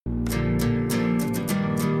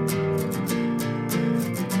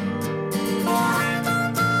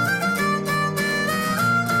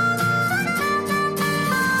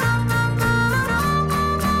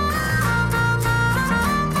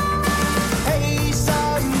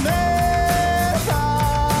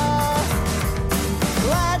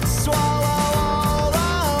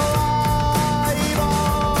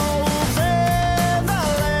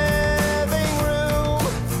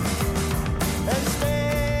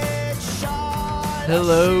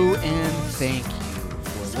Hello and thank you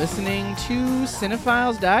for listening to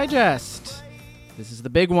Cinephiles Digest. This is the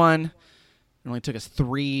big one. It only took us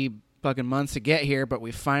 3 fucking months to get here, but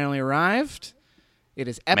we finally arrived. It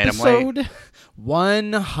is episode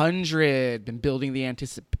 100. Been building the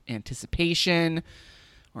anticipation.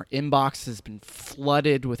 Our inbox has been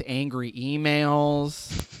flooded with angry emails,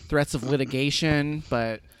 threats of litigation,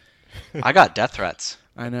 but I got death threats.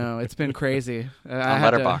 I know, it's been crazy. I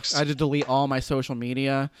Letterboxd. had to delete all my social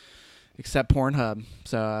media except Pornhub.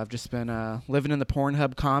 So I've just been living in the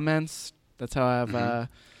Pornhub comments. That's how I've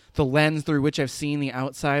the lens through which I've seen the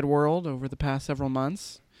outside world over the past several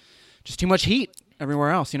months. Just too much heat everywhere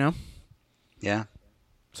else, you know? Yeah.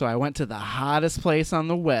 So I went to the hottest place on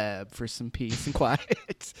the web for some peace and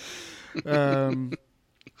quiet.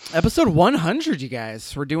 Episode 100, you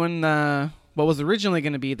guys. We're doing what was originally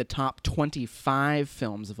going to be the top 25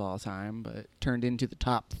 films of all time, but turned into the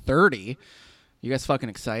top 30. You guys fucking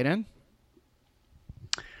excited?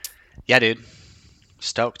 Yeah, dude.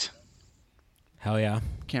 Stoked. Hell yeah.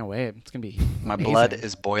 Can't wait. It's going to be My amazing. blood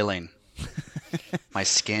is boiling. My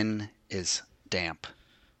skin is damp.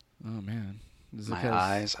 Oh, man. Is it My 'cause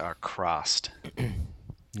eyes are crossed.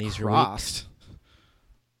 Knees are weak. crossed?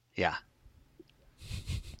 Yeah.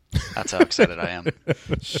 That's how excited I am.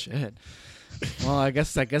 Shit. Well, I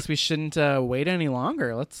guess we shouldn't wait any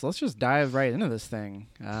longer. Let's just dive right into this thing.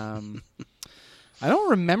 I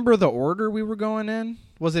don't remember the order we were going in.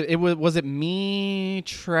 Was it me,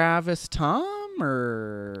 Travis, Tom,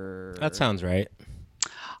 or That sounds right.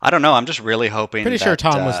 I don't know. I'm just really hoping Pretty that, sure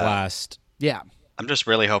Tom was last. Yeah. I'm just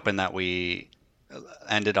really hoping that we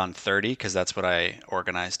ended on 30 because that's what I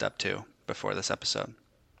organized up to before this episode.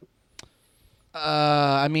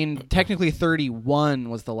 I mean, technically 31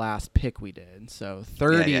 was the last pick we did. So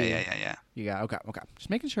 30. Yeah. You got okay. Just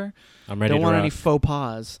making sure. I'm ready Don't to want rock. any faux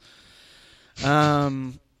pas.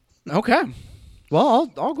 Okay.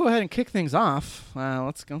 Well, I'll go ahead and kick things off.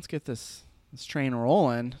 Let's get this train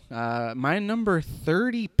rolling. My number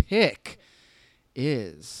 30 pick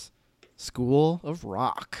is School of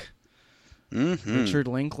Rock. Richard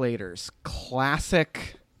Linklater's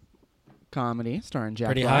classic comedy starring Jack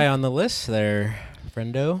Pretty Black. high on the list there,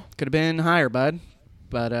 friendo. Could have been higher, bud.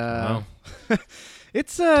 But Wow.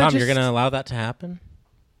 it's Tom, just, you're going to allow that to happen?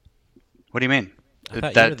 What do you mean? I thought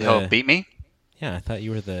you That were the- he'll beat me? Yeah, I thought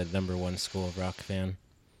you were the number one School of Rock fan.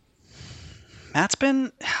 Matt's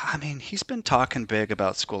he's been talking big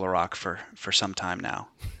about School of Rock for some time now.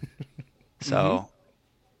 So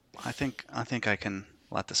I think I can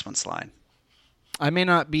let this one slide. I may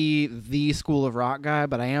not be the School of Rock guy,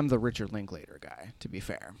 but I am the Richard Linklater guy, to be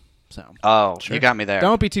fair. So Oh, you got me there.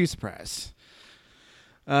 don't be too surprised.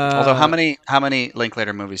 Although how many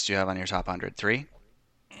Linklater movies do you have on your top 100? 3?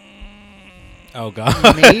 Oh, God.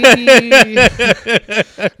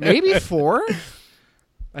 maybe 4.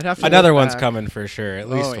 I'd have to Another look one's back. coming for sure. At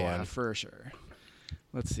least yeah, one. for sure.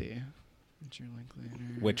 Let's see. Richard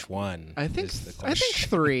Linklater. Which one? I think is the I think question.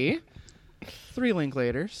 3. 3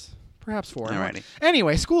 Linklaters. Perhaps 4. Alrighty.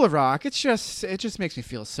 Anyway, School of Rock. It just makes me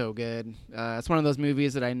feel so good. It's one of those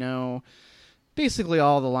movies that I know basically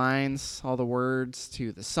all the lines, all the words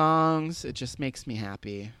to the songs. It just makes me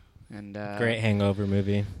happy. And Great hangover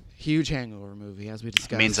movie. huge hangover movie, as we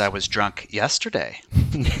discussed. Means I was drunk yesterday.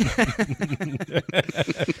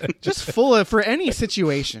 Just full of, for any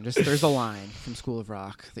situation, just there's a line from School of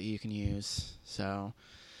Rock that you can use. So,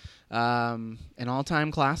 an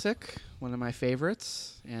all-time classic, one of my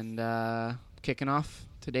favorites, and kicking off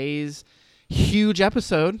today's huge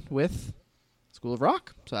episode with School of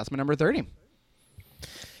Rock. So that's my number 30.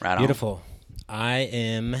 Right on. Beautiful. I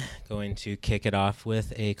am going to kick it off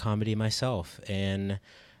with a comedy myself, and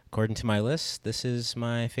according to my list, this is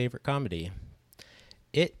my favorite comedy.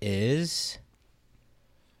 It is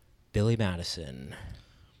Billy Madison,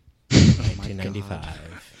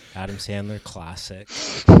 1995. Adam Sandler classic.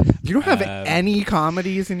 You don't have any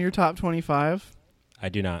comedies in your top 25? I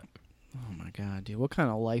do not. Oh my god, dude. What kind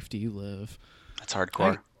of life do you live? That's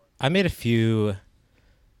hardcore. I made a few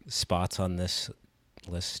spots on this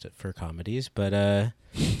list for comedies, but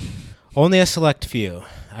only a select few.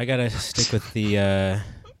 I gotta stick with the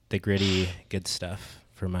gritty good stuff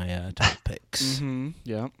for my top picks. Mm-hmm.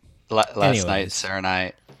 Yeah. Last Anyways. night, Sarah and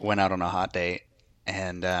I went out on a hot date,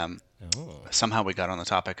 and Oh. somehow we got on the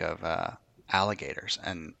topic of alligators.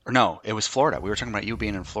 Or no, it was Florida. We were talking about you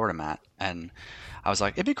being in Florida, Matt, and I was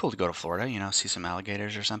like, it'd be cool to go to Florida, see some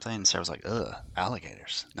alligators or something. And Sarah was like, ugh,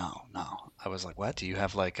 alligators. No. I was like, what? Do you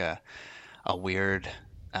have like a weird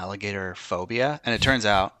alligator phobia? And it turns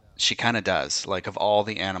out She kind of does. Like of all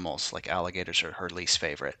the animals, like alligators are her least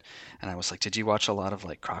favorite. And I was like, "Did you watch a lot of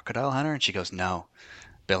like Crocodile Hunter?" And she goes, "No,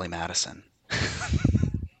 Billy Madison."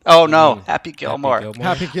 Oh You no, mean Happy Gilmore.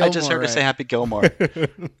 Happy Gilmore. I just heard her say Happy Gilmore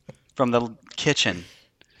from the kitchen.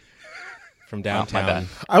 From my downtown. bad.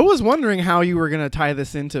 I was wondering how you were going to tie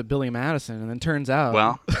this into Billy Madison, and then turns out.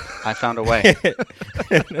 Well, I found a way.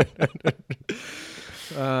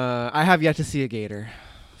 I have yet to see a gator.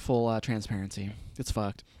 Full transparency. It's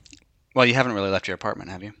fucked. Well, you haven't really left your apartment,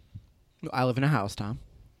 have you? I live in a house, Tom.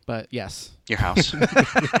 But yes. Your house. I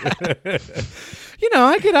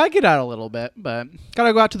get out a little bit, but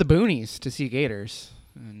gotta go out to the boonies to see gators.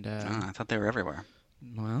 And Oh, I thought they were everywhere.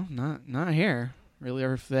 well, not here. Really,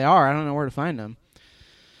 or if they are, I don't know where to find them.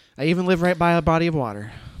 I even live right by a body of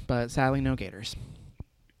water, but sadly, no gators.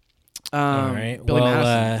 All right. Billy Well,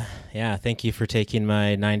 Madison. yeah, thank you for taking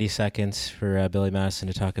my 90 seconds for Billy Madison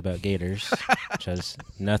to talk about gators, which has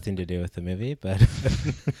nothing to do with the movie, but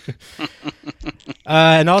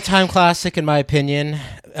an all-time classic in my opinion.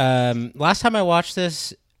 Last time I watched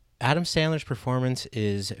this, Adam Sandler's performance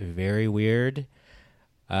is very weird,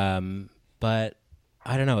 but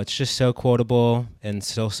I don't know. It's just so quotable and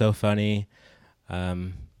still so funny. I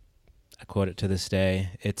quote it to this day.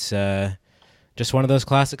 It's just one of those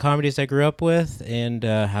classic comedies I grew up with and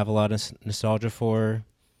have a lot of nostalgia for.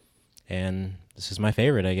 And this is my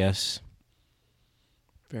favorite, I guess.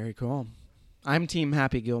 Very cool. I'm Team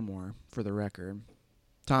Happy Gilmore, for the record.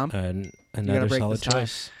 Tom? Another break solid this tie.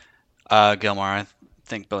 choice. Gilmore, I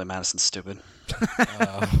think Billy Madison's stupid.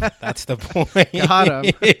 That's the point. Got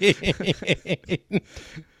him.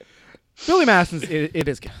 Billy Madison's, it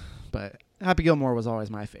is good. But Happy Gilmore was always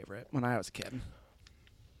my favorite when I was a kid.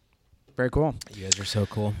 Very cool. You guys are so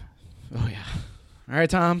cool. Oh, yeah. All right,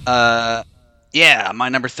 Tom. Yeah, my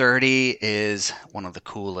number 30 is one of the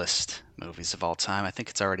coolest movies of all time. I think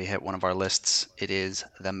it's already hit one of our lists. It is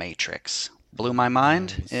The Matrix. Blew my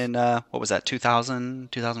mind Nice. in, what was that, 2000,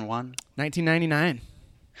 2001? 1999.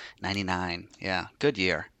 99. Yeah, good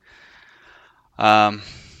year.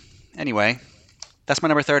 Anyway, that's my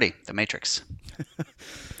number 30, The Matrix.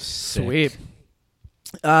 Sick. Sweet.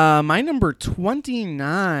 My number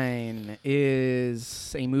 29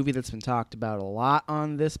 is a movie that's been talked about a lot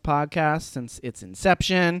on this podcast since its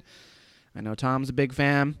inception. I know Tom's a big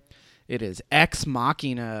fan. It is Ex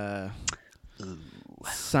Machina.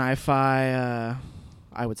 Sci-fi,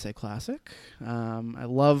 I would say classic. I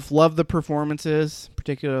love the performances,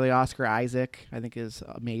 particularly Oscar Isaac. I think is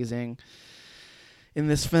amazing in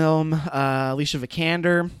this film. Alicia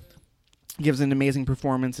Vikander gives an amazing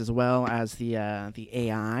performance as well as the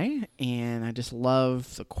AI, and I just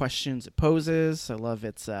love the questions it poses. I love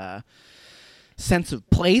its sense of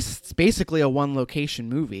place. It's basically a one-location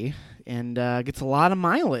movie, and gets a lot of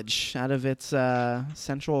mileage out of its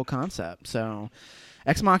central concept. So,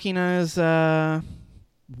 Ex Machina is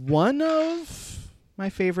one of my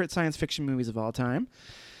favorite science fiction movies of all time,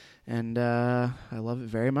 and I love it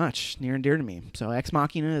very much, near and dear to me. So, Ex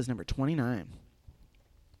Machina is number 29.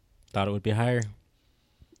 Thought it would be higher.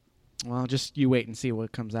 Well, just you wait and see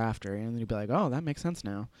what comes after, and then you'll be like, "Oh, that makes sense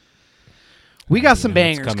now." We got some know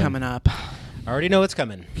it's bangers coming up. I already know what's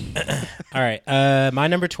coming. All right. My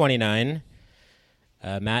number 29.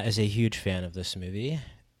 Matt is a huge fan of this movie.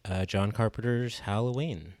 John Carpenter's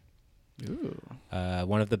Halloween. Ooh.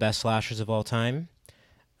 One of the best slashers of all time.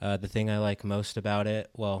 The thing I like most about it,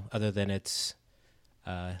 well, other than its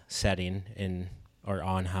setting in or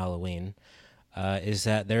on Halloween, is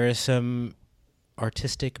that there is some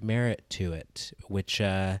artistic merit to it, which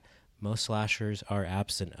most slashers are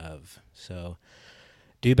absent of. So,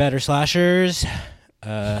 do better, slashers.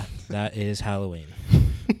 That is Halloween.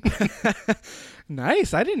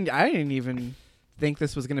 Nice. I didn't even think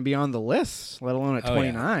this was going to be on the list, let alone at Oh,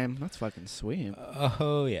 yeah. 29. That's fucking sweet.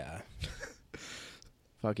 Oh, yeah.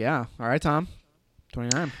 Fuck yeah. All right, Tom.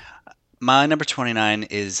 29. My number 29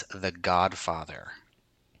 is The Godfather.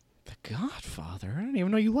 The Godfather. I didn't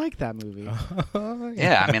even know you liked that movie.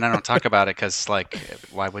 Yeah, I mean, I don't talk about it because, like,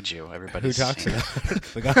 why would you? Who Everybody's talks you know, about it?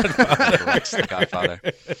 The Godfather? everybody likes The Godfather.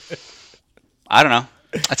 I don't know.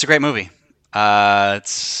 It's a great movie.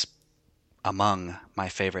 It's among my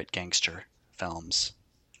favorite gangster films.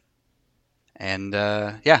 And,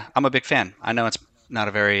 yeah, I'm a big fan. I know it's not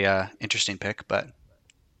a very interesting pick, but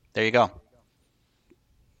there you go.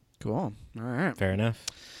 Cool. All right. Fair enough.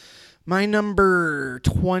 My number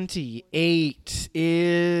 28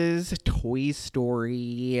 is Toy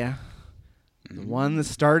Story. The one that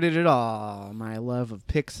started it all. My love of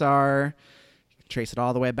Pixar. You can trace it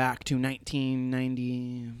all the way back to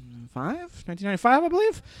 1995, I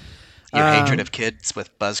believe. Your hatred of kids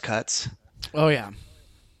with buzz cuts. Oh, yeah.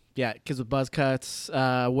 Yeah, kids with buzz cuts,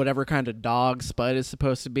 whatever kind of dog Spud is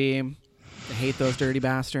supposed to be. I hate those dirty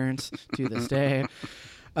bastards to this day.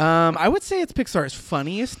 I would say it's Pixar's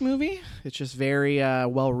funniest movie. It's just very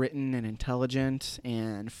well written and intelligent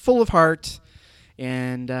and full of heart,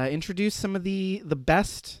 and introduced some of the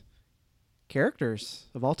best characters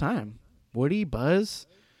of all time: Woody, Buzz,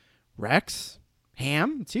 Rex,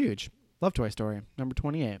 Ham. It's huge. Love Toy Story. Number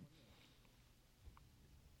 28.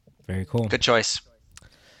 Very cool. Good choice.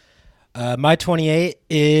 My 28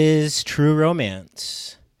 is True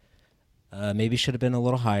Romance. Maybe should have been a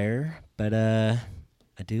little higher, but I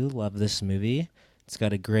do love this movie. It's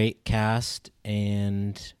got a great cast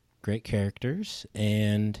and great characters,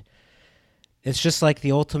 and it's just like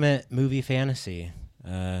the ultimate movie fantasy.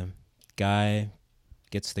 Guy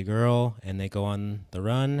gets the girl, and they go on the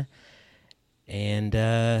run, and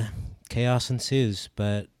chaos ensues,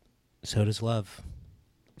 but so does love.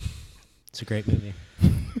 It's a great movie.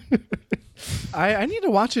 I need to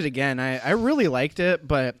watch it again. I really liked it,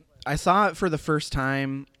 but I saw it for the first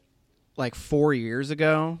time like 4 years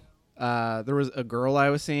ago. There was a girl I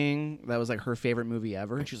was seeing that was like her favorite movie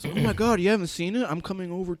ever. And she's like, "Oh my God, you haven't seen it? I'm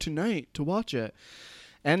coming over tonight to watch it."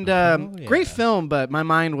 And great film, but my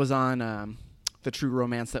mind was on the True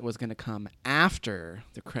Romance that was going to come after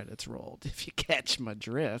the credits rolled, if you catch my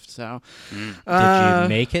drift. So, Did you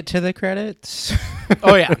make it to the credits?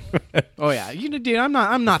 Oh yeah, dude, I'm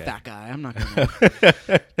not that guy. I'm not gonna.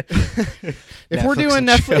 If we're doing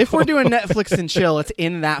Netflix and chill, it's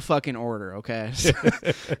in that fucking order, okay? So,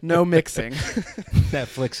 no mixing.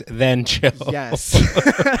 Netflix, then chill. Yes.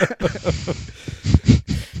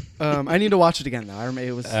 I need to watch it again though.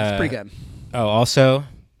 It was pretty good. Oh, also,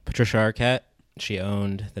 Patricia Arquette. She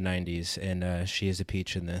owned the 90s, and she is a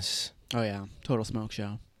peach in this. Oh yeah, Total Smoke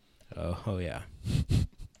Show. Oh yeah.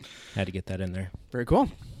 Had to get that in there. Very cool.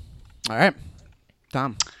 All right,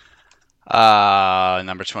 Tom.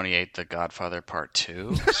 Number 28, The Godfather Part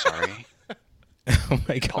 2. Sorry. Oh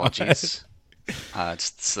my God. Apologies.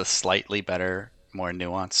 It's the slightly better, more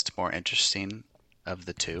nuanced, more interesting of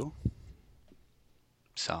the two.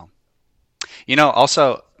 So,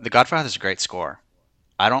 also, The Godfather's a great score.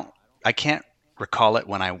 I can't recall it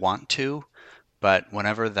when I want to, but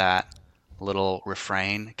whenever that little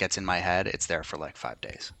refrain gets in my head, it's there for like 5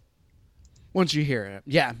 days. Once you hear it,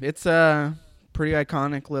 yeah, it's a pretty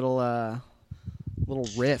iconic little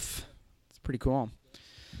riff. It's pretty cool.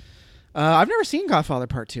 I've never seen Godfather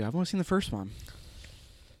Part 2. I've only seen the first one.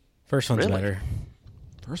 First one's Really? better.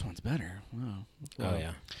 First one's better. Wow. Oh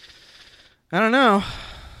yeah. I don't know.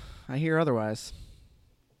 I hear otherwise.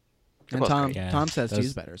 They're And both Tom, great. Yeah, Tom says those-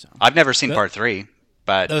 2's better. So I've never seen Th- Part 3,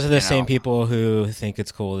 but Those are the same people who think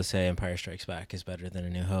it's cool to say Empire Strikes Back is better than A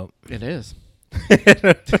New Hope. it is.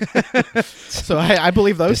 So I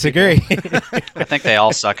believe those. Disagree. people. I think they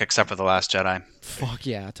all suck except for The Last Jedi. Fuck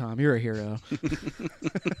yeah, Tom, you're a hero.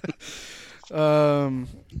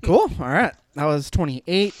 Cool. All right, that was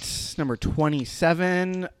 28. Number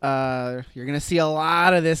 27. You're gonna see a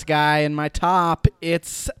lot of this guy in my top.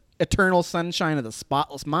 It's Eternal Sunshine of the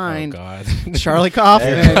Spotless Oh Mind. God. Charlie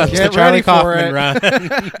Kaufman. It's Get the Charlie ready for Kaufman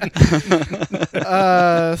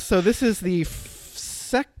run. So this is the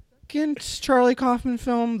second Charlie Kaufman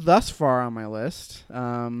film thus far on my list.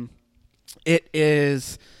 It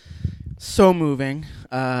is so moving.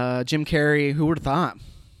 Jim Carrey, who would have thought?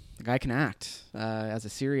 The guy can act as a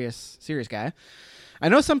serious guy. I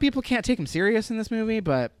know some people can't take him serious in this movie,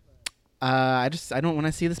 but I don't. When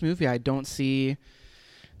I see this movie, I don't see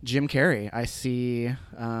Jim Carrey. I see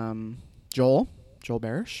Joel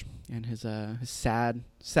Barish, and his sad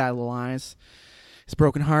little eyes, his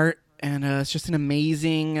broken heart, and it's just an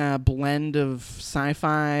amazing blend of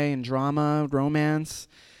sci-fi and drama, romance,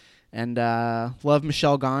 and love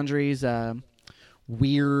Michel Gondry's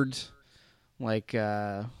weird, like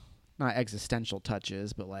not existential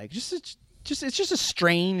touches, but like it's just a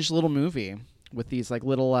strange little movie with these like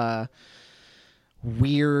little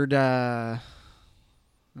weird. I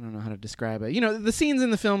don't know how to describe it. The scenes in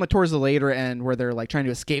the film towards the later end where they're like trying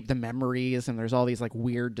to escape the memories, and there's all these like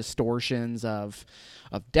weird distortions of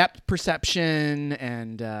depth perception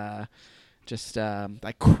and just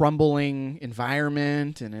like crumbling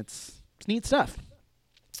environment, and it's neat stuff.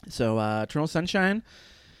 So Eternal Sunshine,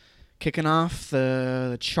 kicking off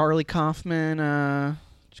the Charlie Kaufman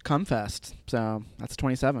cum fest. So that's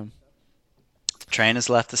 27. Train has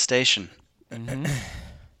left the station. Mm-hmm.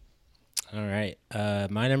 All right.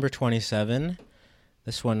 My number 27.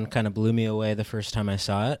 This one kind of blew me away the first time I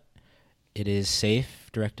saw it. It is Safe,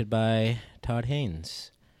 directed by Todd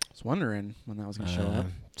Haynes. I was wondering when that was going to show up.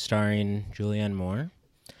 Starring Julianne Moore,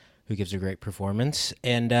 who gives a great performance.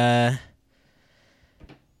 And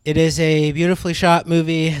It is a beautifully shot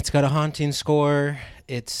movie. It's got a haunting score.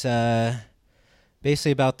 It's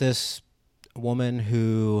basically about this woman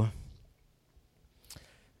who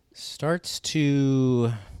starts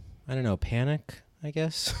to, I don't know, panic, I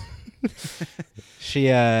guess.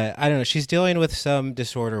 She, I don't know, she's dealing with some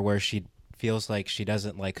disorder where she feels like she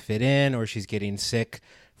doesn't like fit in, or she's getting sick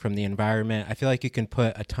from the environment. I feel like you can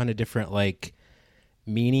put a ton of different like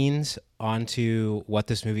meanings onto what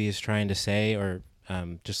this movie is trying to say, or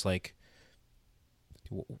just like,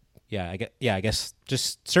 I guess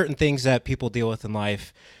just certain things that people deal with in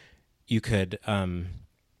life you could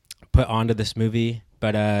put onto this movie.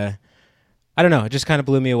 But I don't know, it just kind of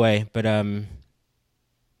blew me away. But I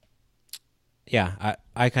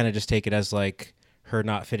kind of just take it as like her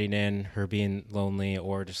not fitting in, her being lonely,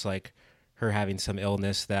 or just like her having some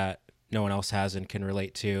illness that no one else has and can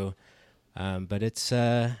relate to. But it's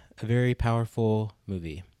a very powerful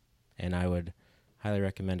movie, and I would highly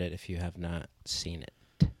recommend it if you have not seen it.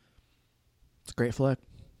 It's a great flick.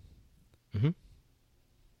 Mm-hmm.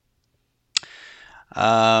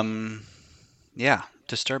 Yeah,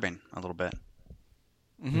 disturbing a little bit.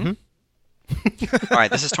 Mm-hmm. All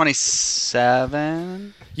right, this is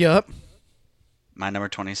 27. Yup. My number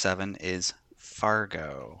 27 is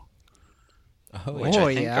Fargo, Oh, which Oh,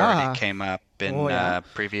 I think yeah. already came up in Oh, yeah.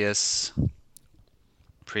 previous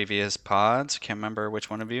pods. Can't remember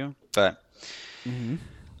which one of you, but Mm-hmm.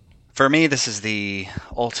 for me, this is the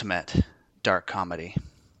ultimate dark comedy,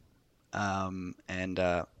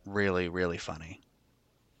 and really, really funny.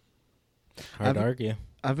 hard to argue.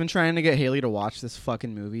 I've been trying to get Haley to watch this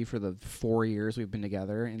fucking movie for the 4 years we've been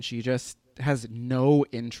together, and she just has no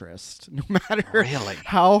interest, no matter Really?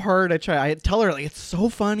 how hard I try. I tell her, like, it's so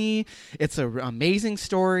funny. It's an amazing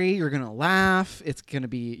story. You're going to laugh. It's going to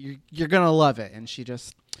be, you're going to love it. And she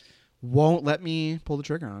just won't let me pull the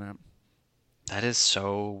trigger on it. That is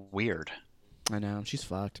so weird. I know. She's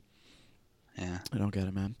fucked. Yeah. I don't get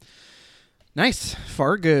it, man. Nice.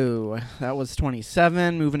 Fargo. That was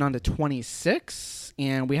 27. Moving on to 26.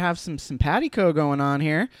 And we have some simpatico going on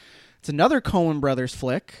here. It's another Coen Brothers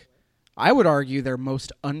flick. I would argue they're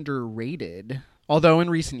most underrated. Although in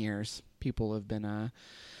recent years, people have been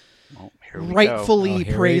Well, here we go. rightfully Oh, here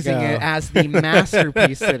we praising go. it as the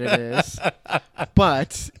masterpiece that it is.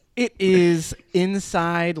 But it is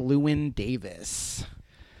Inside Llewyn Davis.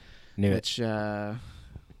 Knew it. Which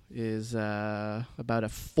is about a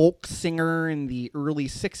folk singer in the early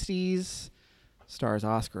 60s. Stars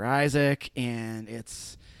Oscar Isaac, and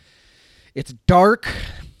it's dark.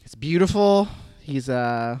 It's beautiful. He's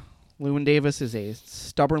Llewyn Davis is a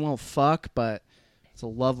stubborn little fuck, but it's a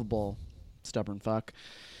lovable stubborn fuck.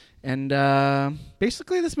 And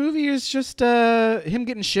basically, this movie is just him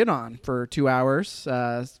getting shit on for 2 hours.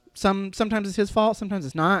 Sometimes it's his fault, sometimes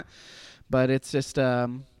it's not. But it's just a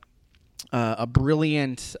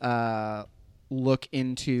brilliant look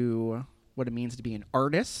into what it means to be an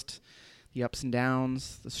artist, the ups and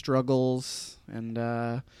downs, the struggles, and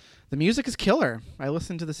the music is killer. I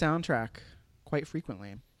listen to the soundtrack quite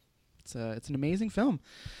frequently. It's an amazing film.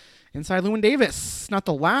 Inside Llewyn Davis, not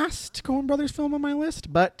the last Coen Brothers film on my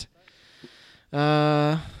list, but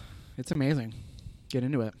it's amazing. Get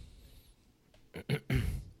into it.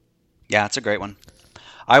 Yeah, it's a great one.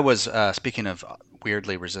 I was speaking of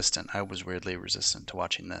weirdly resistant. I was weirdly resistant to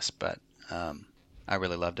watching this, but I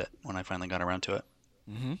really loved it when I finally got around to it.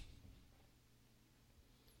 Mm-hmm.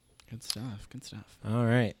 Good stuff. Good stuff. All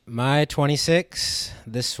right. My 26.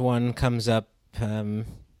 This one comes up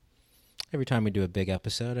every time we do a big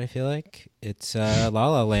episode, I feel like. It's La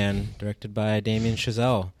La Land, directed by Damien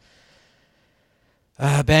Chazelle.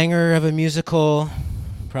 Banger of a musical,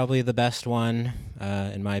 probably the best one,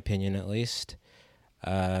 in my opinion at least.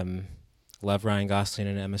 Love Ryan Gosling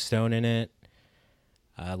and Emma Stone in it.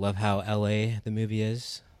 Love how LA the movie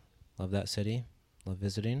is. Love that city. Love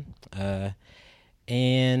visiting.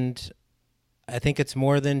 And I think it's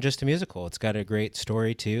more than just a musical. It's got a great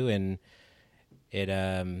story too, and it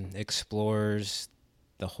explores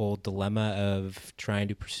the whole dilemma of trying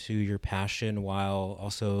to pursue your passion while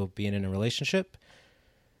also being in a relationship.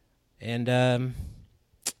 And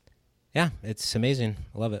yeah, it's amazing.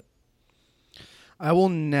 I love it. I will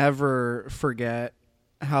never forget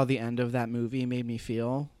how the end of that movie made me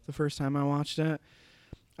feel the first time I watched it.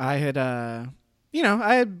 I had, I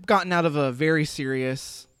had gotten out of a very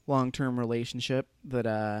serious long-term relationship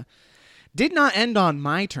that did not end on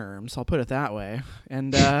my terms. I'll put it that way.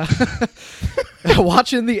 And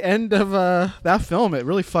watching the end of that film, it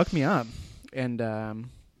really fucked me up. And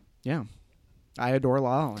yeah, I adore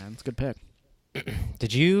La La Land. It's a good pick.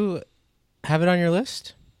 Did you have it on your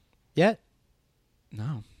list yet?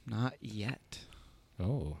 No, not yet.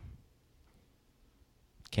 Oh.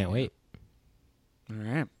 Can't wait. All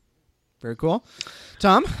right. Very cool.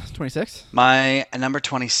 Tom, 26. My number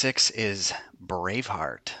 26 is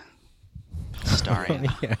Braveheart, starring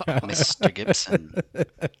Mr. Gibson.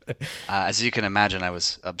 As you can imagine, I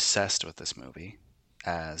was obsessed with this movie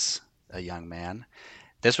as a young man.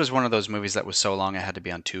 This was one of those movies that was so long it had to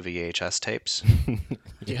be on 2 VHS tapes.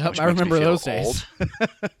 Yep, which I makes me remember feel those days. old.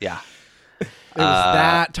 Yeah. It was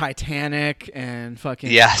that, Titanic, and fucking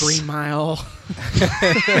Yes. Green Mile.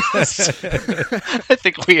 I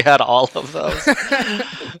think we had all of those.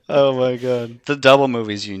 Oh my god. The double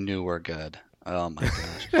movies you knew were good. Oh my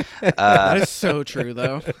gosh. That is so true,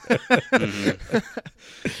 though.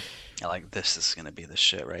 Like, this is going to be the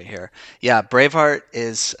shit right here. Yeah, Braveheart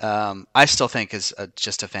is, I still think is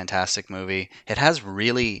just a fantastic movie. It has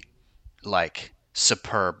really, like,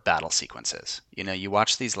 superb battle sequences. You know, you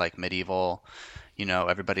watch these, like, medieval, you know,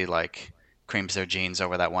 everybody, like, creams their jeans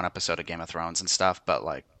over that one episode of Game of Thrones and stuff, but,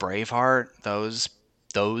 like, Braveheart, those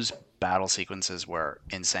battle sequences were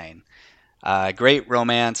insane. Great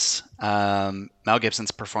romance. Mel Gibson's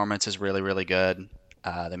performance is really, really good.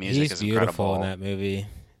 The music He's is beautiful incredible. in that movie.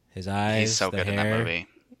 His eyes, He's so the good in hair. that movie.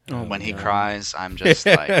 Oh When my he God. cries, I'm just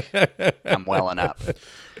like, I'm welling up.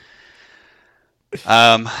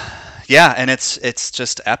 Yeah, and it's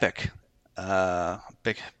just epic.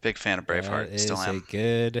 Big fan of Braveheart. That Still is a am.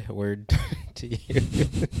 good word to use.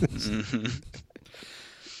 Mhm.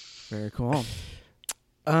 Very cool.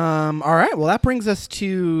 All right. Well, that brings us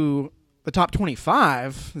to the top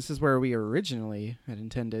 25. This is where we originally had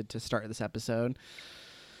intended to start this episode.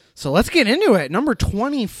 So let's get into it. Number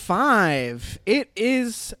 25. It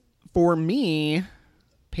is, for me,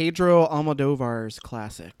 Pedro Almodovar's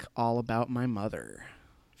classic, All About My Mother.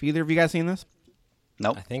 Have either of you guys seen this?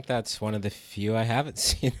 Nope. I think that's one of the few I haven't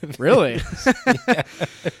seen. of Really? his.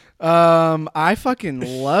 I fucking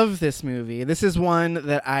love this movie. This is one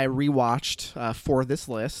that I rewatched for this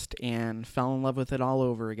list and fell in love with it all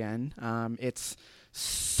over again. It's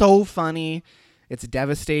so funny. It's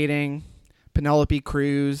devastating. Penelope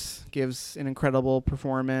Cruz gives an incredible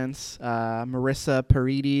performance. Marissa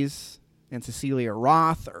Paredes and Cecilia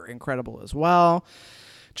Roth are incredible as well.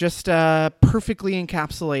 Just perfectly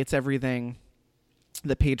encapsulates everything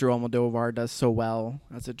that Pedro Almodovar does so well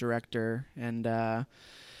as a director. And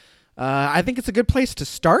I think it's a good place to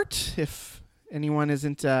start if anyone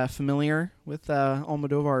isn't familiar with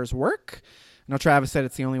Almodovar's work. I know Travis said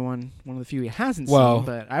it's the only one of the few he hasn't Well, seen,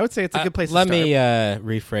 but I would say it's a good place to Let start. me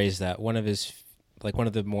rephrase that. One of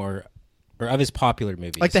the more, or of his popular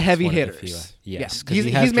movies. Like the It's heavy one of the hitters. few. Yeah. Yes, 'cause he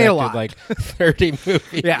He's has made a directed, lot. like 30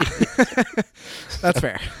 movies. Yeah. That's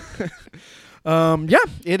fair. Yeah,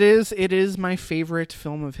 it is my favorite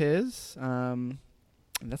film of his.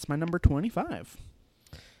 That's my number 25.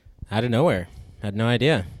 Out of nowhere. Had no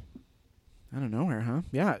idea. Out of nowhere, huh?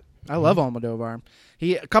 Yeah. I love Almodovar.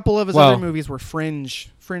 A couple of his Well- other movies were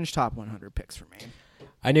fringe top 100 picks for me.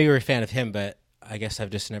 I knew you were a fan of him, but I guess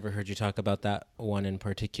I've just never heard you talk about that one in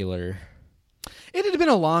particular. It had been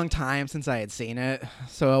a long time since I had seen it,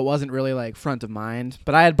 so it wasn't really like front of mind.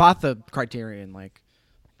 But I had bought the Criterion like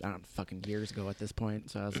I don't know, fucking years ago at this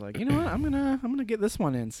point. So I was like, you know what, I'm gonna get this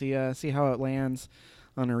one in, see how it lands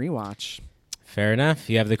on a rewatch. Fair enough.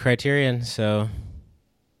 You have the Criterion, so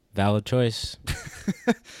valid choice.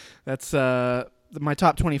 That's my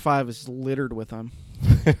top 25 is littered with them.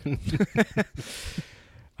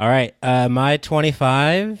 All right. My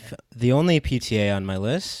 25, the only PTA on my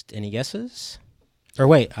list. Any guesses? Or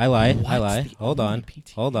wait, I lie. I What's lie. the Hold only on.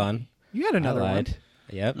 PTA? Hold on. You had another I one. lied.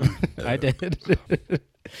 Yep, I did.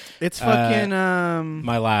 It's fucking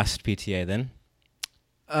My last PTA then.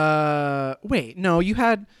 wait, no, you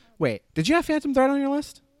had did you have Phantom Thread on your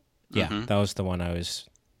list? Yeah, Mhm. that was the one I was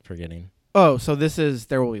forgetting. Oh, so this is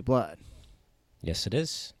There Will Be Blood. Yes, it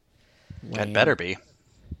is. It better be.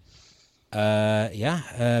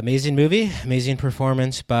 Yeah, amazing movie, amazing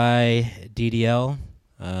performance by DDL.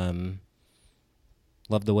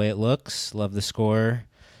 Love the way it looks, love the score.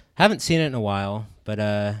 Haven't seen it in a while, but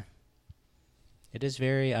it is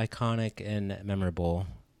very iconic and memorable.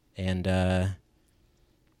 And yeah,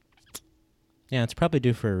 it's probably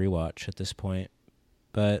due for a rewatch at this point,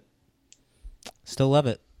 but still love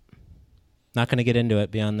it. Not going to get into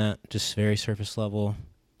it beyond that. Just very surface level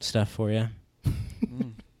stuff for you.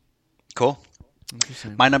 Cool.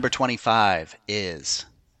 Interesting. My number 25 is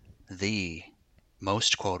the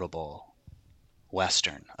most quotable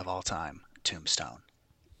Western of all time, Tombstone.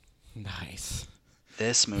 Nice.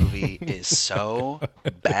 This movie is so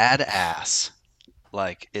badass.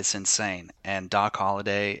 Like, it's insane. And Doc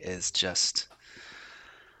Holliday is just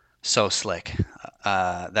so slick.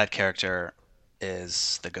 That character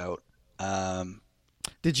is the GOAT.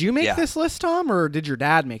 Did you make Yeah. this list, Tom, or did your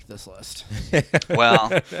dad make this list? Well,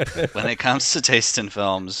 when it comes to taste in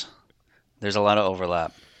films, there's a lot of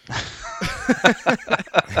overlap.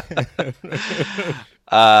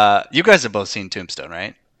 You guys have both seen Tombstone,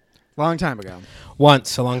 right? Long time ago.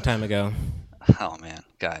 Once, a long time ago. Oh man,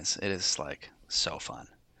 guys, it is like so fun.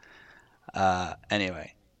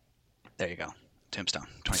 Anyway, there you go. Tombstone,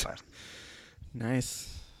 25.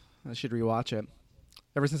 Nice. I should rewatch it.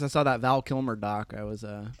 Ever since I saw that Val Kilmer doc, I was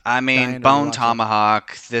I dying mean, to Bone rewatch it.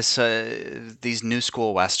 Tomahawk. These new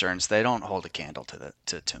school westerns, they don't hold a candle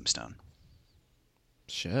to Tombstone.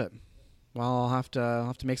 Shit. Well, I'll have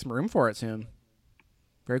to make some room for it soon.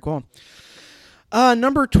 Very cool.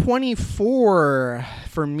 Number 24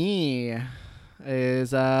 for me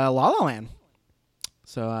is La La Land.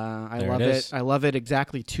 So I There it love is. it. I love it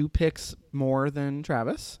exactly 2 picks more than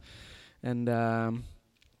Travis. And I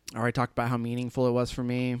already talked about how meaningful it was for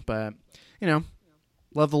me, but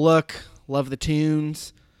love the look, love the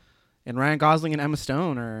tunes, and Ryan Gosling and Emma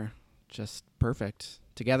Stone are just perfect.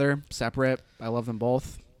 Together, separate, I love them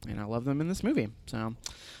both, and I love them in this movie. So,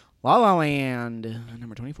 La La Land,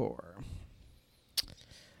 number 24.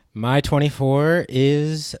 My 24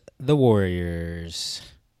 is The Warriors.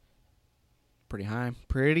 Pretty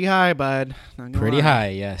high, bud. Not gonna Pretty lie. high,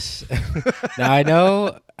 yes. Now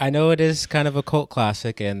I know it is kind of a cult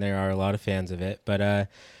classic, and there are a lot of fans of it. But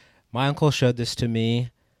my uncle showed this to me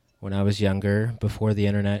when I was younger, before the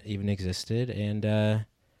internet even existed, and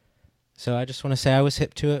so I just want to say I was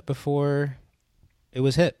hip to it before it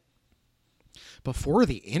was hip. Before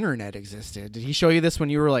the internet existed, did he show you this when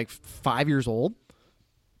you were like 5 years old?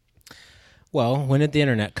 Well, when did the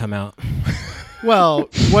internet come out? Well,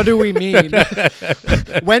 what do we mean?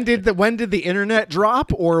 when did the internet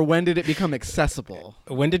drop, or when did it become accessible?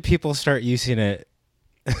 When did people start using it?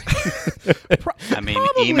 I mean,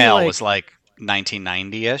 Probably email like- was like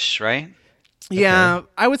 1990-ish, right? Yeah,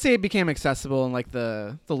 I would say it became accessible in like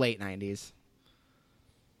the late 90s.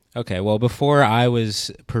 Okay, well, before I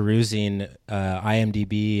was perusing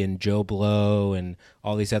IMDb and Joe Blow and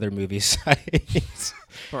all these other movie sites,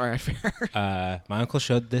 All right, fair. my uncle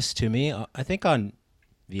showed this to me, I think on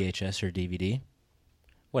VHS or DVD,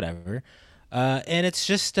 whatever. And it's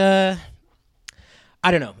just, I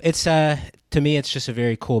don't know. It's to me, it's just a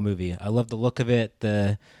very cool movie. I love the look of it,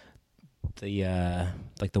 the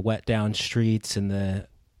like the wet down streets and the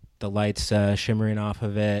lights shimmering off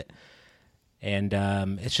of it. And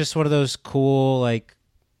it's just one of those cool, like,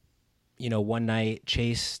 one night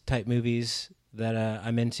chase type movies that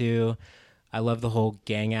I'm into. I love the whole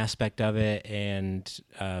gang aspect of it and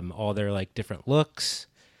all their like different looks.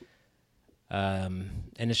 And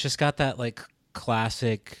it's just got that like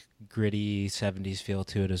classic gritty 70s feel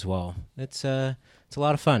to it as well. It's a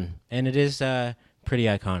lot of fun, and it is pretty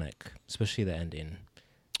iconic, especially the ending.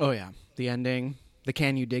 Oh yeah, the ending, the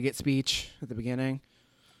 "Can you dig it" speech at the beginning.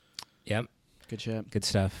 Yep, Good shit. good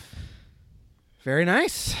stuff. Very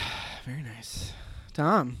nice. Very nice.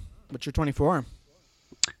 Tom, what's your 24?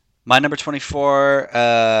 My number 24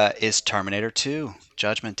 is Terminator 2,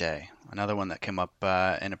 Judgment Day. Another one that came up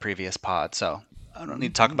in a previous pod, so I don't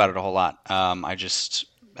need to talk about it a whole lot. I just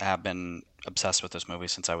have been obsessed with this movie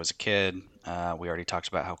since I was a kid. We already talked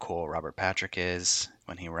about how cool Robert Patrick is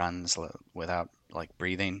when he runs without like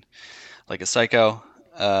breathing, like a psycho.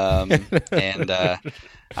 And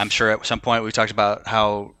I'm sure at some point we talked about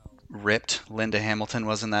how ripped Linda Hamilton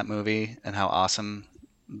was in that movie and how awesome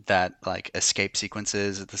that like escape sequence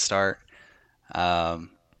is at the start. I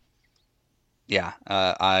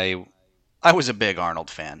was a big Arnold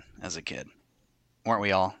fan as a kid. Weren't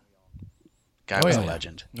we all? Guy Oh, was yeah. a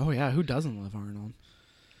legend. Oh yeah, who doesn't love Arnold?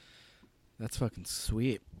 That's fucking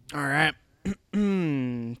sweet. All right.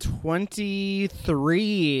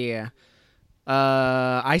 23.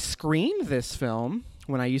 I screened this film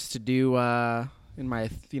when I used to do in my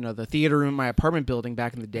the theater room in my apartment building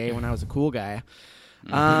back in the day when I was a cool guy.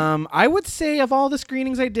 I would say of all the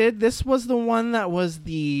screenings I did, this was the one that was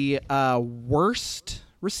the worst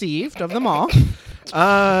received of them all.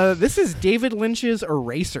 This is David Lynch's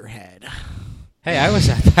Eraserhead. Hey, I was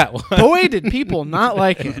at that one. Boy, did people not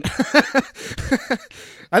like it.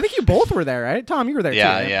 I think you both were there, right? Tom, you were there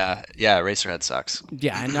Yeah, too. Right? yeah. Eraserhead sucks.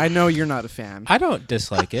 Yeah, and I know you're not a fan. I don't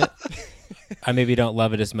dislike it. I maybe don't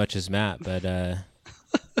love it as much as Matt, but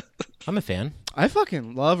I'm a fan. I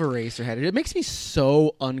fucking love Eraserhead. It makes me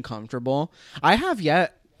so uncomfortable. I have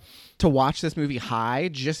yet to watch this movie high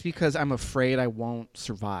just because I'm afraid I won't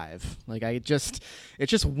survive. Like it's just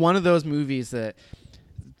one of those movies that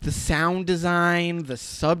the sound design, the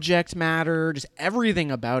subject matter, just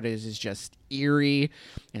everything about it is just eerie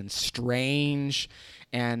and strange.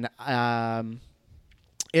 And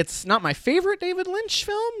it's not my favorite David Lynch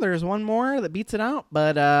film. There's one more that beats it out,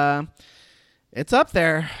 but it's up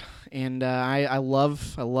there. And I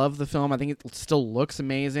love the film. I think it still looks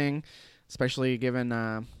amazing, especially given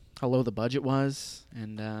how low the budget was,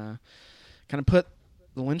 and kind of put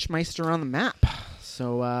the Lynchmeister on the map.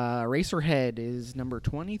 So Eraserhead is number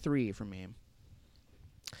 23 for me.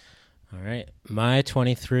 All right. My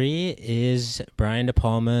 23 is Brian De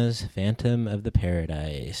Palma's Phantom of the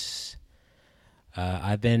Paradise.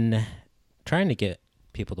 I've been trying to get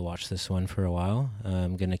people to watch this one for a while.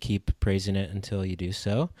 I'm going to keep praising it until you do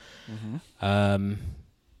so. Mm-hmm.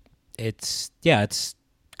 It's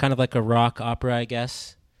kind of like a rock opera, I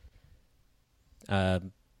guess.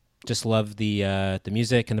 Just love the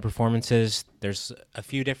music and the performances. There's a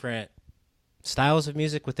few different styles of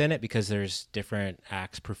music within it because there's different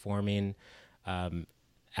acts performing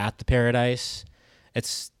at the Paradise.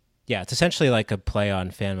 It's essentially like a play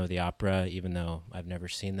on Phantom of the Opera, even though I've never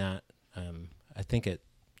seen that. I think it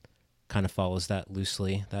kind of follows that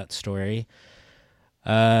loosely, that story.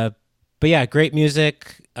 But yeah, great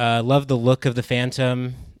music. Love the look of the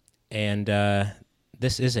Phantom, and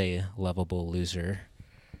this is a lovable loser.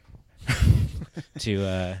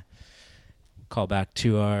 To call back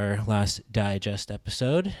to our last Digest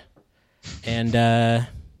episode. And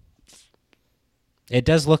it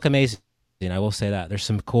does look amazing. I will say that. There's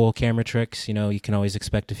some cool camera tricks. You can always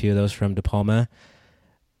expect a few of those from De Palma.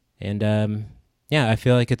 And I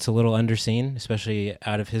feel like it's a little underseen, especially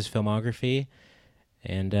out of his filmography.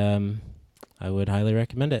 And I would highly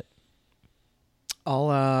recommend it.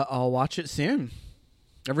 I'll watch it soon.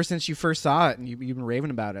 Ever since you first saw it, and you've been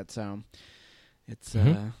raving about it, so it's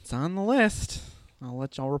on the list.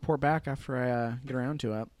 I'll report back after I get around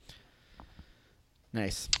to it.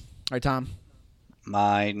 Nice. All right, Tom.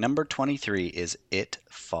 My number 23 is It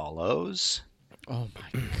Follows. Oh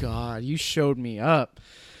my God, you showed me up.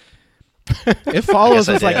 It Follows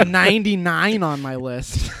was like 99 on my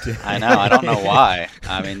list. I know. I don't know why.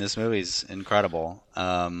 I mean, this movie's incredible.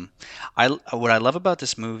 What I love about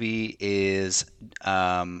this movie is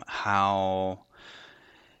how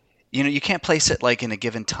you can't place it like in a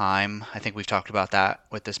given time. I think we've talked about that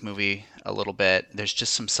with this movie a little bit. There's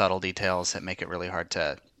just some subtle details that make it really hard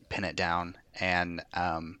to pin it down, and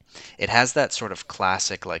it has that sort of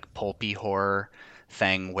classic like pulpy horror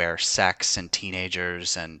thing where sex and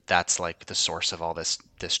teenagers, and that's like the source of all this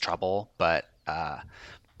trouble, but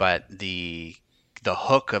the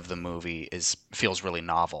hook of the movie feels really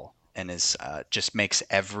novel, and is just makes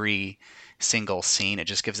every single scene, it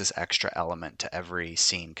just gives this extra element to every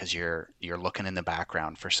scene because you're looking in the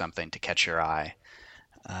background for something to catch your eye.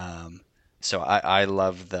 So I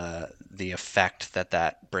love the effect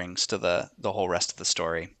that brings to the whole rest of the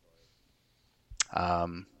story.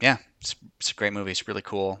 It's a great movie. It's really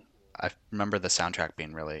cool. I remember the soundtrack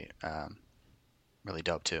being really, really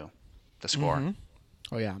dope too. The score. Mm-hmm.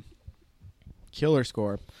 Oh yeah, killer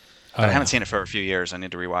score. But I haven't seen it for a few years. I need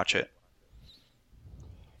to rewatch it.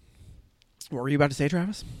 What were you about to say,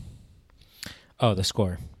 Travis? Oh, the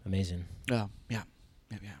score, amazing. Oh yeah.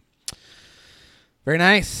 Very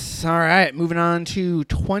nice. All right, moving on to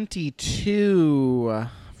 22.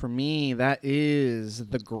 For me, that is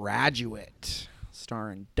The Graduate,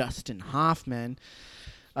 starring Dustin Hoffman.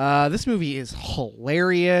 This movie is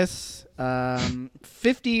hilarious.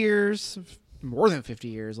 50 years, more than 50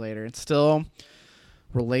 years later, it's still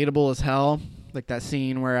relatable as hell. Like that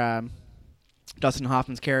scene where Dustin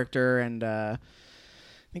Hoffman's character and I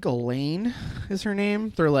think Elaine is her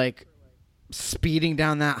name. They're like speeding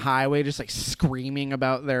down that highway, just like screaming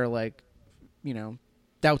about their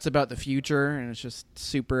doubts about the future, and it's just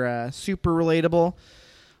super relatable.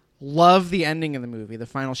 Love the ending of the movie, the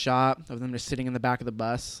final shot of them just sitting in the back of the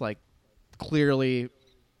bus, like clearly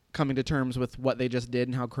coming to terms with what they just did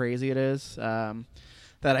and how crazy it is. That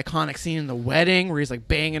iconic scene in the wedding where he's like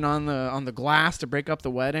banging on the glass to break up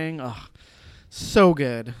the wedding. Oh, so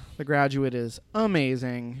good. The Graduate is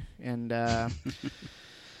amazing, and there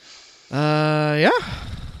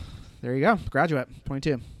you go. Graduate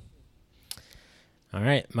 22. All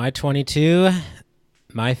right, my 22,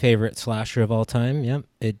 my favorite slasher of all time. Yep,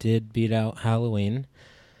 it did beat out Halloween.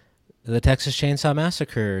 The Texas Chainsaw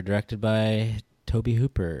Massacre, directed by Tobe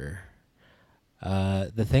Hooper.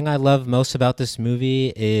 The thing I love most about this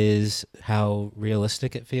movie is how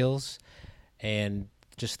realistic it feels and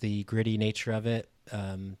just the gritty nature of it.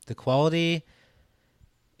 The quality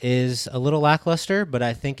is a little lackluster, but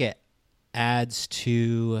I think it adds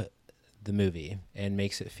to the movie and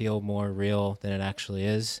makes it feel more real than it actually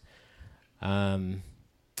is.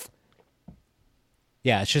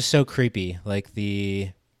 Yeah, it's just so creepy. Like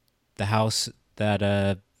the house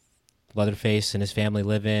that Leatherface and his family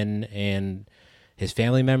live in, and his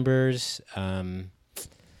family members.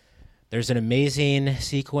 There's an amazing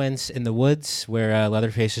sequence in the woods where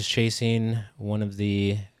Leatherface is chasing one of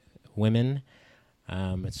the women.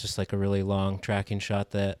 It's just like a really long tracking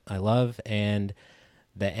shot that I love, and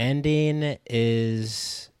the ending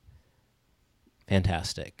is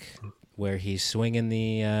fantastic, where he's swinging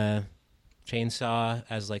the chainsaw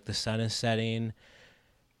as like the sun is setting.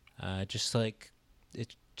 Just like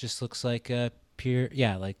it just looks like a pure,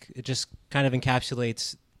 like it just kind of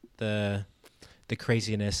encapsulates the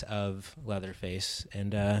craziness of Leatherface,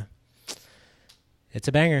 and it's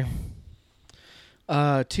a banger.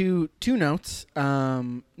 Two notes.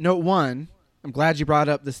 Note one, I'm glad you brought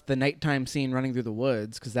up the nighttime scene running through the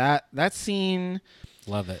woods, because that scene,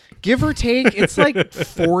 Love it. give or take, it's like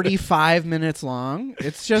 45 minutes long.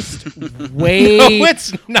 It's just way, No,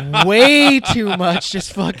 it's not. way too much.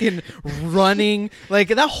 Just fucking running. Like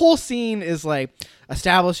that whole scene is like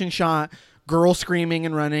establishing shot, girl screaming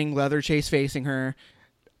and running, Leatherface facing her,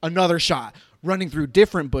 another shot. Running through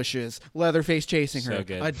different bushes, Leatherface chasing her. So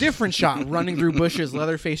good. A different shot, running through bushes,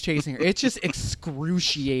 Leatherface chasing her. It's just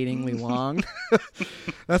excruciatingly long.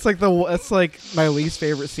 That's like my least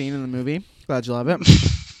favorite scene in the movie. Glad you love it.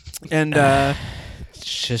 And It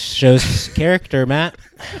just shows character, Matt.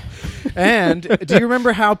 and do you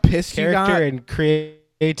remember how pissed you got? Character and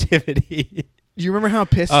creativity. Do you remember how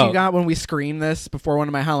pissed Oh. you got when we screened this before one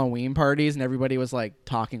of my Halloween parties and everybody was like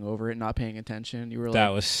talking over it, not paying attention? You were like That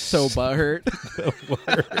was so butthurt. the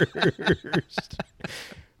worst.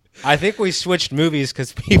 I think we switched movies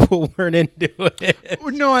because people weren't into it.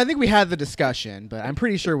 No, I think we had the discussion, but I'm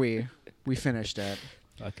pretty sure we finished it.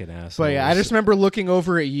 Fucking assholes. But yeah, I just remember looking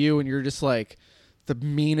over at you and you're just like the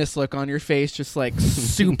meanest look on your face, just like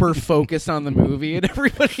super focused on the movie, and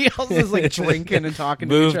everybody else is like drinking and talking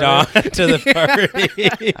moved to on each other. to the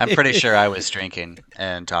party. I'm pretty sure I was drinking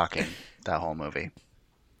and talking that whole movie.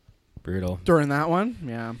 Brutal. During that one,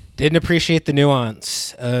 yeah. Didn't appreciate the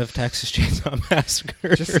nuance of Texas Chainsaw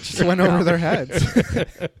Massacre. Just went over their heads.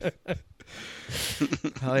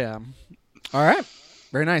 Hell yeah. All right.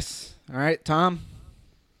 Very nice. All right, Tom.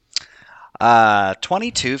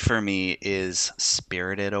 22 for me is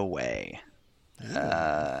Spirited Away.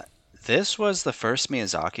 This was the first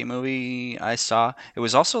Miyazaki movie I saw. It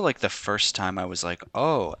was also like the first time I was like,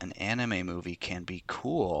 oh, an anime movie can be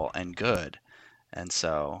cool and good. And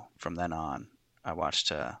so from then on, I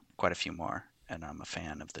watched quite a few more, and I'm a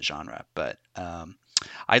fan of the genre. But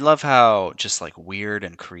I love how just like weird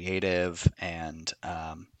and creative and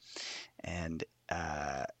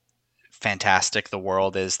fantastic the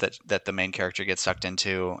world is that the main character gets sucked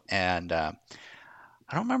into. And I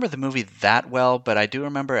don't remember the movie that well, but I do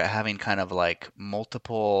remember it having kind of like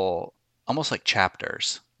multiple, almost like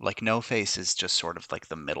chapters. Like No Face is just sort of like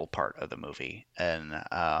the middle part of the movie, and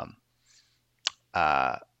I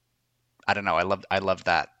don't know. I love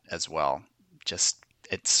that as well. Just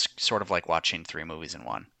it's sort of like watching three movies in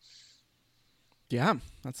one. Yeah,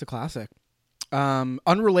 that's a classic.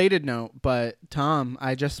 Unrelated note, but Tom,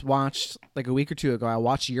 I just watched like a week or two ago. I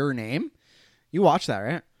watched Your Name. You watched that,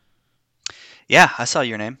 right? Yeah, I saw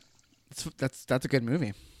Your Name. That's a good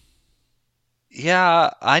movie.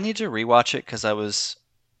 Yeah, I need to rewatch it because I was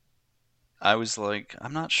like,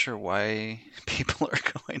 I'm not sure why people are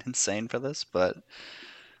going insane for this, but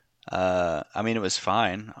I mean, it was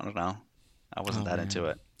fine. I don't know. I wasn't that into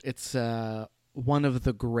it. It's one of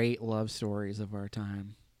the great love stories of our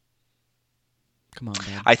time. Come on,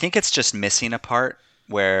 man. I think it's just missing a part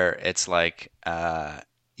where it's like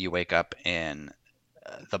you wake up in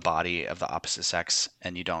the body of the opposite sex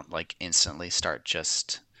and you don't like instantly start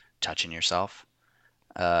just touching yourself.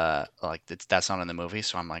 Like that's not in the movie,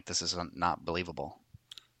 so I'm like, this is not believable.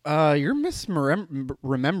 You're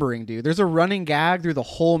remembering, dude. There's a running gag through the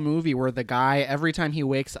whole movie where the guy, every time he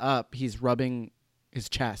wakes up, he's rubbing his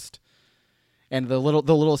chest. And the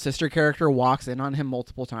little sister character walks in on him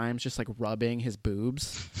multiple times, just like rubbing his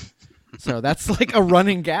boobs. So that's like a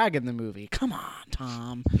running gag in the movie. Come on,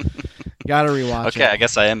 Tom. Gotta rewatch it. Okay, I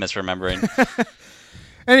guess I am misremembering.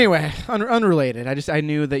 Anyway, unrelated. I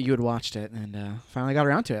knew that you had watched it and finally got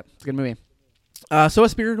around to it. It's a good movie. So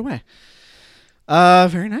is Spirited Away.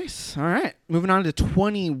 Very nice. All right. Moving on to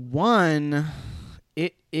 21.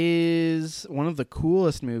 It is one of the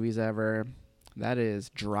coolest movies ever. That is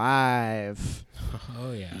Drive.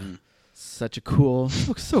 Oh yeah. Such a cool,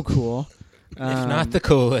 so cool. If not the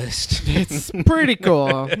coolest. It's pretty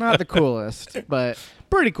cool. Not the coolest, but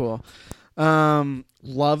pretty cool.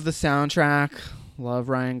 Love the soundtrack. Love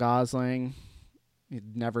Ryan Gosling. He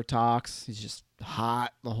never talks. He's just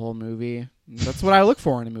hot the whole movie. That's what I look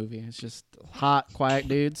for in a movie. It's just hot, quiet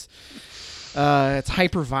dudes. It's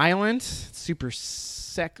hyper violent. Super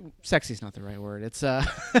sexy is not the right word. It's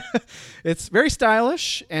it's very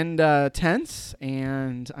stylish and tense,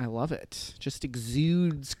 and I love it. Just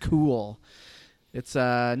exudes cool. It's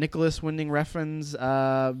Nicholas Winding Refn's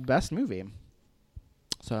best movie.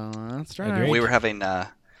 So that's right. Agreed. We were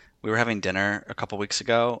having dinner a couple weeks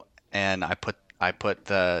ago, and I put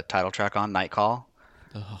the title track on, Night Call,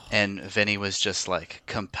 and Vinny was just like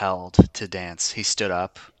compelled to dance. He stood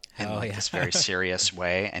up in this very serious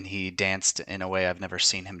way, and he danced in a way I've never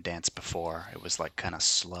seen him dance before. It was like kind of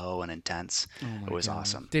slow and intense. It was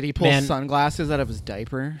awesome. Did he pull sunglasses out of his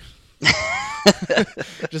diaper?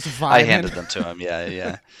 Just vibing. I handed them to him.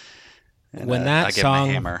 Yeah. And, When that I gave him song-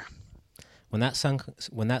 a hammer. When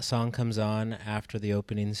that song comes on after the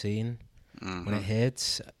opening scene, when it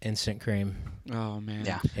hits, instant cream. Oh man.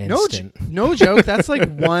 Yeah. Instant. No joke. That's like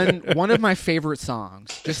one of my favorite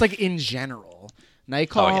songs. Just like in general, Night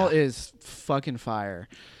Call is fucking fire.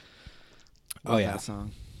 Love that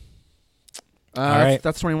song. All right.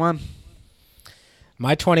 That's 21.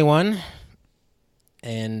 My 21,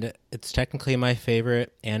 and it's technically my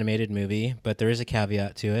favorite animated movie, but there is a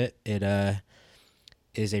caveat to it. It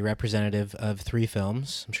is a representative of 3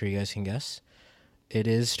 films. I'm sure you guys can guess. It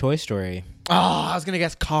is Toy Story. Oh, I was gonna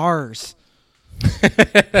guess Cars.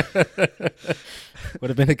 Would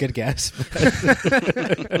have been a good guess.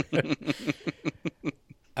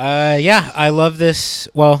 Yeah, I love this.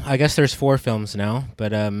 Well, I guess there's 4 films now,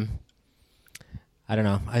 but I don't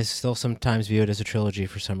know. I still sometimes view it as a trilogy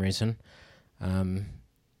for some reason.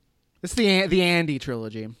 It's the Andy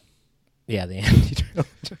trilogy. Yeah, the Andy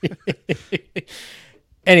trilogy.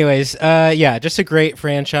 Anyways, yeah, just a great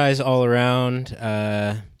franchise all around.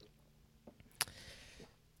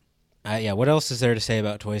 Yeah, what else is there to say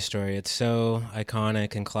about Toy Story? It's so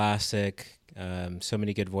iconic and classic. So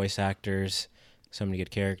many good voice actors, so many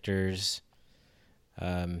good characters.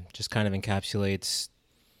 Just kind of encapsulates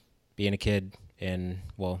being a kid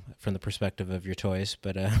from the perspective of your toys.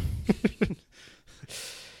 But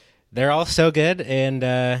they're all so good, and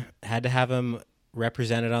had to have them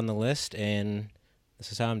represented on the list, and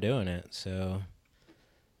this is how I'm doing it. So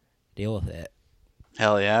deal with it.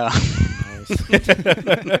 Hell yeah.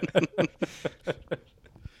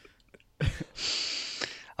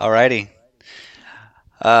 Alrighty.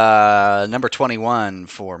 Number 21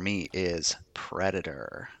 for me is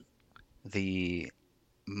Predator, the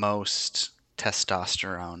most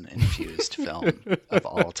testosterone-infused film of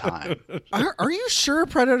all time. Are you sure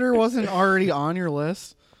Predator wasn't already on your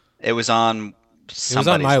list? It was on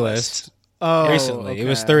somebody's my list. Oh, Recently. okay. It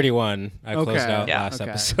was 31. I closed Okay. out Yeah. last Okay.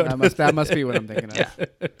 episode. That must be what I'm thinking of.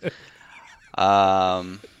 Yeah.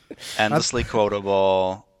 Endlessly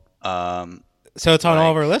quotable. So it's on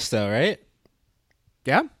all of our lists, though, right?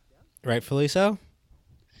 Yeah. Rightfully so.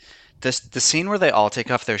 The scene where they all take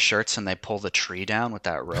off their shirts and they pull the tree down with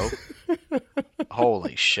that rope.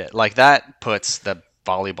 Holy shit. Like, that puts the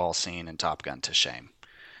volleyball scene in Top Gun to shame.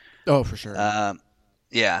 Oh, for sure.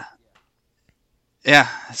 Yeah. Yeah.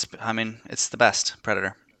 It's the best.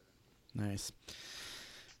 Predator. Nice.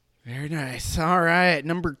 Very nice. All right.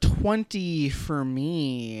 Number 20 for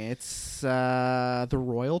me. It's The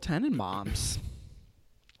Royal Tenenbaums.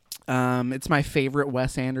 It's my favorite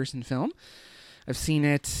Wes Anderson film. I've seen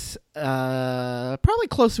it probably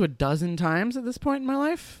close to a dozen times at this point in my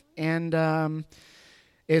life. And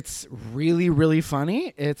it's really, really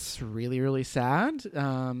funny. It's really, really sad.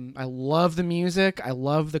 I love the music. I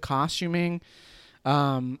love the costuming.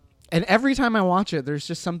 And every time I watch it, there's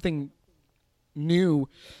just something new.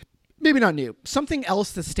 Maybe not new. Something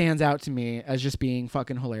else that stands out to me as just being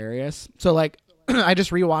fucking hilarious. So, like, I just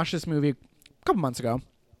rewatched this movie a couple months ago.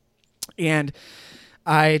 And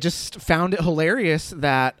I just found it hilarious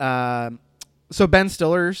that so Ben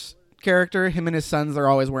Stiller's character, him and his sons, they're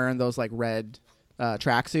always wearing those like red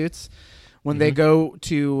tracksuits. When they go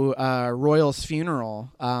to Royal's funeral,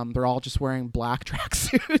 they're all just wearing black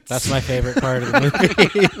tracksuits. That's my favorite part of the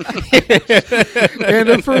movie.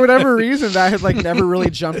 And for whatever reason, that had like never really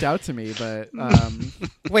jumped out to me. But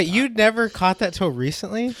Wait, you never caught that till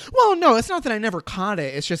recently? well, no, it's not that I never caught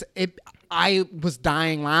it. It's just I was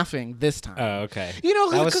dying laughing this time. Oh, okay. You know,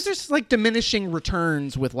 That because was- there's like diminishing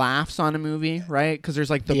returns with laughs on a movie, right? Because there's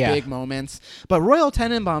like the Yeah. big moments. But Royal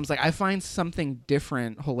Tenenbaums, like I find something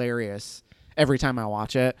different, hilarious every time I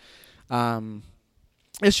watch it.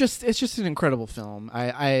 It's just an incredible film.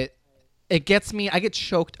 it gets me. I get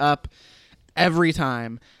choked up every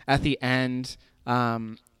time at the end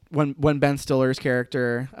when Ben Stiller's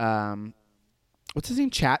character, what's his name,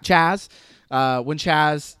 Chaz, when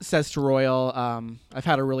Chaz says to Royal, "I've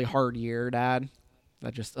had a really hard year, Dad."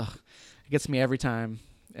 That just it gets me every time.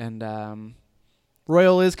 And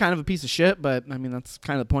Royal is kind of a piece of shit, but I mean that's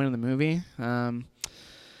kind of the point of the movie.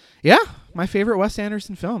 Yeah, my favorite Wes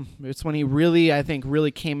Anderson film. It's when he really, I think,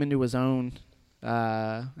 really came into his own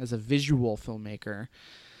as a visual filmmaker.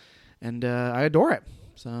 And I adore it.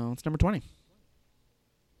 So it's number 20.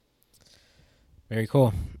 Very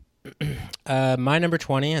cool. My number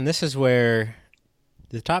 20, and this is where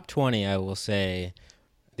the top 20, I will say,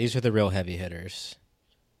 these are the real heavy hitters.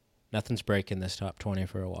 Nothing's breaking this top 20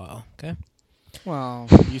 for a while, okay? Well,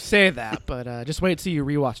 you say that, but just wait till you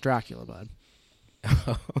rewatch Dracula, bud. I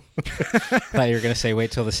thought you were going to say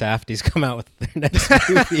wait till the Safdies come out with their next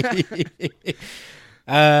movie.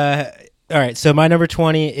 All right, so my number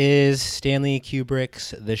 20 is Stanley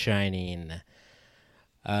Kubrick's The Shining.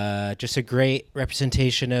 Just a great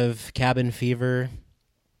representation of cabin fever.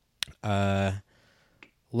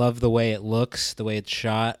 Love the way it looks, the way it's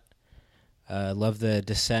shot. Love the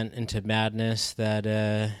descent into madness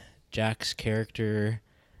that Jack's character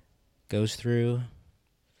goes through.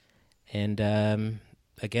 And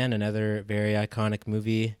again, another very iconic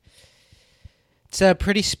movie. It's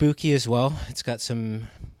pretty spooky as well. It's got some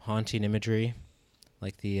haunting imagery,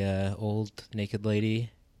 like the old naked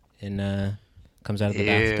lady comes out of the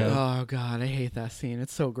bathtub. Oh, God, I hate that scene.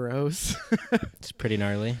 It's so gross. It's pretty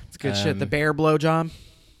gnarly. It's good shit. The bear blowjob.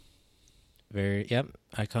 Yep,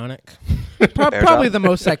 iconic. Probably the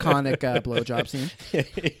most iconic blowjob scene.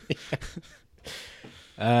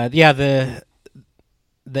 Yeah,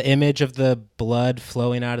 the image of the blood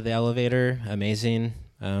flowing out of the elevator, amazing.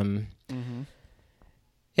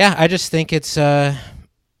 Yeah, I just think it's maybe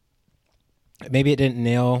it didn't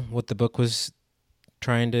nail what the book was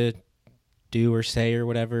trying to do or say or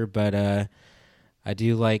whatever, but I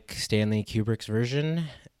do like Stanley Kubrick's version,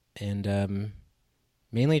 and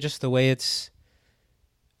mainly just the way it's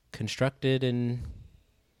constructed, and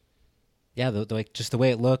yeah, just the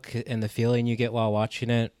way it look and the feeling you get while watching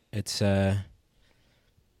it. It's just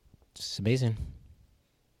amazing.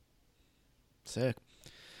 Sick.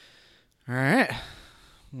 All right.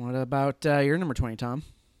 What about your number 20, Tom?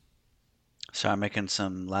 So I'm making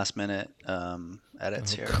some last minute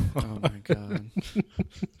edits here. Oh my God.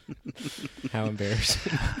 How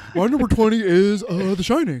embarrassing. My number 20 is The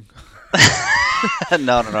Shining.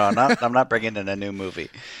 No, I'm not bringing in a new movie.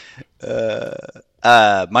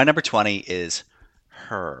 My number 20 is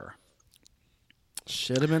Her.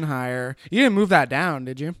 Should have been higher. You didn't move that down,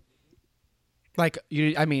 did you? Like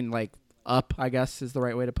up, I guess is the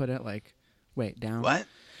right way to put it. Like, wait, down. What?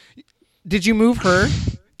 Did you move Her?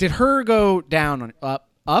 Did Her go down on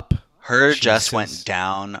up? Her Jesus. just went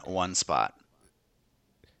down one spot.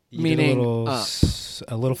 Meaning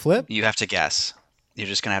a little flip? You have to guess. You're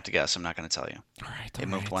just gonna have to guess. I'm not gonna tell you. All right. It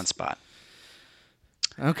moved one spot.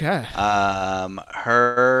 Okay.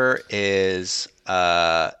 Her is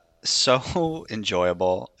so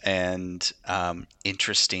enjoyable and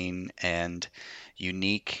interesting and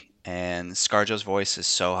unique, and ScarJo's voice is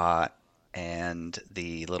so hot, and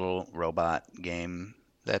the little robot game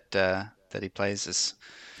that he plays is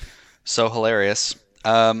so hilarious.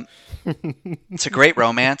 It's a great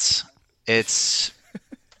romance. It's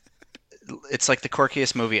like the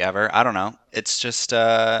quirkiest movie ever. I don't know. It's just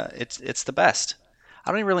it's the best.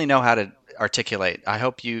 I don't even really know how to articulate. I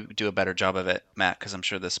hope you do a better job of it, Matt, because I'm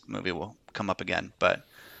sure this movie will come up again. But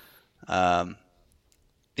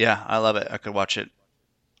yeah, I love it. I could watch it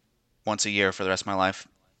once a year for the rest of my life.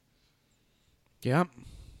 Yeah.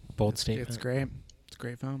 Bold statement. It's great. It's a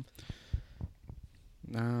great film.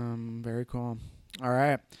 Very cool. All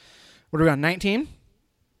right. What do we got? 19?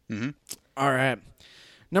 Mm-hmm. All right.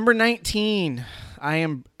 Number 19. I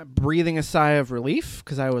am breathing a sigh of relief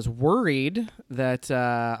because I was worried that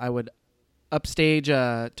I would upstage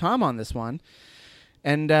Tom on this one.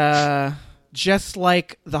 And just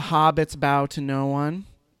like the Hobbits bow to no one,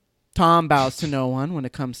 Tom bows to no one when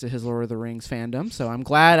it comes to his Lord of the Rings fandom. So I'm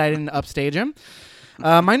glad I didn't upstage him.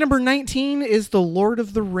 My number 19 is The Lord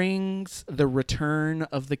of the Rings, The Return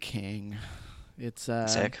of the King. It's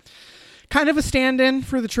Sick. kind of a stand-in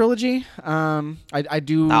for the trilogy. I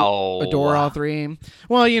do adore all three.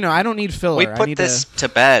 Well, I don't need filler. We I put need this to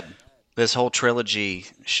bed. This whole trilogy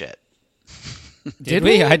shit. Did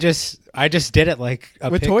we? I just did it like a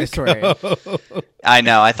with pick Toy ago. Story. I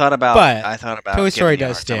know. I thought about. Toy Story giving you a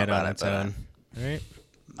does hard time stand about on it, its but, own, right?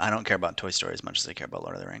 I don't care about Toy Story as much as I care about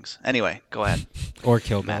Lord of the Rings. Anyway, go ahead. Or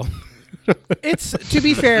Kill Bill. It's, to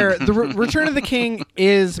be fair, the Return of the King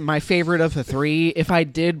is my favorite of the three. If I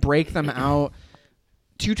did break them out,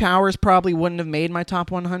 Two Towers probably wouldn't have made my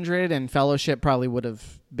top 100, and Fellowship probably would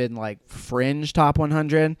have been like fringe top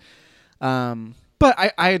 100.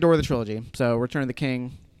 But I adore the trilogy, so Return of the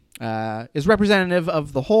King is representative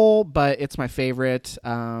of the whole, but it's my favorite.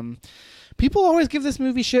 People always give this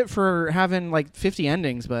movie shit for having like 50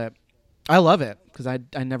 endings, but I love it because I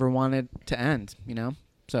never wanted to end, you know?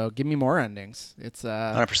 So give me more endings. It's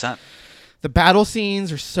 100%. the battle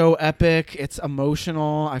scenes are so epic. It's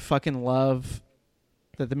emotional. I fucking love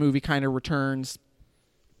that the movie kind of returns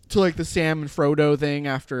to like the Sam and Frodo thing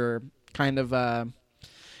after kind of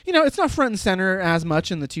it's not front and center as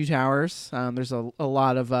much in the Two Towers. There's a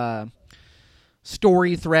lot of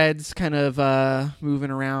story threads kind of moving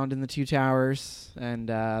around in the Two Towers and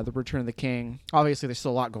the Return of the King. Obviously, there's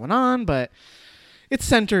still a lot going on, but it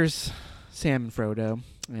centers Sam and Frodo,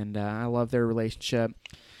 and I love their relationship.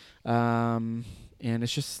 And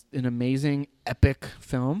it's just an amazing, epic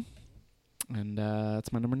film, and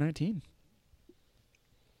it's my number 19.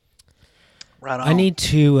 Right on. I need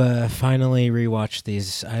to finally rewatch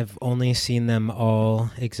these. I've only seen them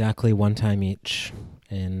all exactly one time each.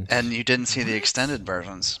 And you didn't see the extended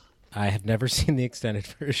versions. I have never seen the extended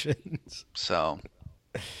versions. So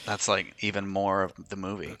that's like even more of the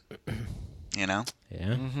movie, you know?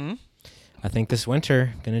 Yeah. Mm-hmm. I think this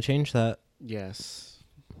winter going to change that. Yes.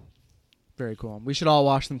 Very cool. We should all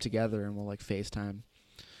watch them together, and we'll like FaceTime.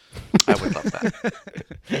 I would love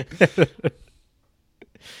that.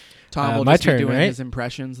 Tom will my just be turn, doing right? his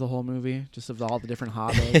impressions the whole movie, just of all the different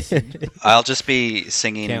hobbits. And I'll just be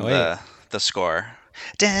singing Can't wait. the score.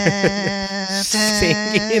 Singing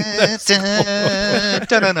the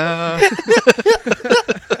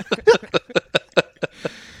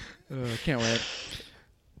can't wait.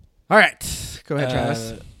 All right. Go ahead,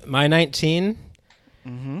 Travis. My 19,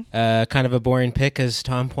 Mm-hmm. kind of a boring pick, as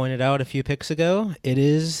Tom pointed out a few picks ago. It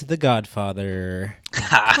is The Godfather.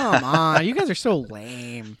 Come on. You guys are so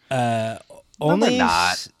lame. Only,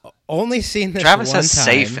 not. Only seen this Travis one has time.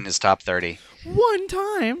 safe in his top 30. One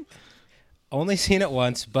time. Only seen it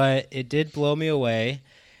once, but it did blow me away,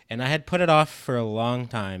 and I had put it off for a long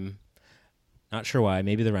time. Not sure why,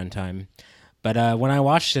 maybe the runtime. But when I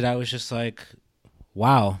watched it, I was just like,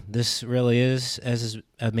 wow, this really is as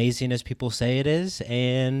amazing as people say it is,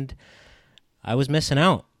 and I was missing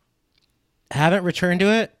out. Haven't returned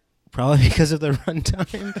to it, probably because of the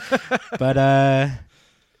runtime, but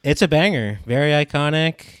it's a banger, very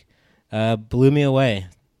iconic, blew me away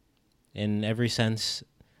in every sense.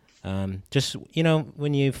 Just,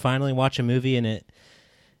 when you finally watch a movie and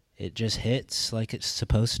it just hits like it's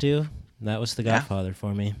supposed to, that was The Godfather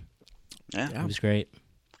for me. Yeah. It was great.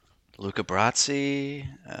 Luca Brasi,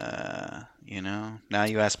 now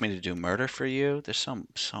you asked me to do Murder for You. There's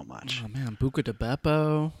so much. Oh, man. Buca de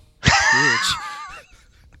Beppo. Huge.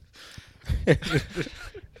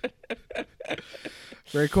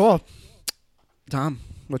 Very cool. Tom,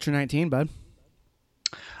 what's your 19, bud?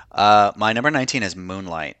 My number 19 is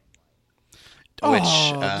Moonlight. Which,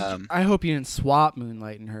 I hope you didn't swap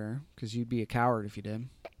Moonlight and her, because you'd be a coward if you did.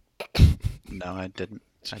 no, I didn't.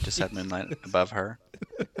 I just had Moonlight above her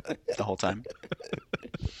the whole time.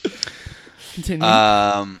 Continue.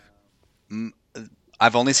 I've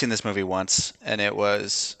only seen this movie once, and it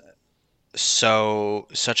was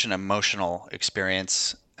such an emotional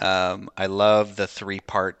experience. I love the three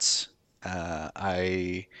parts.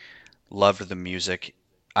 I loved the music.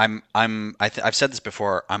 I've said this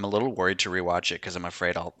before. I'm a little worried to rewatch it because I'm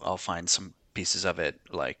afraid I'll find some pieces of it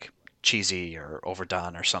like cheesy or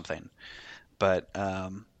overdone or something. But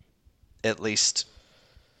at least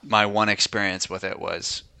my one experience with it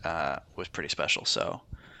was pretty special. So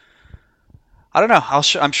I don't know.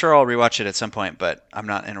 I'm sure I'll rewatch it at some point, but I'm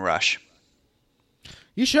not in a rush.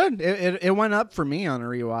 You should. It went up for me on a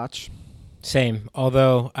rewatch. Same,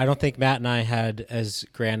 although I don't think Matt and I had as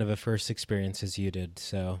grand of a first experience as you did.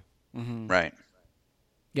 So, Right.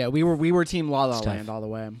 Yeah, we were Team La La It's tough. Land all the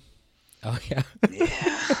way. oh yeah, Yeah.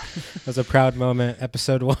 that was a proud moment.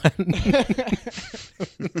 Episode 1.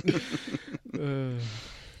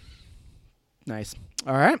 Nice.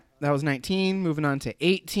 All right, that was 19. Moving on to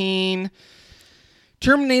 18.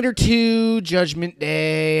 Terminator 2: Judgment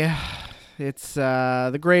Day. It's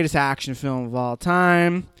the greatest action film of all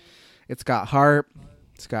time. It's got heart.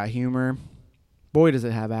 It's got humor. Boy, does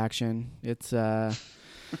it have action. It's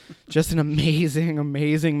just an amazing,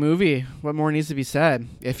 amazing movie. What more needs to be said?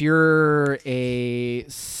 If you're a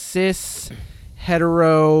cis,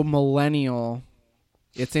 hetero, millennial,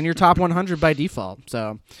 it's in your top 100 by default.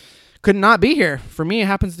 So could not be here. For me, it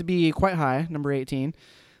happens to be quite high, number 18.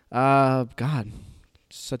 God,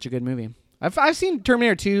 such a good movie. I've seen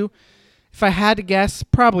Terminator 2. If I had to guess,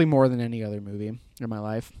 probably more than any other movie in my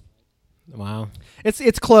life. Wow.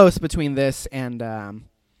 It's close between this and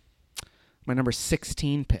my number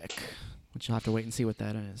 16 pick, which you'll have to wait and see what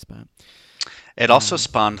that is. But It also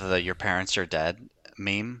spawned the "Your parents are dead"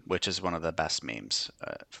 meme, which is one of the best memes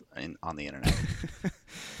on the internet.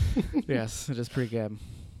 yes, it is pretty good.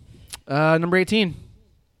 Number 18,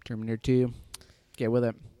 Terminator 2. Get with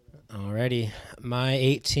it. Alrighty. My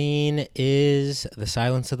 18 is The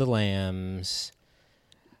Silence of the Lambs.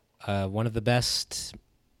 One of the best,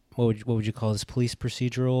 what would you call this, police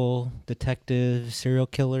procedural, detective, serial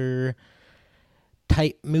killer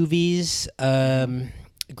type movies.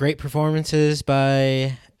 Great performances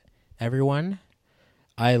by everyone.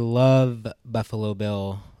 I love Buffalo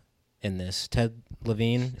Bill in this. Ted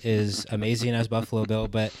Levine is amazing as Buffalo Bill,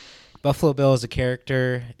 but Buffalo Bill as a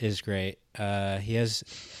character is great. He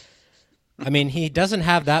doesn't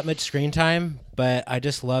have that much screen time, but I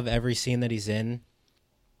just love every scene that he's in.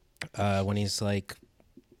 When he's like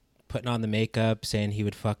putting on the makeup, saying he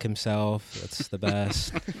would fuck himself. That's the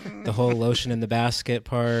best. The whole lotion in the basket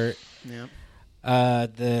part. Yeah.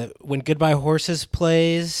 When Goodbye Horses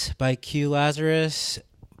plays by Q Lazarus,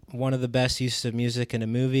 one of the best uses of music in a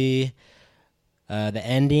movie. The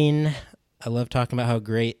ending, I love talking about how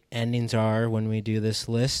great endings are when we do this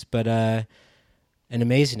list, but an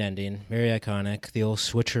amazing ending, very iconic. The old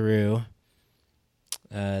switcheroo,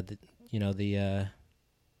 the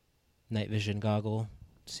night vision goggle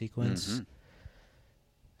sequence,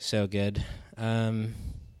 so good.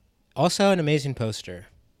 Also, an amazing poster,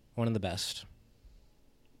 one of the best.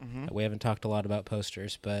 We haven't talked a lot about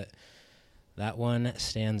posters, but that one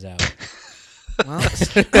stands out.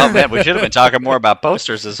 Oh man, we should have been talking more about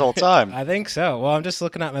posters this whole time. I think so. Well, I'm just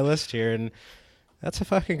looking at my list here, and that's a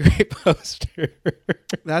fucking great poster.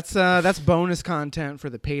 That's bonus content for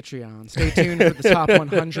the Patreon. Stay tuned for the top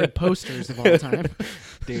 100 posters of all time.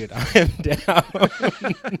 Dude, I am down.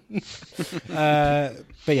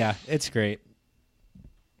 But yeah, it's great.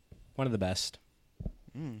 One of the best.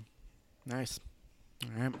 Nice. All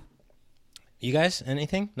right. You guys,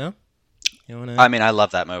 anything? No? You wanna? I mean, I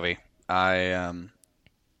love that movie.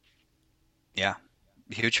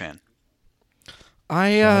 Huge fan.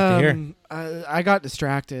 I got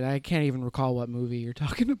distracted. I can't even recall what movie you're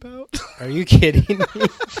talking about. Are you kidding me?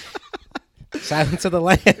 Silence of the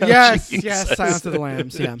Lambs. Yes, Jesus. yes, Silence of the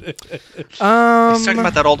Lambs. Yeah. He's talking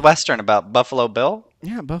about that old Western about Buffalo Bill.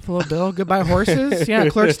 Yeah, Buffalo Bill, Goodbye Horses. Yeah,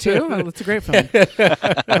 Clerks 2. That's a great film.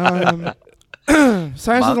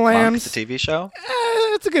 Silence of the Lambs. The TV show.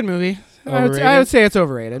 It's a good movie. Overrated? I would say it's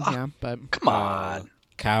overrated. Yeah, but Come on.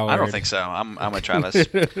 Coward. I don't think so. I'm with Travis.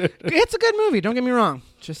 it's a good movie. Don't get me wrong.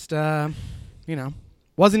 Just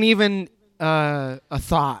wasn't even a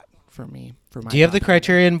thought for me. For my. Do you have the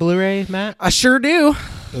Criterion Blu-ray, Matt? I sure do.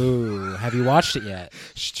 Ooh, have you watched it yet?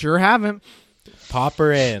 Sure haven't. Pop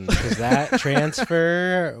her in, because that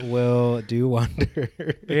transfer will do wonders.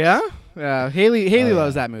 Yeah. Haley Oh,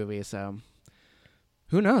 loves that movie, so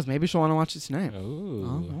who knows? Maybe she'll want to watch it tonight.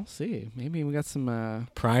 Ooh. We'll see. Maybe we got some.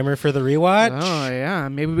 Primer for the rewatch? Oh yeah.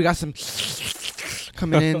 Maybe we got some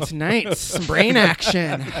coming in tonight. Some brain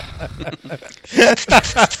action.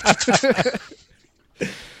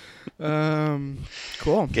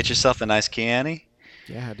 Cool. Get yourself a nice Kiani.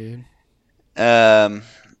 Yeah, dude.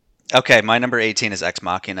 Okay, my number 18 is Ex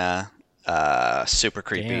Machina. Super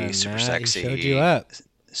creepy, Damn, super Matt, sexy, he showed you up.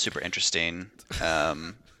 super interesting.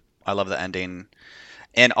 I love the ending,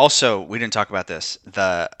 and also we didn't talk about this.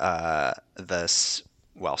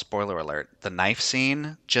 Well, spoiler alert: the knife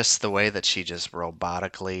scene, just the way that she just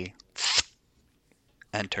robotically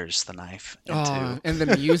enters the knife into And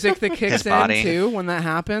the music that kicks his in body. too when that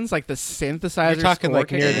happens, like the synthesizer. You're talking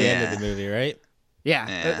like near kicking the in. end of the movie, right? Yeah,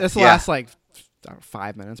 Yeah. this Yeah. lasts like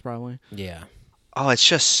 5 minutes probably. Yeah. Oh, it's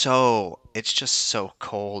just so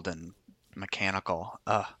cold and mechanical.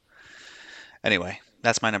 Anyway,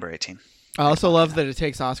 that's my number 18. I also love that it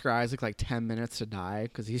takes Oscar Isaac like 10 minutes to die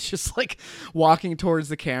because he's just like walking towards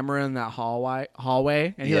the camera in that hallway,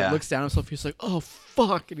 and he like, Yeah. looks down at himself. He's like, "Oh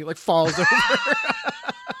fuck!" and he like falls over.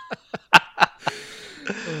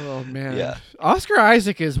 Oh man, Yeah. Oscar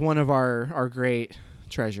Isaac is one of our great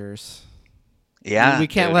treasures. Yeah, we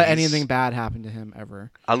can't dude, let he's- anything bad happen to him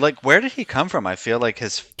ever. Where did he come from? I feel like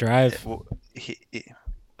his Drive. was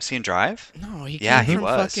he in Drive? No, he Yeah, came he from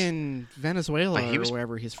was. fucking Venezuela But he was or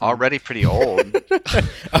wherever he's from. Already pretty old.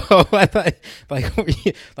 Oh, I thought,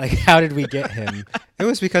 like, how did we get him? It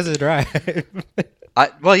was because of Drive.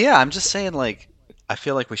 Well, yeah, I'm just saying, like, I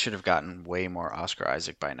feel like we should have gotten way more Oscar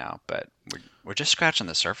Isaac by now, but we're just scratching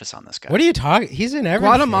the surface on this guy. What are you talking? He's in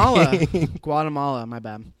everything. Guatemala, my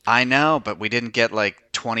bad. I know, but we didn't get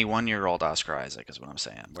like 21-year-old Oscar Isaac, is what I'm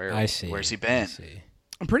saying. I see. Where's he been? I see.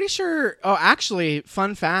 I'm pretty sure. Oh, actually,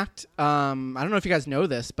 fun fact. I don't know if you guys know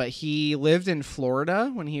this, but he lived in Florida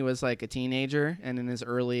when he was like a teenager and in his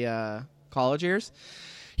early college years.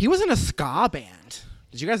 He was in a ska band.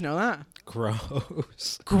 Did you guys know that?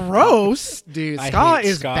 Gross, dude. Ska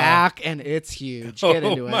is ska. back and it's huge. Get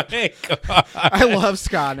into it. Oh my god! I love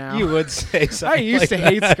ska now. You would say I something. used to like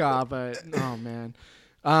hate that. ska, but oh man.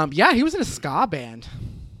 Yeah, he was in a ska band.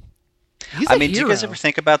 He's I a mean, do you guys hero. ever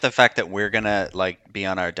think about the fact that we're gonna like be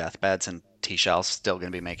on our deathbeds and T-Shell's still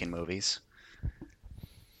gonna be making movies?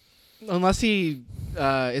 Unless he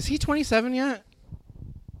is he 27 yet?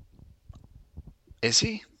 Is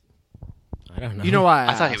he? I don't know. You know why?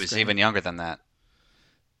 I thought he was even younger than that.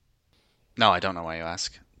 No, I don't know why you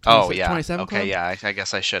ask. Oh, yeah. 27 Okay, Club? yeah, I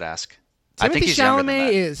guess I should ask. I Timothy think he's younger than Chalamet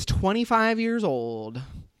that. is 25 years old.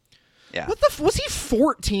 Yeah. What the was he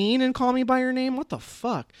 14 in Call Me by Your Name? What the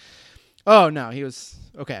fuck? Oh no, he was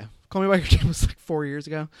okay. Call Me by Your Name was like 4 years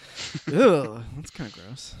ago. Ugh, that's kind of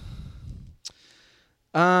gross.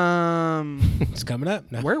 It's coming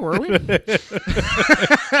up. No. Where were we?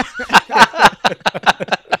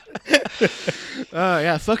 Oh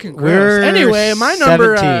yeah, fucking gross. We're Anyway, my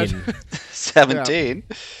number 17. 17.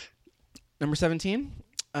 number 17.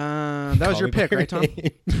 That was Call your Me pick, by right, Your Tom?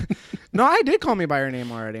 Name. No, I did Call Me by Your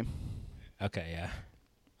Name already. Okay, yeah.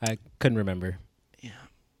 I couldn't remember.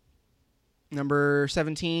 Number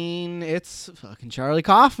 17, it's fucking Charlie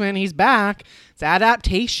Kaufman. He's back. It's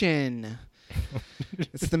Adaptation.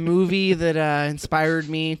 It's the movie that inspired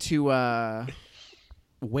me to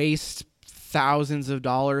waste thousands of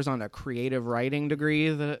dollars on a creative writing degree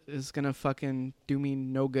that is going to fucking do me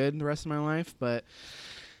no good the rest of my life. But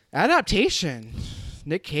Adaptation,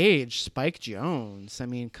 Nick Cage, Spike Jonze. I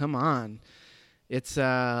mean, come on. It's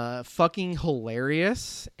fucking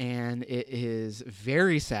hilarious, and it is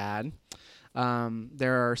very sad.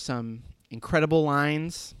 There are some incredible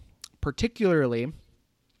lines, particularly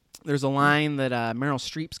there's a line that Meryl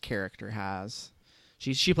Streep's character has.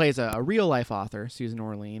 She plays a real life author, Susan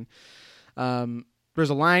Orlean. There's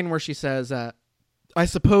a line where she says, I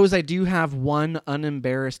suppose I do have one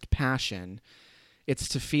unembarrassed passion. It's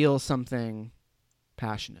to feel something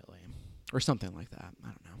passionately, or something like that. I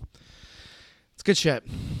don't know. It's good shit.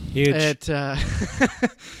 Huge.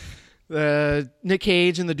 Nick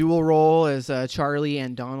Cage in the dual role as Charlie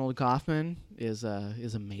and Donald Kaufman is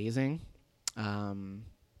amazing.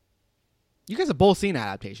 You guys have both seen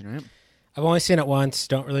Adaptation, right? I've only seen it once.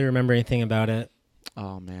 Don't really remember anything about it.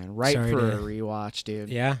 Oh man, right Sorry for to- a rewatch, dude.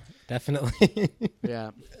 Yeah, definitely.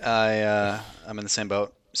 Yeah. I'm in the same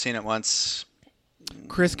boat. Seen it once.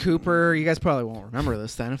 Chris Cooper, you guys probably won't remember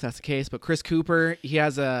this then if that's the case, but Chris Cooper, he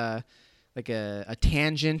has a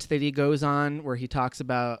tangent that he goes on where he talks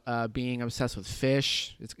about being obsessed with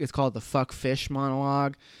fish. It's called the fuck fish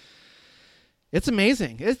monologue. It's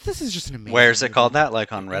amazing. This is just an amazing. Where's it movie. called that?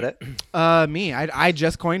 Like on Reddit? Me. I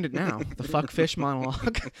just coined it now. The fuck fish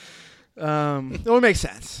monologue. It'll make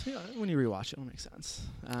sense. Yeah, when you rewatch it, it'll make sense.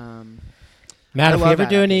 Matt, I if we love ever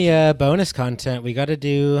do any bonus content, we got to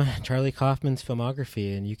do Charlie Kaufman's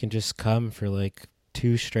filmography, and you can just come for like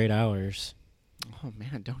 2 straight hours. Oh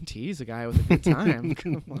man, don't tease a guy with a good time.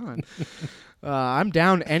 Come on. I'm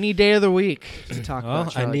down any day of the week to talk Well,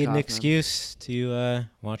 about I Charlie need an Kaufman. excuse to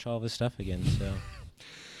watch all of his stuff again. So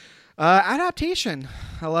Adaptation.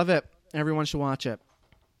 I love it. Everyone should watch it.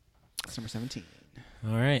 It's number 17.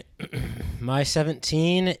 all right, my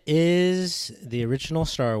 17 is the original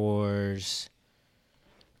Star Wars,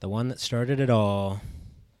 the one that started it all,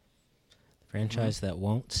 the franchise that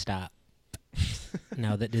won't stop.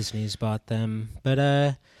 Now that Disney's bought them. But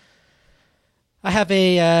I have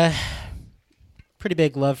a pretty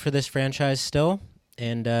big love for this franchise still.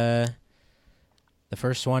 And the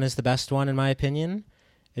first one is the best one, in my opinion.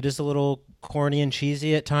 It is a little corny and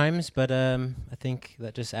cheesy at times, but I think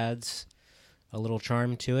that just adds a little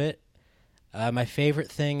charm to it. My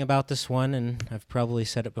favorite thing about this one, and I've probably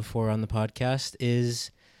said it before on the podcast,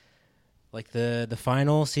 is like the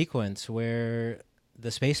final sequence where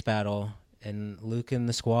the space battle and Luke and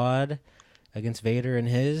the squad against Vader and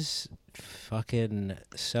his, fucking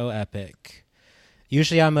so epic.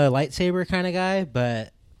 Usually I'm a lightsaber kind of guy,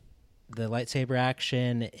 but the lightsaber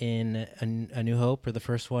action in A New Hope, or the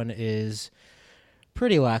first one, is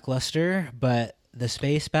pretty lackluster, but the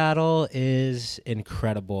space battle is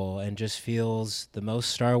incredible and just feels the most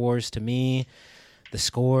Star Wars to me. The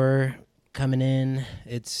score coming in,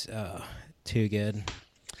 it's too good.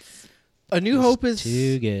 A New Hope is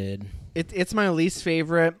too good. it's my least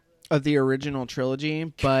favorite of the original trilogy,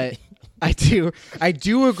 but I do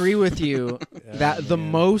agree with you that the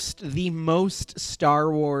most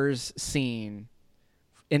Star Wars scene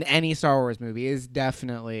in any Star Wars movie is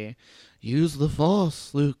definitely use the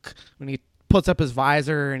Force, Luke, when he puts up his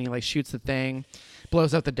visor and he like shoots the thing,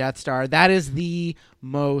 blows up the Death Star. That is the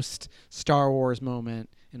most Star Wars moment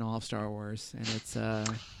in all of Star Wars, and it's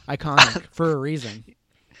iconic for a reason.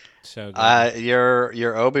 So good.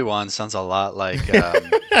 Your Obi-Wan sounds a lot like Paul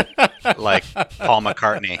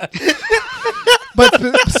McCartney. But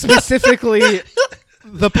specifically,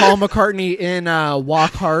 the Paul McCartney in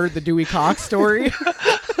Walk Hard, the Dewey Cox story.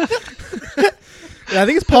 Yeah, I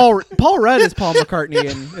think it's Paul Rudd is Paul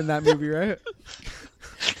McCartney in that movie, right?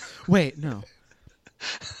 Wait, no.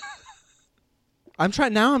 Now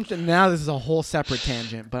this is a whole separate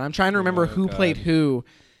tangent, but I'm trying to remember who played who.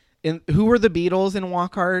 Who were the Beatles in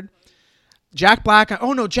Walk Hard? Jack Black.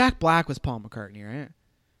 Oh no, Jack Black was Paul McCartney, right?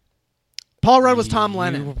 Paul Rudd was Tom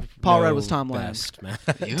Lennon. Paul Rudd was Tom Lennon.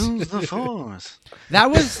 Use the Force.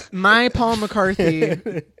 That was my Paul McCarthy.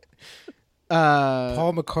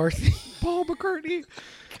 Paul McCarthy. Paul McCartney.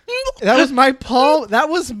 That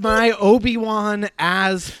was my Obi-Wan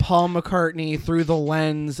as Paul McCartney through the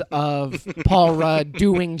lens of Paul Rudd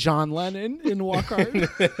doing John Lennon in Walk Hard.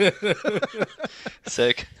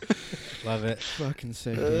 Sick. Love it. Fucking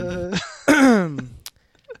sick.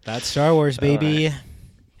 That's Star Wars, baby.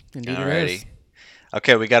 Indeed, it Alrighty. is.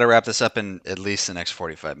 Okay, we got to wrap this up in at least the next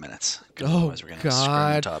 45 minutes. 'Cause Oh otherwise we're gonna scream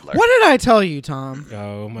God! toddler. What did I tell you, Tom?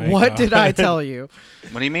 Oh my What God. did I tell you?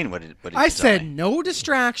 What do you mean? What did I you said tell me? no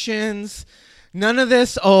distractions. None of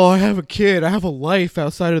this. Oh, I have a kid. I have a life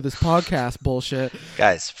outside of this podcast bullshit.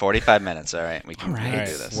 Guys, 45 minutes. All right, we can All right,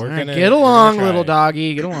 do this. We're All right, gonna- get we're along, gonna little try.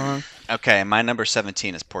 doggy. Get along. Okay, my number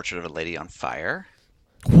 17 is Portrait of a Lady on Fire.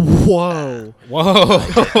 Whoa. Whoa.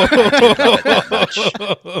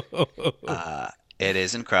 It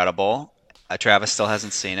is incredible. Travis still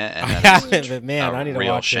hasn't seen it, and I that is haven't, but man, a I need to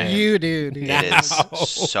real watch shame. it. You do, dude. It is Now.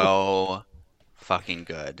 so fucking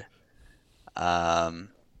good. Yeah.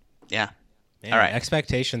 Man, All right.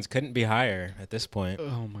 Expectations couldn't be higher at this point.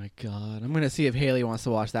 Oh my God. I'm gonna see if Haley wants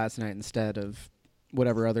to watch that tonight instead of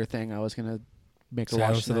whatever other thing I was gonna make her watch.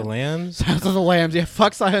 Silence of the tonight. Lambs. Silence of the Lambs. Yeah,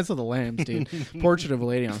 fuck Silence of the Lambs, dude. Portrait of a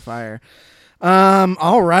Lady on Fire.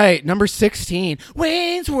 All right, number 16.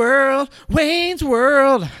 Wayne's World. Wayne's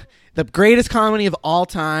World. The greatest comedy of all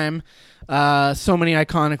time. So many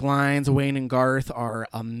iconic lines. Wayne and Garth are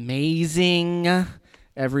amazing.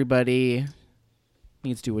 Everybody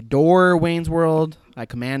needs to adore Wayne's World. I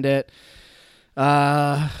command it.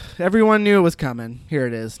 Everyone knew it was coming. Here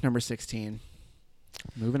it is, number 16.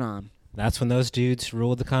 Moving on. That's when those dudes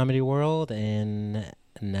ruled the comedy world, and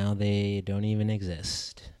now they don't even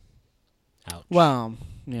exist. Ouch. Well,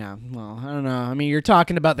 yeah. Well, I don't know. I mean, you're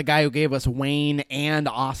talking about the guy who gave us Wayne and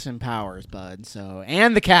Austin Powers, bud. So,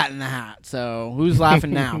 and the Cat in the Hat. So, who's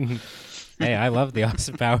laughing now? Hey, I love the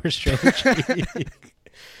Austin Powers trilogy.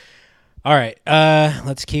 All right,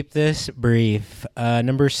 let's keep this brief.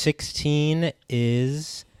 Number 16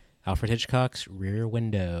 is Alfred Hitchcock's Rear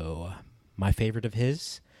Window. My favorite of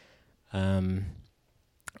his.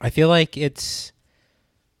 I feel like it's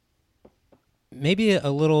maybe a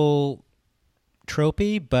little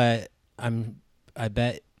tropey, but I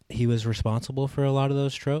bet he was responsible for a lot of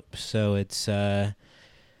those tropes. So it's I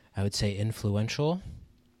would say influential.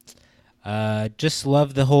 Just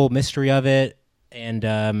love the whole mystery of it, and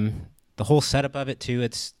the whole setup of it too.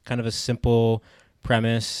 It's kind of a simple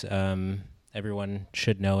premise. Everyone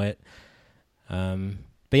should know it.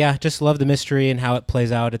 But yeah, just love the mystery and how it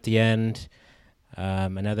plays out at the end.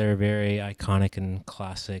 Another very iconic and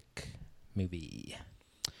classic movie.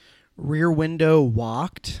 Rear Window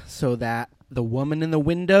walked so that the woman in the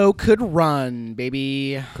window could run,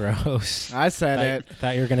 baby. Gross. I said it.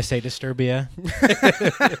 Thought you were gonna say Disturbia.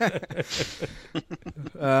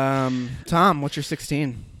 Tom, what's your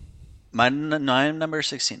 16? My number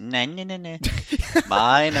 16.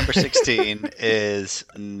 My number 16 is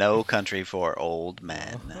No Country for Old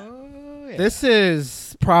Men. This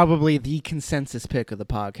is probably the consensus pick of the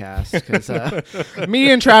podcast because me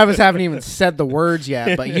and Travis haven't even said the words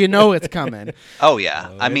yet, but you know it's coming. Oh yeah,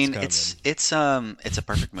 Oh, I it's mean coming. it's a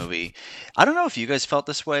perfect movie. I don't know if you guys felt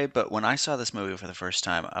this way, but when I saw this movie for the first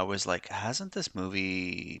time, I was like, hasn't this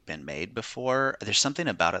movie been made before? There's something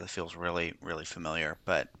about it that feels really really familiar,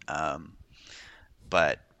 but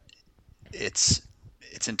it's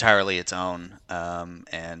entirely its own.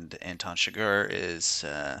 And Anton Chigurh is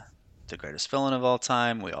the greatest villain of all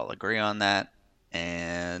time. We all agree on that.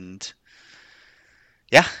 And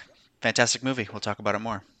yeah, fantastic movie. We'll talk about it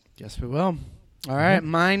more. Yes, we will. All right,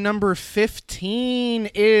 my number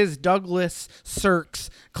 15 is Douglas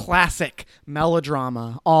Sirk's classic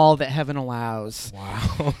melodrama, All That Heaven Allows.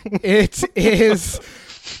 Wow. It is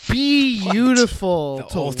beautiful The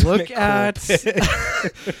to ultimate look at.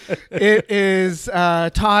 It is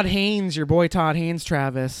Todd Haynes, your boy Todd Haynes,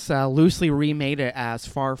 Travis, loosely remade it as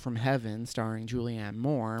Far From Heaven, starring Julianne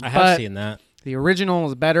Moore. I have seen that. The original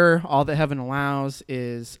is better. All That Heaven Allows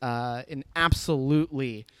is an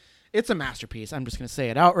absolutely... It's a masterpiece. I'm just going to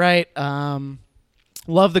say it outright.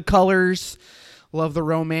 Love the colors. Love the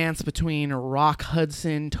romance between Rock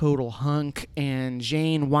Hudson, total hunk, and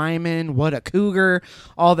Jane Wyman. What a cougar.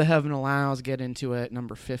 All That Heaven Allows. Get into it.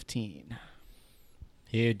 Number 15.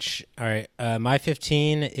 Huge. All right. My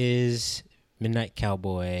 15 is Midnight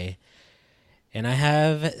Cowboy. And I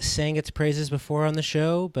have sang its praises before on the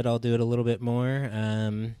show, but I'll do it a little bit more.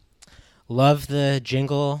 Love the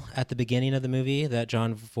jingle at the beginning of the movie that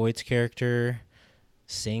John Voight's character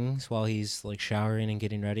sings while he's like showering and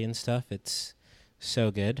getting ready and stuff. It's so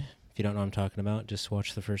good. If you don't know what I'm talking about, just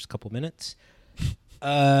watch the first couple minutes.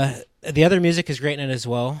 The other music is great in it as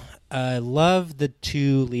well. I love the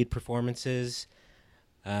two lead performances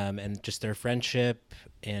and just their friendship.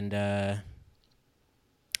 And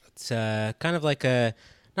it's kind of like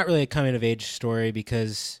not really a coming of age story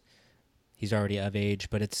because he's already of age,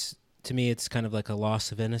 but to me, it's kind of like a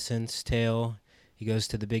loss of innocence tale. He goes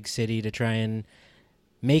to the big city to try and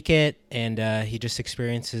make it, and he just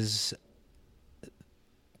experiences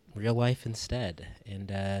real life instead. And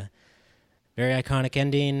very iconic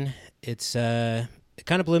ending. It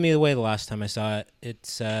kind of blew me away the last time I saw it.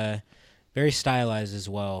 It's very stylized as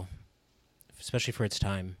well, especially for its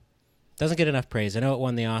time. Doesn't get enough praise. I know it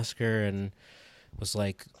won the Oscar and was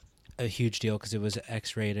like a huge deal because it was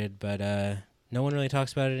X-rated, but no one really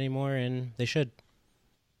talks about it anymore, and they should.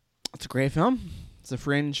 It's a great film. It's a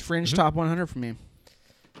fringe top 100 for me.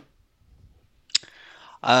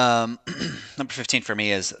 Number 15 for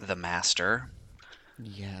me is The Master.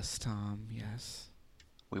 Yes, Tom. Yes.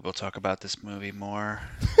 We will talk about this movie more,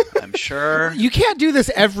 I'm sure. You can't do this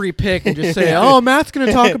every pick and just say, "Oh, Matt's going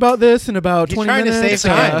to talk about this in about 20 trying to minutes."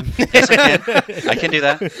 save time. Yes, I can. I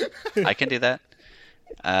can do that.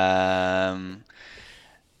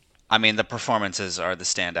 I mean, the performances are the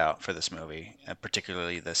standout for this movie,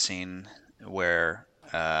 particularly the scene where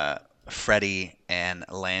Freddie and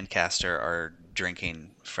Lancaster are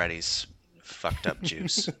drinking Freddie's fucked up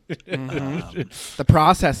juice. The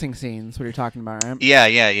processing scenes, what you're talking about, right?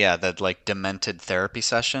 Yeah. The like demented therapy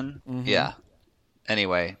session. Mm-hmm. Yeah.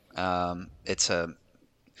 Anyway, it's a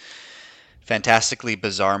fantastically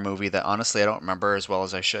bizarre movie that honestly I don't remember as well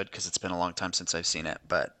as I should because it's been a long time since I've seen it,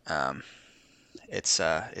 but it's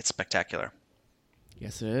spectacular.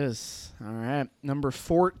 Yes, it is. All right. Number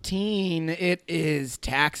 14, it is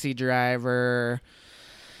Taxi Driver.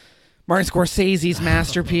 Martin Scorsese's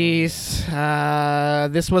masterpiece.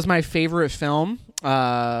 This was my favorite film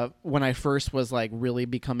when I first was like really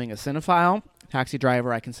becoming a cinephile. Taxi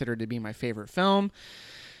Driver I considered to be my favorite film.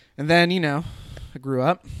 And then, I grew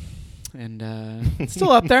up. And it's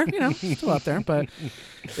still up there, but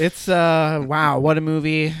it's wow, what a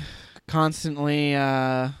movie. Constantly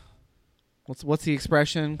what's the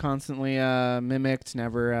expression? Constantly mimicked,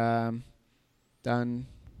 never done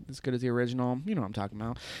as good as the original. You know what I'm talking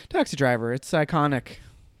about. Taxi Driver, it's iconic.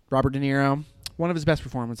 Robert De Niro, one of his best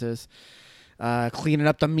performances. Cleaning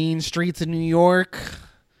up the mean streets of New York.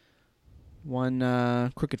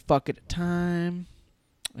 One crooked fuck at a time.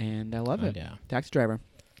 And I love it. Yeah. Taxi Driver.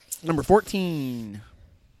 Number 14.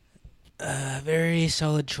 Very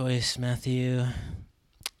solid choice, Matthew.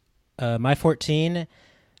 My 14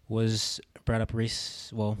 was brought up a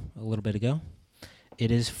little bit ago.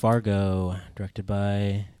 It is Fargo, directed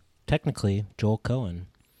by, technically, Joel Coen,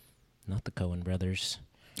 not the Coen brothers.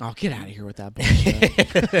 Oh, get out of here with that bullshit.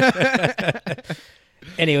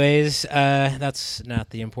 Anyways, that's not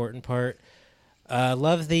the important part.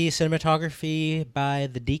 Love the cinematography by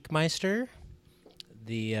the Diekmeister.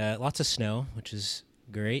 The lots of snow, which is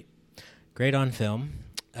great. Great on film.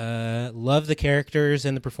 Love the characters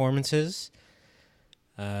and the performances.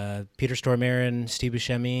 Peter Stormare and Steve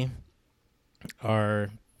Buscemi are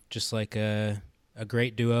just like a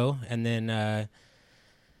great duo. And then,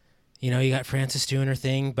 you got Frances doing her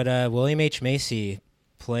thing. But William H. Macy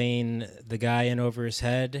playing the guy in over his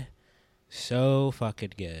head, so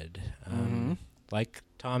fucking good. Like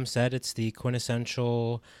Tom said, it's the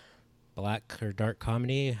quintessential black or dark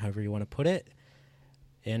comedy, however you want to put it.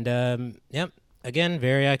 And, again,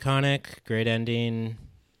 very iconic, great ending,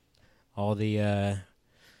 all the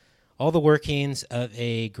workings of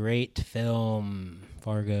a great film.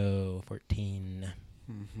 Fargo 14.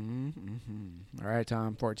 All right,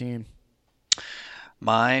 Tom, 14.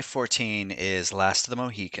 My 14 is Last of the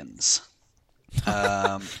Mohicans.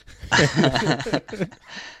 Um,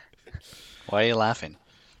 why are you laughing?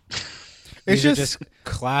 These It's are just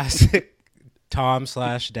classic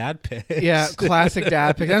Tom/dad picks. yeah, classic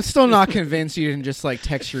dad pick. I'm still not convinced you didn't just like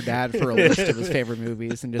text your dad for a list of his favorite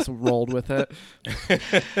movies and just rolled with it.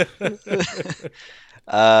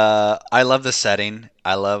 I love the setting.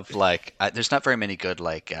 I love there's not very many good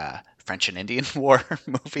French and Indian War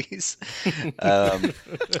movies. Um,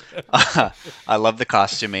 I love the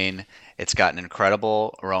costuming. It's got an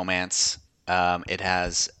incredible romance. It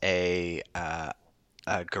has a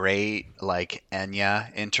great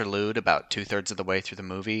Enya interlude about 2/3 of the way through the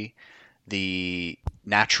movie. The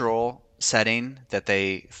natural setting that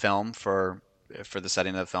they film for the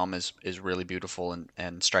setting of the film is really beautiful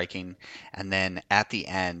and striking. And then at the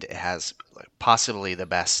end, it has possibly the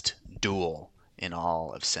best duel in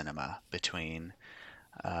all of cinema between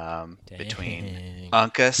Dang.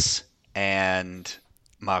 Uncas and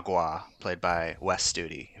Magua, played by Wes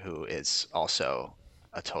Studi, who is also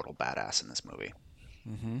a total badass in this movie.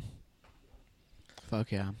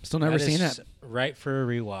 Fuck yeah. Still never That seen is it. right for a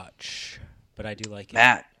rewatch, but I do like it.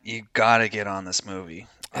 Matt, you gotta get on this movie.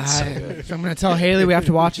 It's so good. I'm going to tell Haley we have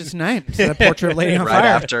to watch it tonight. It's the Portrait of Lady on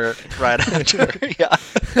Right Fire. right after, yeah.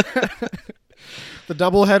 The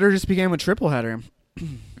double header just became a triple header.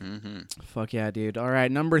 hmm Fuck yeah, dude. All right,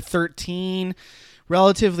 number 13.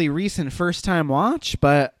 Relatively recent first time watch,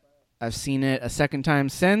 but I've seen it a second time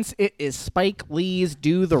since. It is Spike Lee's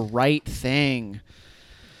Do the Right Thing.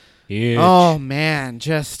 Huge. Oh man,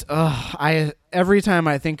 just every time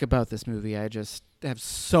I think about this movie, I just have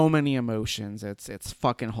so many emotions. It's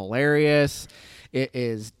fucking hilarious. It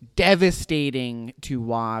is devastating to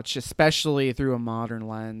watch, especially through a modern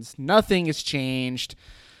lens. Nothing has changed.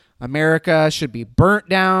 America should be burnt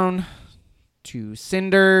down to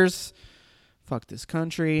cinders. Fuck this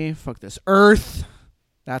country. Fuck this earth.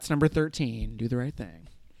 That's number 13. Do the right thing.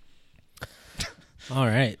 All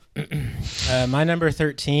right. My number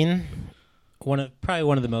 13, probably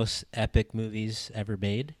one of the most epic movies ever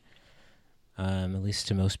made, at least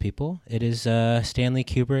to most people. It is Stanley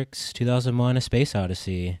Kubrick's 2001: A Space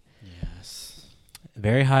Odyssey. Yes.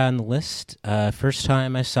 Very high on the list. First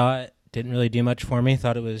time I saw it, didn't really do much for me.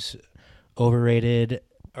 Thought it was overrated,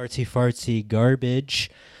 artsy-fartsy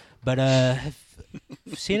garbage. But I've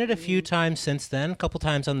seen it a few times since then, a couple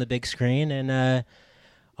times on the big screen, and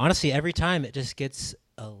honestly, every time it just gets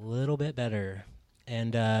a little bit better.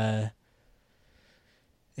 And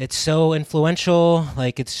it's so influential.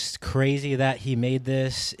 Like, it's crazy that he made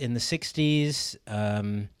this in the 60s.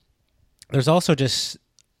 There's also just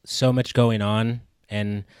so much going on,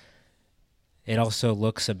 and it also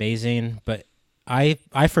looks amazing. But I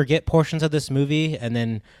forget portions of this movie, and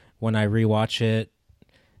then when I rewatch it,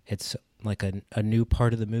 it's like a new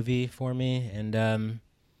part of the movie for me. And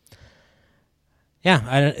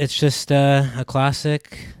yeah, it's just a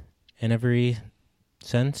classic in every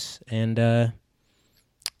sense, and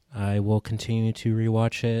I will continue to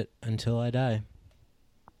rewatch it until I die.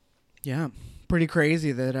 Yeah. Pretty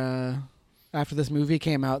crazy that after this movie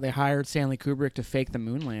came out, they hired Stanley Kubrick to fake the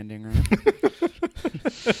moon landing, right?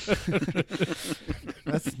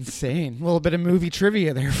 That's insane. A little bit of movie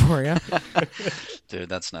trivia there for you. Dude,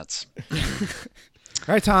 that's nuts. All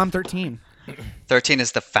right, Tom, 13. 13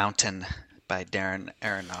 is The Fountain by Darren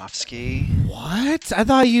Aronofsky. What? I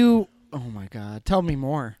thought you... Oh, my God. Tell me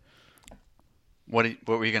more. What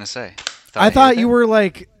were you gonna say? I thought hated you it? were,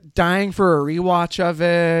 like, dying for a rewatch of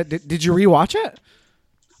it. Did you rewatch it?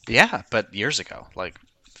 Yeah, but years ago, like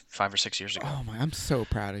 5 or 6 years ago. Oh, my... I'm so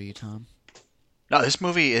proud of you, Tom. No, this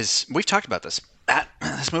movie is. We've talked about this.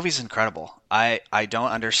 This movie is incredible. I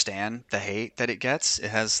don't understand the hate that it gets. It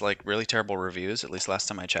has like really terrible reviews, at least last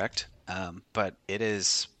time I checked. But it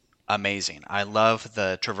is amazing. I love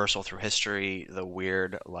the traversal through history, the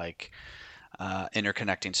weird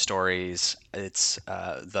interconnecting stories. It's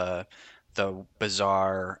the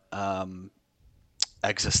bizarre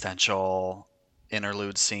existential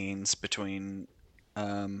interlude scenes between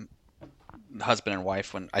husband and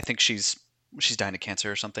wife when I think she's dying of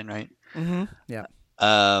cancer or something, right? Mm-hmm. Yeah.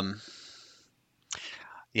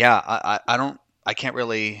 Yeah, I can't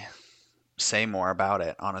really say more about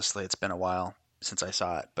it. Honestly, it's been a while since I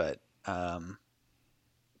saw it, but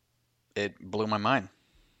it blew my mind.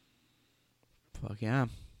 Fuck yeah.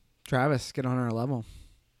 Travis, get on our level.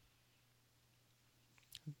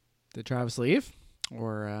 Did Travis leave?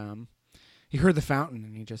 Or he heard the fountain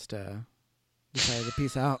and he just decided to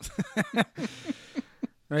peace out?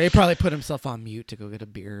 Or he probably put himself on mute to go get a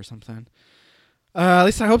beer or something. At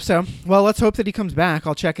least I hope so. Well, let's hope that he comes back.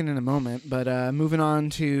 I'll check in a moment. But moving on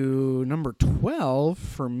to number 12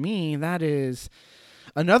 for me, that is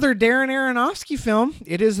another Darren Aronofsky film.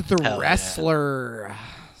 It is The Hell yeah. Wrestler,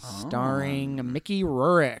 starring Mickey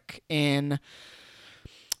Rourke. And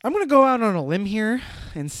I'm going to go out on a limb here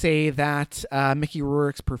and say that Mickey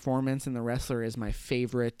Rourke's performance in The Wrestler is my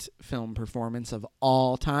favorite film performance of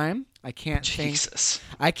all time. I cannot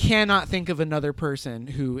think of another person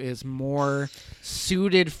who is more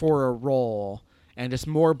suited for a role and just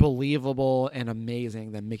more believable and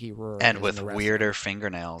amazing than Mickey Rourke. And is with in The Wrestler. weirder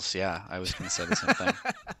fingernails. Yeah, I was going to say the same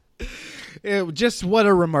thing. Just what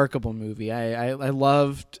a remarkable movie. I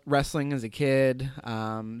loved wrestling as a kid.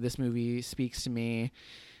 This movie speaks to me,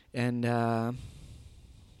 and I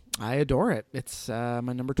adore it. It's my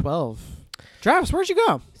number 12. Travis, where'd you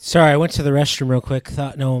go? Sorry, I went to the restroom real quick.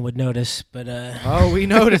 Thought no one would notice, but Oh, we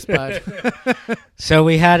noticed, bud. So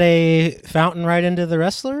we had a fountain right into The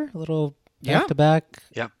Wrestler, a little Yeah. back-to-back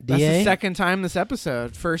Yep. DA. That's the second time this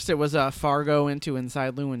episode. First, it was Fargo into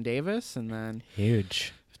Inside Llewyn Davis, and then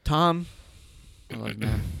Huge. Tom. I love you,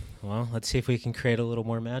 man. Well, let's see if we can create a little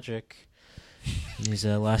more magic in these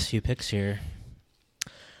last few picks here.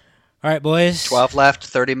 All right, boys. 12 left,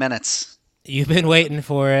 30 minutes. You've been waiting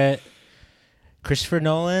for it. Christopher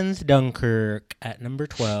Nolan's Dunkirk at number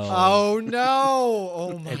 12. Oh no!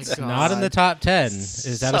 Oh my It's god! not in the top 10.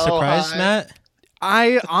 Is that a So surprise, high. Matt?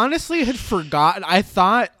 I honestly had forgotten. I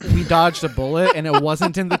thought we dodged a bullet, and it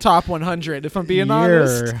wasn't in the top 100. If I'm being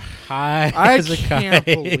honest, You're high I as a can't kite.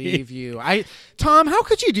 believe you. Tom, how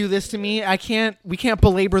could you do this to me? We can't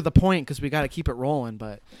belabor the point because we got to keep it rolling.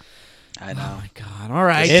 But I oh know. my god! All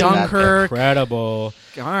right, Isn't that Dunkirk. Incredible.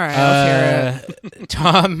 All right, let's hear it.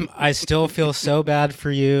 Tom, I still feel so bad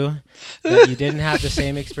for you that you didn't have the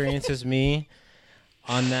same experience as me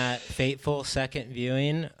on that fateful second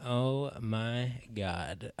viewing. Oh my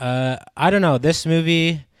God. I don't know. This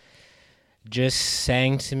movie just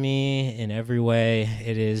sang to me in every way.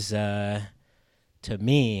 It is, to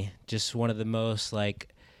me, just one of the most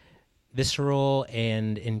visceral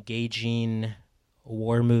and engaging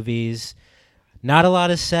war movies. Not a lot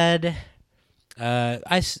is said.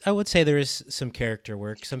 I would say there is some character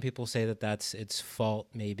work. Some people say that that's its fault,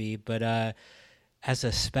 maybe, but as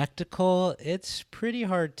a spectacle, it's pretty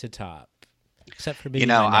hard to top. Except for maybe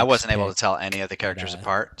my I next wasn't able to pick. tell any of the characters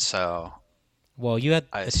apart, so Well, you had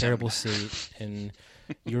I a assume. terrible seat, and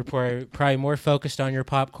you were probably more focused on your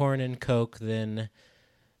popcorn and Coke than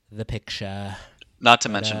the picture, not to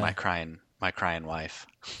mention my crying wife.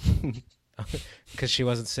 because she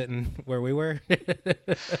wasn't sitting where we were.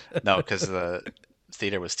 No, because the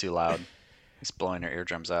theater was too loud. He's blowing her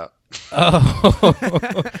eardrums out.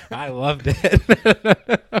 Oh, I loved it.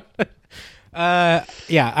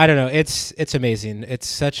 Yeah, I don't know. It's amazing. It's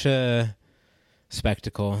such a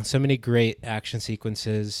spectacle. So many great action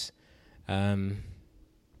sequences.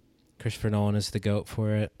 Christopher Nolan is the GOAT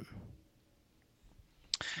for it.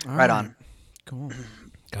 All Right on. Cool.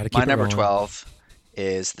 Gotta keep My it number rolling. 12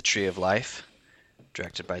 is The Tree of Life,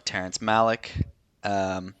 directed by Terrence Malick.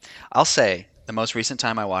 I'll say the most recent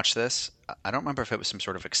time I watched this, I don't remember if it was some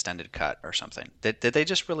sort of extended cut or something. Did they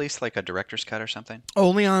just release like a director's cut or something?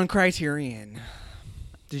 Only on Criterion.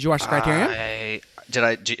 Did you watch the Criterion?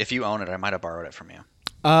 If you own it, I might have borrowed it from you.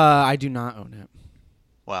 I do not own it.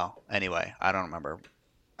 Well, anyway, I don't remember.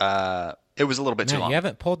 It was a little bit too Matt, long. you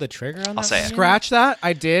haven't pulled the trigger on that say one it. yet? Scratch that.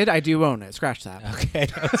 I did. I do own it. Scratch that. Okay. Okay.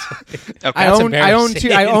 I That's own two. I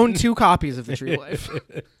embarrassing. own two copies of The Tree of Life.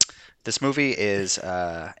 This movie is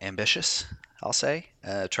ambitious, I'll say.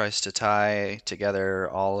 Tries to tie together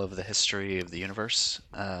all of the history of the universe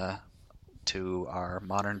to our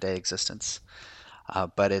modern day existence.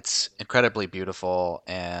 But it's incredibly beautiful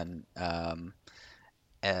and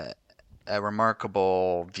a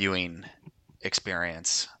remarkable viewing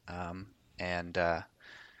experience.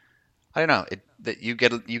 I don't know, that you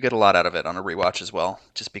get a lot out of it on a rewatch as well,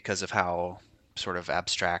 just because of how sort of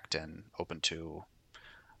abstract and open to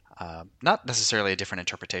not necessarily a different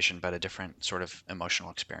interpretation, but a different sort of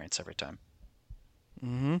emotional experience every time.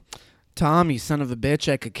 Mm-hmm. Tom, you son of a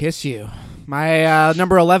bitch, I could kiss you. My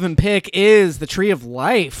number 11 pick is The Tree of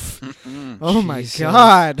Life. Oh my Jesus.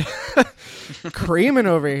 God. Creaming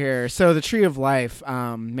over here. So The Tree of Life,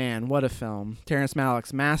 man, what a film. Terrence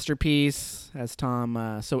Malick's masterpiece, as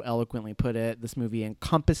Tom so eloquently put it. This movie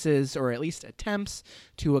encompasses, or at least attempts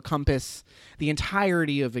to encompass, the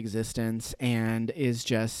entirety of existence and is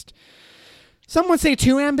just, some would say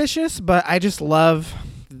too ambitious, but I just love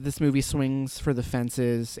this movie swings for the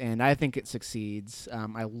fences, and I think it succeeds.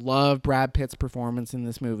 I love Brad Pitt's performance in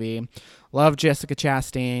this movie. Love Jessica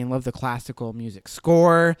Chastain. Love the classical music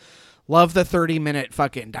score. Love the 30-minute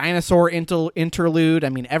fucking dinosaur interlude. I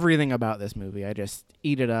mean, everything about this movie. I just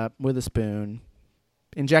eat it up with a spoon.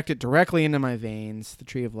 Inject it directly into my veins. The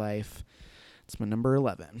Tree of Life. It's my number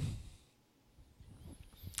 11.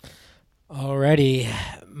 Alrighty.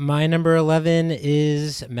 My number 11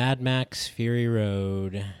 is Mad Max Fury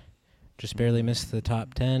Road. Just barely missed the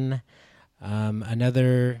top 10.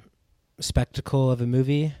 Another spectacle of a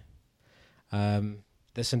movie.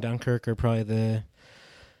 This and Dunkirk are probably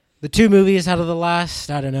the two movies out of the last,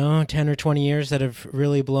 10 or 20 years that have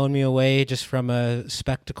really blown me away just from a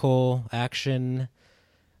spectacle action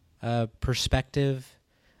perspective.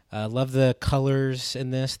 Love the colors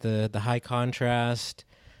in this, the high contrast.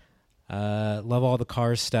 Love all the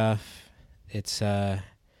car stuff. It's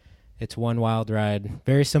one wild ride.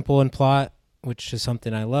 Very simple in plot, which is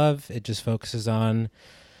something I love. It just focuses on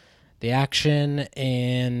the action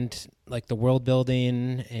and like the world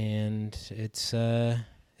building, and it's a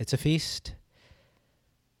feast.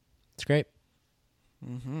 It's great.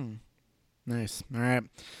 Mm-hmm. Nice. All right.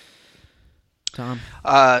 Tom.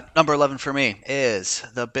 Number 11 for me is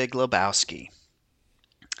The Big Lebowski.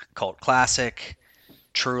 Cult classic,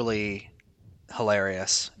 truly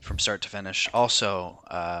hilarious from start to finish. Also,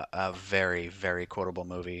 a very, very quotable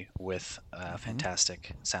movie with a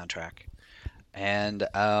fantastic soundtrack. And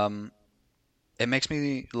it makes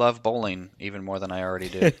me love bowling even more than I already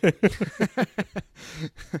do.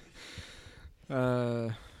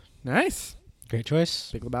 Nice. Great choice.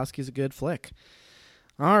 Big Lebowski's a good flick.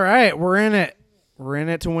 All right, we're in it. We're in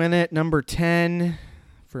it to win it. Number 10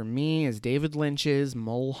 for me is David Lynch's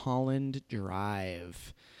Mulholland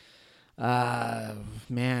Drive.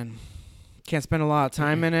 Man, can't spend a lot of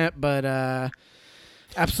time in it, but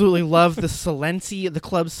absolutely love the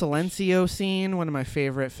Club Silencio scene. One of my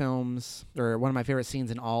favorite films, or one of my favorite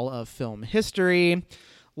scenes in all of film history.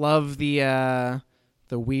 Love the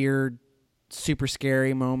weird, super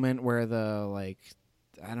scary moment where the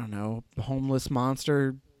homeless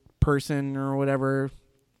monster person or whatever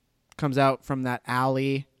comes out from that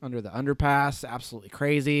alley under the underpass. Absolutely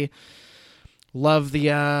crazy. Love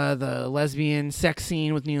the lesbian sex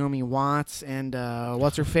scene with Naomi Watts and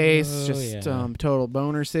what's her face? Total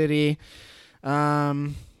boner city.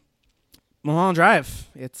 Mulholland Drive.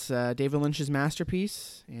 It's David Lynch's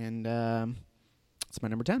masterpiece, and it's my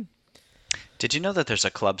number 10. Did you know that there's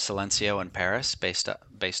a Club Silencio in Paris based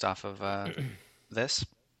off of this?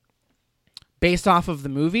 Based off of the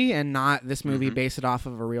movie, and not this movie Mm-hmm. based it off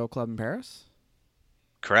of a real club in Paris?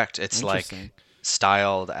 Correct. It's like Interesting.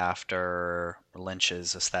 styled after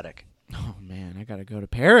Lynch's aesthetic. Oh, man, I got to go to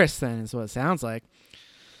Paris then, is what it sounds like.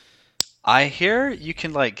 I hear you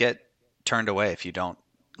can get turned away if you don't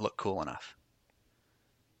look cool enough.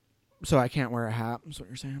 So I can't wear a hat, is what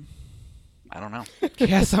you're saying? I don't know.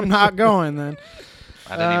 Guess I'm not going then.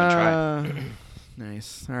 I didn't even try.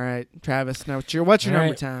 Nice. All right, Travis, now what's your All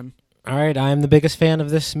number right. 10? All right, I'm the biggest fan of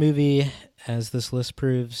this movie, as this list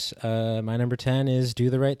proves. My number 10 is Do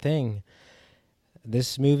the Right Thing.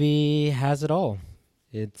 This movie has it all.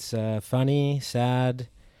 It's funny, sad.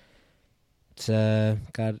 It's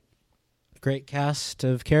got a great cast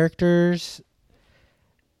of characters.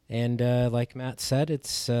 And like Matt said,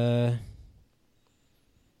 it's more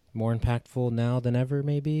impactful now than ever,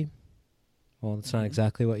 maybe. Well, it's not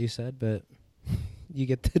exactly what you said, but you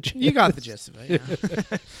get the gist. You got the gist of it,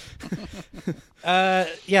 yeah.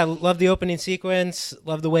 Yeah, love the opening sequence.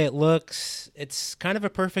 Love the way it looks. It's kind of a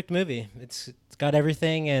perfect movie. It's got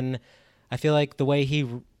everything, and I feel like the way he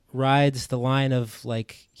rides the line of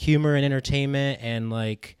humor and entertainment, and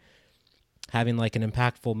having an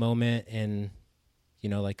impactful moment, and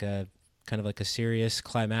a kind of a serious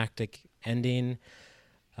climactic ending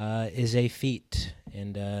is a feat,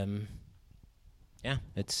 and yeah,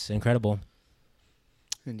 it's incredible.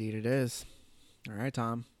 Indeed it is. All right,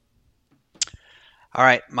 Tom. All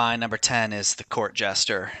right, my number 10 is The Court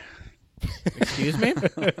Jester. Excuse me?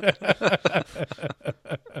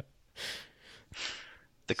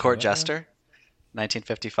 The Court Jester,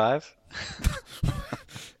 1955.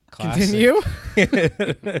 Continue.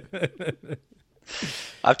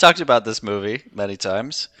 I've talked about this movie many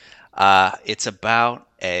times. It's about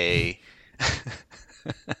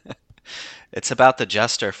it's about the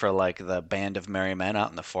jester for the band of merry men out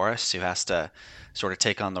in the forest who has to sort of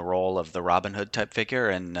take on the role of the Robin Hood type figure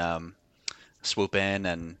and swoop in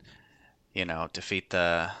and defeat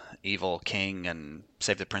the evil king and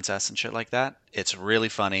save the princess and shit like that. It's really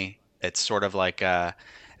funny. It's sort of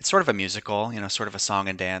it's sort of a musical, sort of a song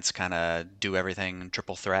and dance kind of do everything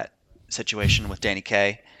triple threat situation with Danny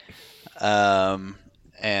Kaye. Um,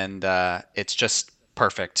 and it's just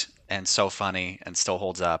perfect and so funny and still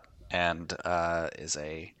holds up and is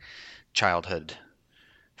a childhood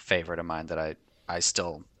favorite of mine that I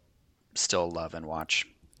still love and watch.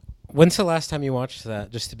 When's the last time you watched that?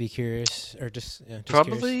 Just to be curious, or just curious.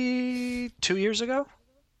 Probably 2 years ago.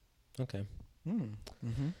 Okay.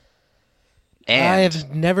 And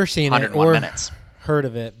I've never seen it 101 or minutes. heard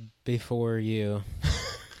of it before you.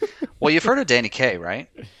 Well, you've heard of Danny Kaye, right?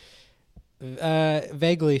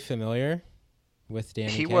 Vaguely familiar with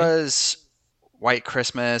Danny He Kaye. was White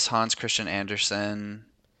Christmas, Hans Christian Andersen.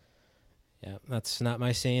 Yeah, that's not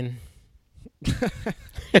my scene.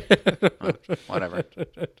 Whatever.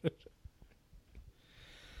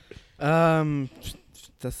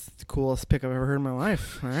 That's the coolest pick I've ever heard in my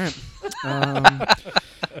life. All right.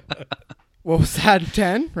 What was that?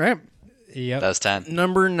 10, right? Yep. That was 10.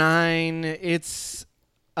 Number 9. It's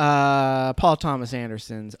Paul Thomas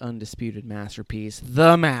Anderson's undisputed masterpiece,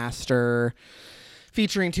 The Master,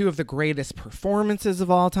 featuring 2 of the greatest performances of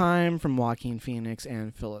all time from Joaquin Phoenix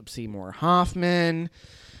and Philip Seymour Hoffman.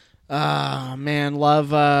 Man,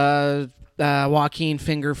 love Joaquin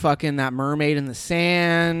finger fucking that mermaid in the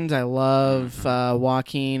sand. I love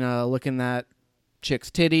Joaquin looking that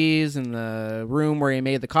chick's titties in the room where he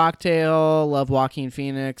made the cocktail. Love Joaquin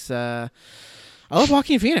Phoenix. I love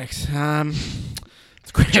Joaquin Phoenix.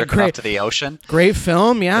 It's great. Jerking great. off to the ocean. Great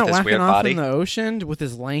film, yeah. With his Whacking weird off body. in the ocean with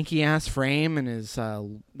his lanky ass frame and his I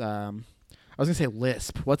was gonna say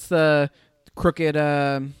lisp. What's the crooked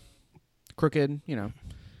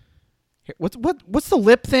what's the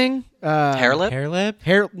lip thing? Hair lip? Hair lip?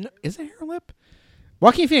 Hair no, is it hair lip?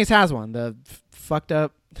 Joaquin Phoenix has one. The fucked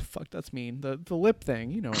up that's mean. The lip thing.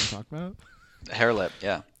 You know what I'm talking about. Hair lip,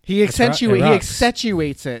 yeah. He It rocks.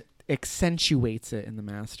 accentuates it in The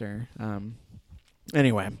Master.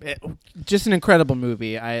 Anyway, just an incredible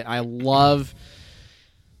movie. I love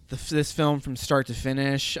this film from start to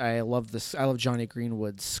finish. I love Johnny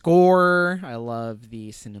Greenwood's score. I love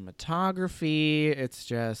the cinematography. It's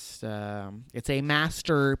just it's a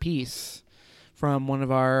masterpiece from one of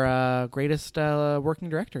our greatest working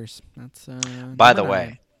directors. That's By the number way,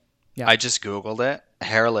 9. Yeah. I just Googled it.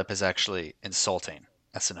 Hair lip is actually insulting.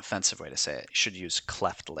 That's an offensive way to say it. You should use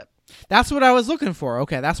cleft lip. That's what I was looking for.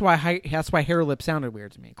 Okay, that's why hair lip sounded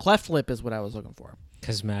weird to me. Cleft lip is what I was looking for.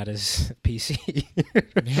 Because Matt is PC.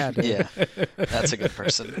 Yeah, dude. Yeah, that's a good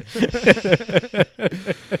person.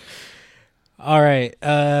 All right.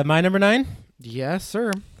 My number 9. Yes,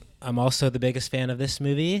 sir. I'm also the biggest fan of this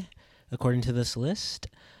movie, according to this list.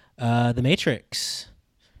 The Matrix.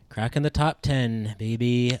 Cracking the top 10,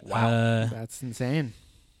 baby. Wow. That's insane.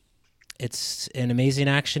 It's an amazing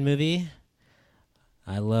action movie.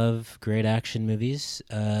 I love great action movies.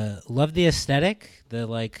 Love the aesthetic, the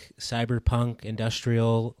like cyberpunk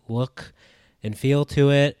industrial look and feel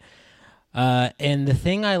to it. And the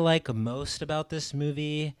thing I like most about this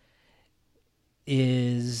movie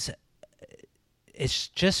is it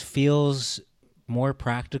just feels more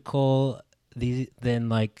practical than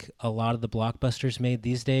like a lot of the blockbusters made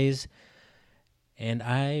these days. And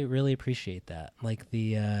I really appreciate that. Like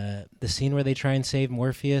the scene where they try and save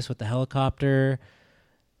Morpheus with the helicopter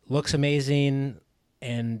looks amazing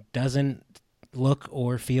and doesn't look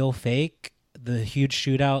or feel fake. The huge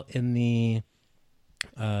shootout in the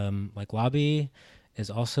like lobby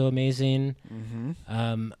is also amazing.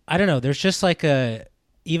 Mm-hmm. I don't know. There's just like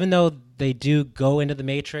even though they do go into the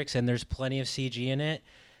Matrix and there's plenty of CG in it,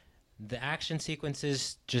 the action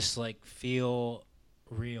sequences just like feel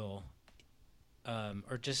real.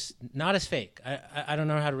 Or just not as fake. I don't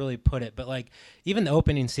know how to really put it, but like even the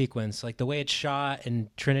opening sequence, like the way it's shot and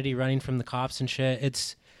Trinity running from the cops and shit, I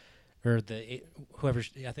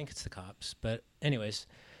think it's the cops, but anyways,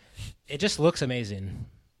 it just looks amazing.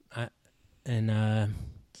 Can't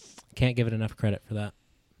give it enough credit for that.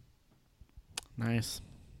 Nice.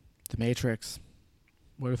 The Matrix.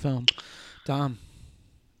 What a film. Dom.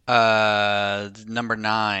 Number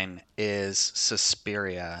 9 is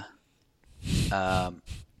Suspiria. I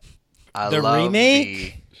The love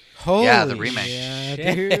remake? Holy Yeah, the remake.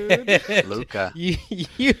 shit. dude. Luca.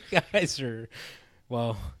 you guys are,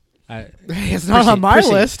 well, It's not on my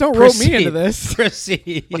list. Don't rope me into this.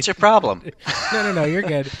 Proceed. What's your problem? No, you're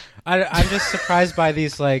good. I'm just surprised by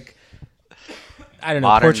these, like, I don't know,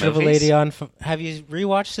 Modern Portrait of a movies? Lady on... Have you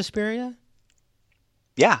rewatched Suspiria?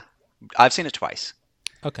 Yeah, I've seen it twice.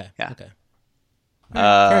 Okay. Yeah. Okay.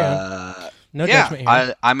 Carry on. No Yeah, judgment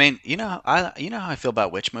here. I mean, you know how I feel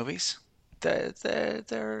about witch movies. They're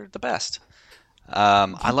the best.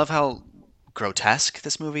 I love how grotesque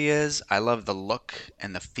this movie is. I love the look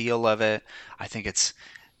and the feel of it. I think it's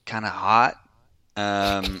kind of hot.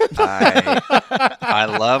 I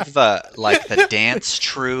love the dance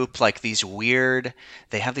troupe, like these weird.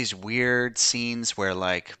 They have these weird scenes where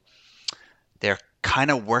like they're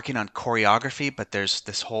kind of working on choreography, but there's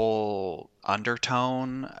this whole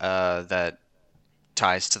undertone that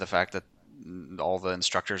ties to the fact that all the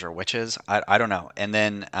instructors are witches. I don't know. And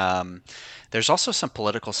then there's also some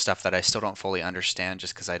political stuff that I still don't fully understand,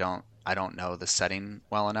 just because I don't know the setting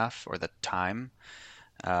well enough or the time.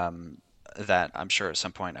 Um, that I'm sure at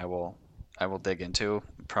some point I will dig into,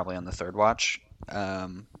 probably on the third watch.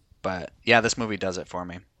 But yeah, this movie does it for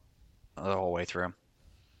me the whole way through.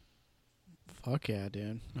 Fuck yeah,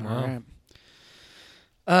 dude. All Wow.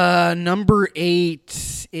 right. Number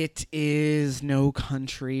 8, it is No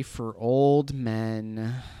Country for Old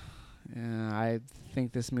Men. I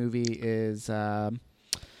think this movie is start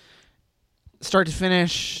to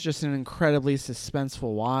finish just an incredibly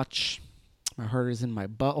suspenseful watch. My heart is in my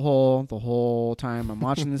butthole the whole time I'm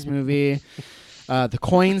watching this movie. The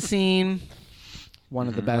coin scene, one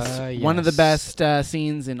of the best, one of the Yes. best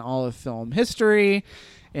scenes in all of film history.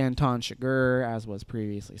 Anton Chigurh, as was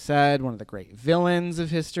previously said, one of the great villains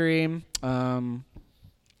of history. I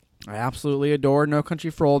absolutely adore No Country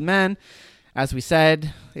for Old Men. As we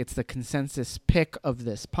said, it's the consensus pick of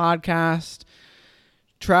this podcast.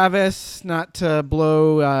 Travis, not to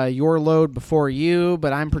blow your load before you,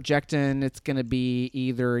 but I'm projecting it's going to be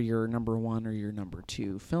either your number 1 or your number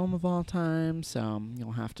 2 film of all time, so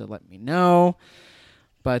you'll have to let me know.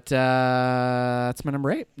 But that's my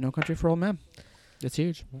number 8, No Country for Old Men. It's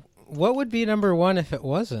huge. What would be number 1 if it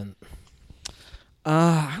wasn't?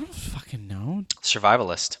 I don't fucking know.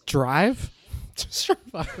 Survivalist. Drive?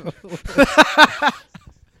 Survival.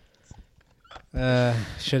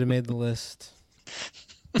 Should have made the list.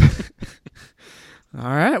 All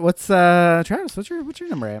right. What's Travis? What's your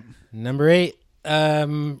number 8? Number 8.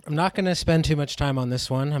 I'm not going to spend too much time on this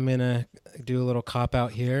one. I'm going to do a little cop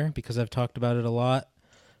out here because I've talked about it a lot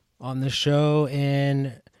on the show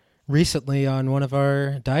and recently on one of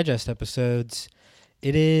our digest episodes.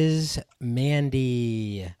 It is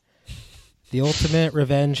Mandy, the ultimate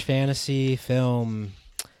revenge fantasy film.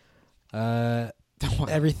 The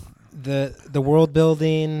world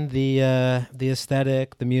building, the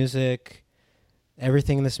aesthetic, the music,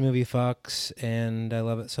 everything in this movie fucks, and I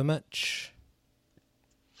love it so much.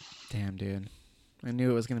 Damn, dude. I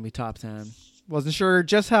knew it was going to be top 10. Wasn't sure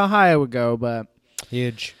just how high I would go, but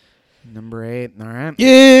Huge. number 8. All right.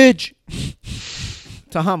 Huge.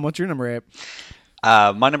 Tom, what's your number 8?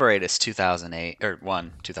 My number 8 is 2008 or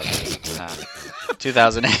 2008.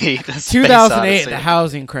 2008. Space 2008, Odyssey. the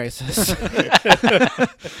housing crisis.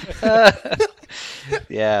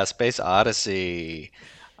 Yeah, Space Odyssey.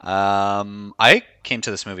 I came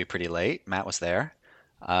to this movie pretty late. Matt was there.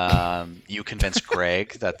 You convinced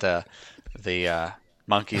Greg that the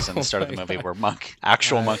monkeys in the start of the movie were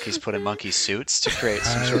actual monkeys put in monkey suits to create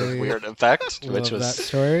some sort of weird effect, which Love was that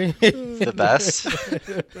story. the best.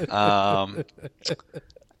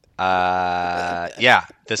 Yeah,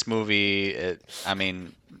 this movie.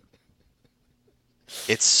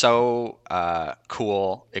 It's so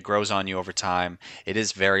cool. It grows on you over time. It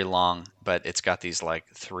is very long, but it's got these like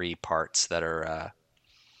 3 parts that are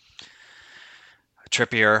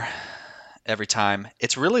trippier every time.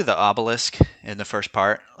 It's really the obelisk in the first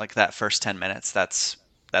part, like that first 10 minutes. That's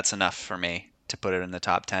enough for me to put it in the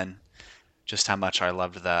top 10. Just how much I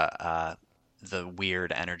loved the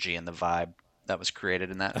weird energy and the vibe that was created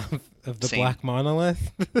in that Of the scene. black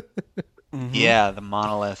monolith. Yeah, the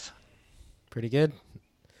monolith. Pretty good.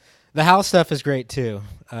 The house stuff is great too.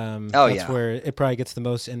 That's yeah. where it probably gets the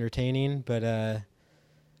most entertaining, but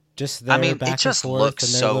just their it back just and forth looks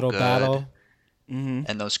and their so little good. battle. Mm-hmm.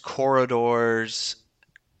 And those corridors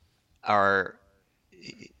are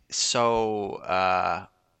so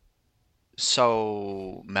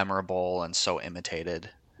so memorable and so imitated.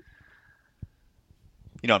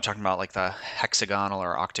 You know, I'm talking about like the hexagonal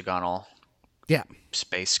or octagonal Yeah.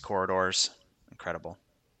 space corridors. Incredible.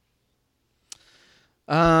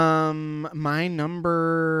 My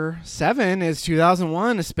number 7 is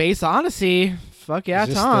 2001: A Space Odyssey. Fuck yeah, Is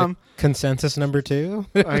this Tom. the consensus number 2?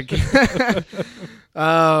 Like,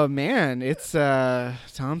 oh man, it's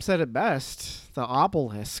Tom said it best. The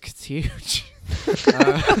obelisk. It's huge.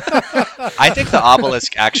 I think the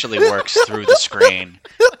obelisk actually works through the screen,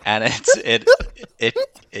 and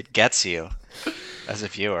it gets you as a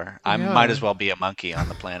viewer. I Yeah. might as well be a monkey on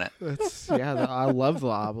the planet. I love the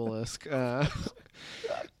obelisk.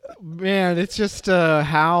 man, it's just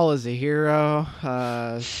Hal is a hero.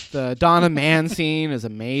 The Dawn of Man scene is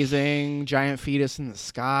amazing. Giant fetus in the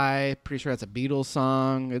sky. Pretty sure that's a Beatles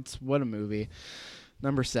song. It's what a movie.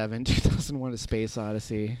 Number 7, 2001: A Space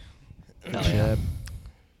Odyssey. Hell yeah.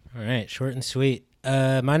 All right, short and sweet.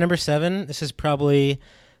 My number 7. This is probably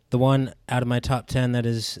the one out of my top 10 that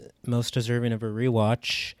is most deserving of a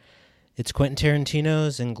rewatch. It's Quentin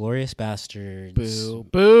Tarantino's Inglourious Bastards. Boo,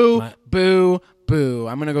 boo, boo, boo.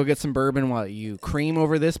 I'm gonna go get some bourbon while you cream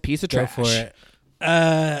over this piece of Go trash. for it.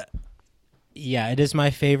 Yeah, it is my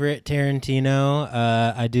favorite Tarantino.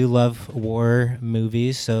 I do love war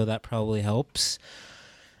movies, so that probably helps.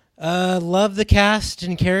 Love the cast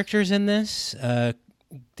and characters in this.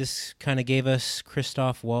 This kind of gave us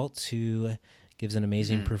Christoph Waltz, who gives an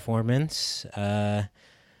amazing performance. I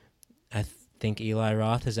think Eli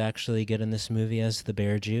Roth is actually good in this movie as the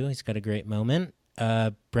Bear Jew. He's got a great moment.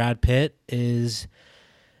 Brad Pitt is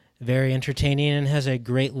very entertaining and has a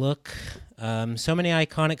great look. So many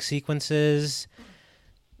iconic sequences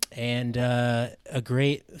and a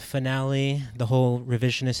great finale. The whole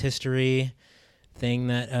revisionist history thing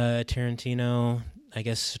that Tarantino, I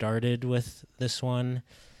guess, started with this one.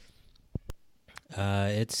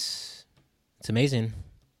 It's amazing.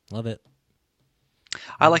 Love it.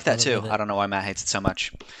 I like that Love too. it. I don't know why Matt hates it so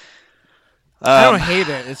much. I don't hate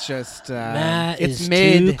it. It's just Matt it's is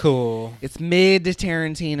mid. too cool. It's mid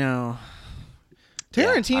Tarantino.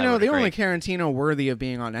 Yeah, I Tarantino, would the agree. only Tarantino worthy of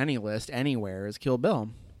being on any list anywhere is Kill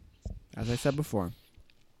Bill, as I said before.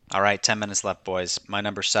 All right, 10 minutes left, boys. My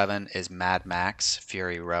number 7 is Mad Max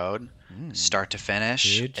Fury Road. Start to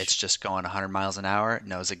finish, Huge. it's just going 100 miles an hour. It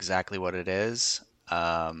knows exactly what it is.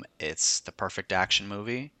 It's the perfect action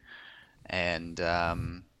movie. And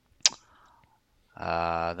that's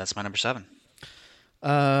my number 7.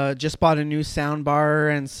 Just bought a new sound bar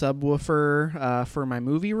and subwoofer for my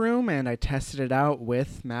movie room, and I tested it out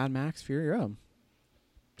with Mad Max Fury Road.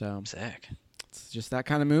 So Sick. it's just that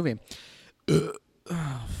kind of movie.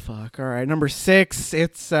 Oh, fuck. All right, number 6.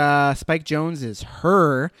 It's Spike Jonze's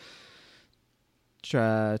Her.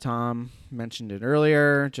 Tom mentioned it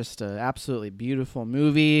earlier. Just an absolutely beautiful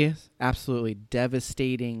movie. Absolutely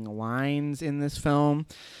devastating lines in this film.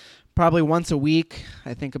 Probably once a week,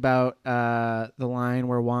 I think about the line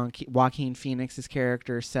where Joaquin Phoenix's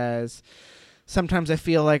character says, "Sometimes I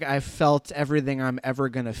feel like I've felt everything I'm ever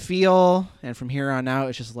going to feel, and from here on out,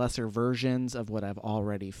 it's just lesser versions of what I've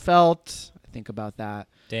already felt." I think about that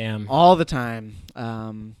Damn. all the time.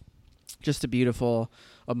 Just a beautiful,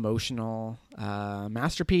 emotional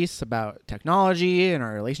masterpiece about technology and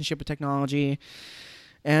our relationship with technology.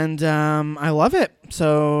 And I love it.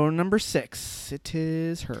 So number 6, it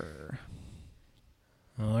is Her.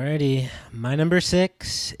 Alrighty. My number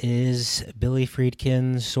 6 is Billy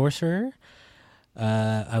Friedkin's Sorcerer.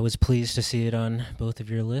 I was pleased to see it on both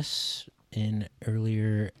of your lists in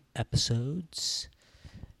earlier episodes.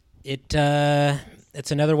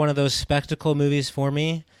 It's another one of those spectacle movies for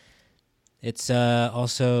me. It's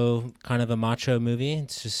also kind of a macho movie.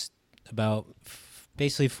 It's just about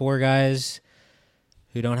basically 4 guys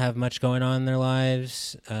who don't have much going on in their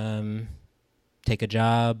lives, take a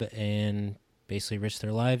job and basically risk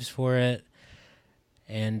their lives for it.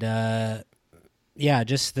 And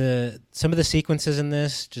just some of the sequences in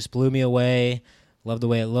this just blew me away. Love the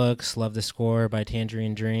way it looks. Love the score by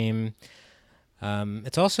Tangerine Dream.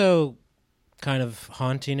 It's also kind of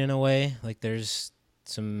haunting in a way. Like there's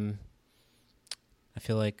some, I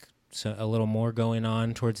feel like a little more going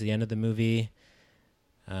on towards the end of the movie.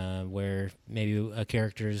 Where maybe a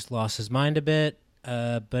character's lost his mind a bit,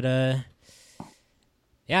 but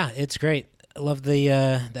it's great. I love the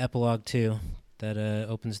epilogue too that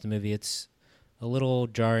opens the movie. It's a little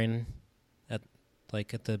jarring at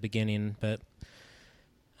the beginning, but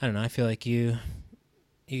I don't know. I feel like you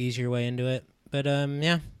ease your way into it, but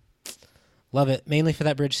love it mainly for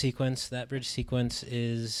that bridge sequence. That bridge sequence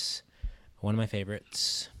is one of my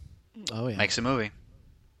favorites. Oh, yeah. Makes a movie.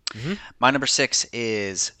 Mm-hmm. My number 6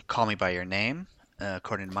 is Call Me By Your Name.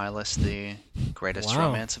 According to my list, the greatest Wow.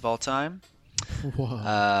 romance of all time. Whoa.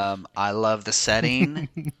 I love the setting.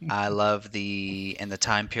 I love the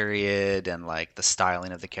time period and like the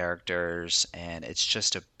styling of the characters, and it's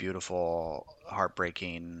just a beautiful,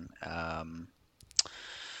 heartbreaking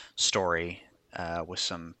story with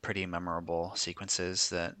some pretty memorable sequences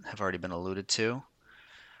that have already been alluded to.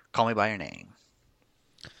 Call Me By Your Name.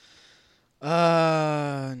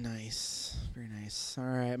 Nice. Very nice. All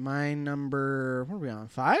right, my number, what are we on,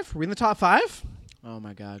 5? Are we in the top 5? Oh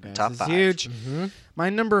my God, guys, Top this 5. is huge. Mm-hmm. My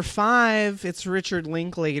number 5, it's Richard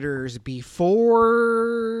Linklater's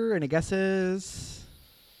Before. Any guesses?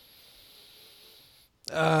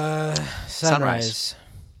 Sunrise.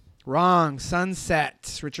 Wrong.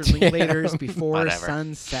 Sunset. Richard Linklater's Before Whatever.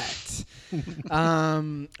 Sunset. Oh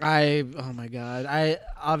my God.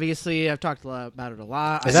 I've talked about it a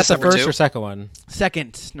lot. Is that the number first two? or second one?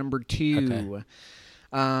 Second, number 2.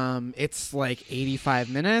 It's like 85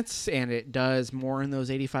 minutes, and it does more in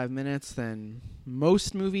those 85 minutes than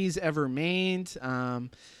most movies ever made.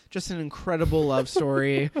 Just an incredible love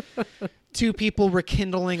story. Two people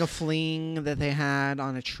rekindling a fling that they had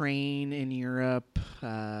on a train in Europe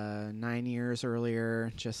 9 years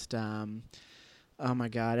earlier. Just, oh my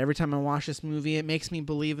God. Every time I watch this movie, it makes me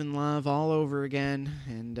believe in love all over again.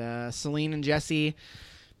 And Celine and Jesse,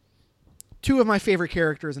 two of my favorite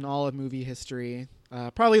characters in all of movie history.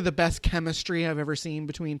 Probably the best chemistry I've ever seen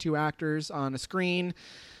between two actors on a screen.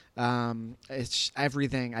 It's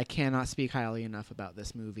everything. I cannot speak highly enough about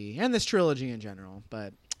this movie and this trilogy in general.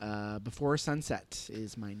 But Before Sunset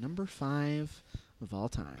is my number 5 of all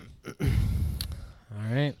time. All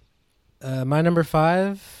right. My number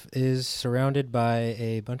 5 is surrounded by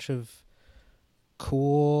a bunch of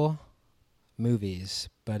cool movies,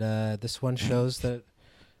 but this one shows that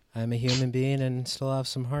I'm a human being and still have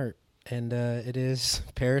some heart. And it is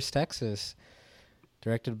Paris, Texas,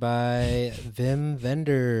 directed by Wim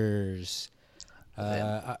Wenders.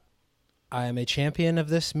 I am a champion of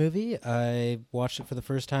this movie. I watched it for the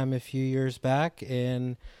first time a few years back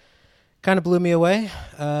and kind of blew me away.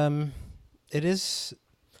 It is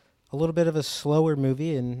a little bit of a slower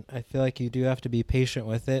movie, and I feel like you do have to be patient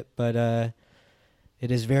with it, but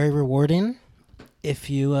it is very rewarding if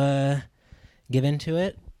you give into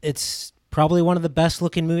it. It's probably one of the best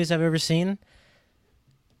looking movies I've ever seen.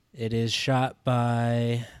 It is shot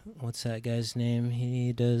by, what's that guy's name?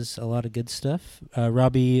 He does a lot of good stuff.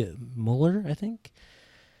 Robbie Mueller, I think.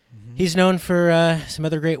 Mm-hmm. He's known for some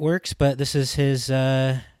other great works, but this is his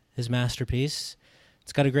masterpiece.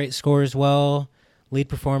 It's got a great score as well. Lead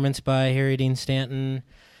performance by Harry Dean Stanton.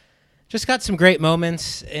 Just got some great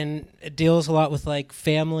moments, and it deals a lot with like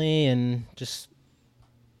family and just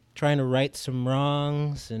trying to right some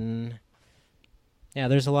wrongs, and yeah,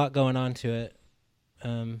 there's a lot going on to it.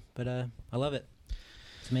 But I love it.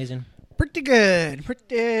 It's amazing. Pretty good. Pretty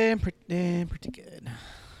good.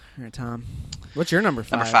 All right, Tom. What's your number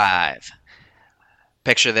 5? Number 5.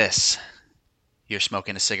 Picture this. You're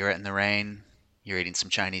smoking a cigarette in the rain. You're eating some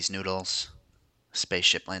Chinese noodles. A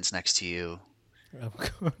spaceship lands next to you. Oh,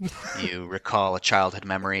 God. You recall a childhood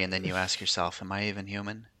memory, and then you ask yourself, am I even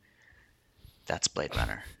human? That's Blade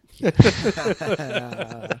Runner.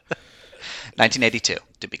 1982,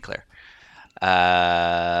 to be clear.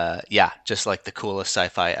 Yeah, just like the coolest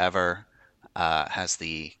sci-fi ever. Has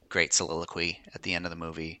the great soliloquy at the end of the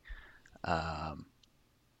movie. My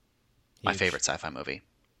Huge. favorite sci-fi movie.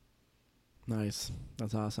 Nice.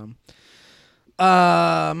 That's awesome.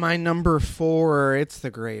 My number 4, it's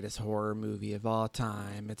the greatest horror movie of all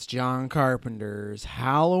time. It's John Carpenter's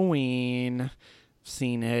Halloween.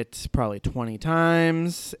 Seen it probably 20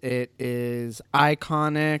 times. It is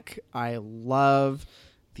iconic. I love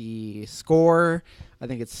the score. I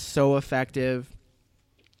think it's so effective.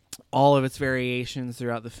 All of its variations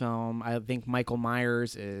throughout the film. I think Michael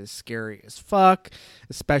Myers is scary as fuck,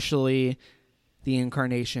 especially the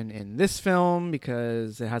incarnation in this film,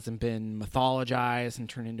 because it hasn't been mythologized and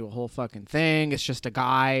turned into a whole fucking thing. It's just a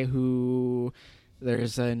guy who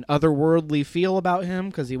there's an otherworldly feel about him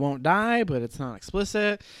because he won't die, but it's not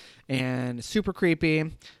explicit, and super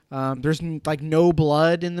creepy. There's like no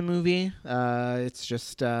blood in the movie. It's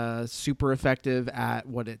just super effective at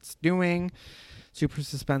what it's doing, super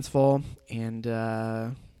suspenseful, and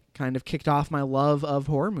kind of kicked off my love of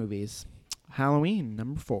horror movies. Halloween,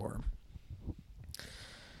 number 4.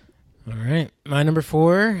 All right. My number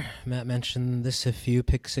 4, Matt mentioned this a few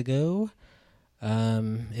picks ago.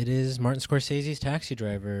 It is Martin Scorsese's Taxi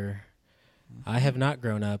Driver. I have not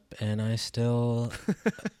grown up, and I still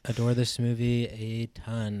adore this movie a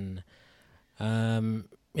ton.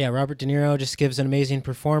 Yeah, Robert De Niro just gives an amazing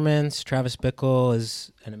performance. Travis Bickle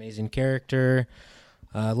is an amazing character.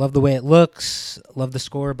 Love the way it looks. Love the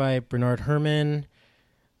score by Bernard Herrmann.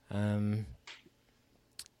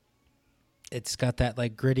 It's got that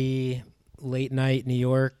like gritty late night New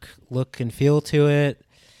York look and feel to it.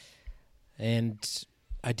 And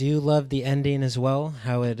I do love the ending as well,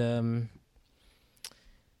 how it, I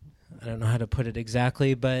don't know how to put it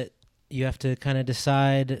exactly, but you have to kind of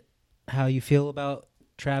decide how you feel about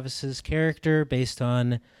Travis's character based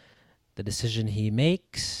on the decision he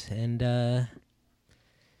makes. And, yeah,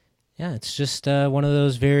 it's just one of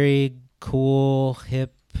those very cool,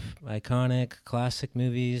 hip, iconic, classic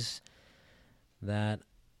movies that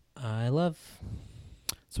I love.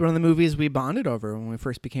 It's one of the movies we bonded over when we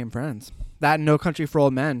first became friends. That and No Country for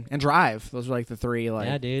Old Men and Drive. Those were like the three. Like,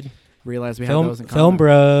 Yeah, dude. realized we had those in common. Film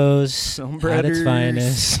bros. Film At its brothers.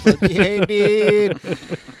 finest. Hey, dude.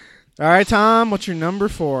 All right, Tom. What's your number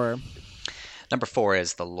 4? Number 4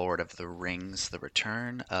 is The Lord of the Rings: The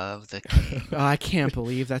Return of the King. Oh, I can't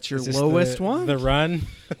believe that's your Is this lowest the, one. The Run.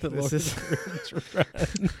 The This Lord is- of the Rings Run.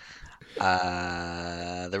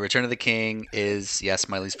 The Return of the King is, yes,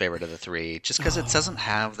 my least favorite of the 3, just because it doesn't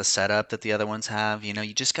have the setup that the other ones have. You know,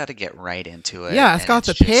 you just got to get right into it. Yeah, it's and got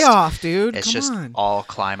the just- payoff, dude. It's Come just on. all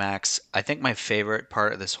climax. I think my favorite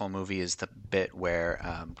part of this whole movie is the bit where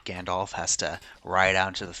Gandalf has to ride out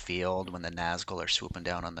into the field when the Nazgul are swooping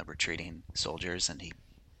down on the retreating soldiers, and he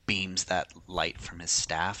beams that light from his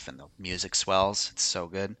staff, and the music swells. It's so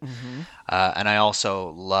good. Mhm. And I also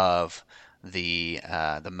love the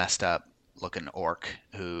messed up looking orc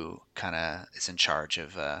who kind of is in charge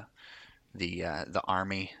of the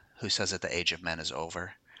army, who says that the age of men is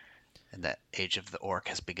over and the age of the orc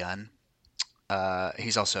has begun.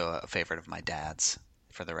 He's also a favorite of my dad's,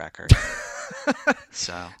 for the record.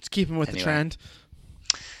 So, Just keep him with the Anyway. trend.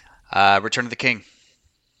 Return of the King.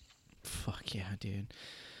 Fuck yeah, dude.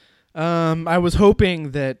 I was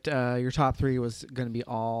hoping that your top 3 was going to be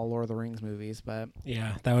all Lord of the Rings movies, but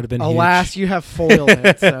Yeah, that would have been alas, huge. you have foiled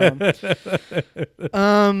it. So,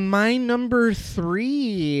 my number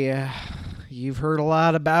 3, you've heard a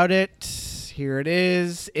lot about it. Here it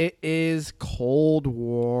is. It is Cold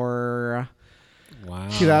War. Wow.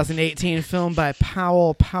 2018 film by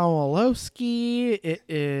Powell Pawlowski. It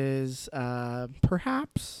is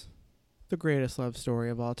perhaps the greatest love story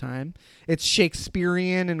of all time. It's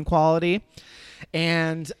Shakespearean in quality,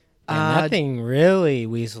 and And nothing really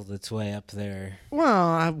weaseled its way up there.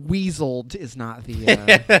 well, weaseled is not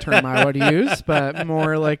the term I would use, but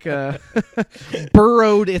more like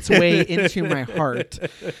burrowed its way into my heart.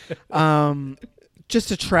 Just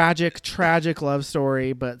a tragic love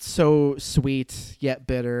story, but so sweet yet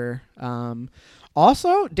bitter.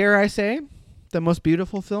 Also, dare I say, the most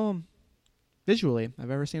beautiful film visually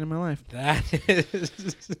I've ever seen in my life. That is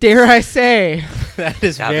Dare I say, that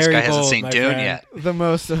is Now very this guy hasn't bold, seen my Dune friend. yet. the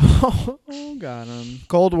most. Oh, got him.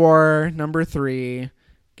 Cold War, number 3.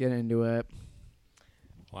 Get into it.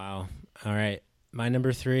 Wow. All right. My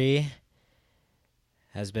number 3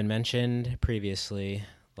 has been mentioned previously,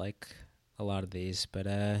 like a lot of these, but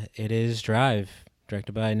it is Drive,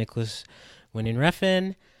 directed by Nicholas Winding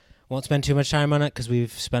Refn. Won't spend too much time on it because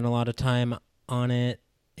we've spent a lot of time on it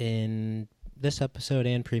in this episode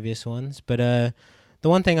and previous ones. But the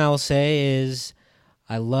one thing I will say is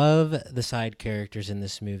I love the side characters in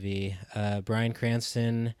this movie. Bryan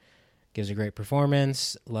Cranston gives a great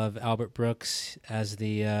performance. Love Albert Brooks as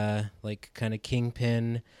the like kind of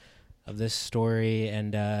kingpin of this story,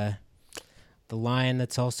 and the line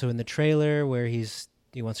that's also in the trailer where he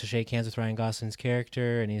wants to shake hands with Ryan Gosling's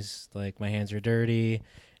character, and he's like, "My hands are dirty,"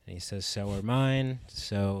 and he says, "So are mine."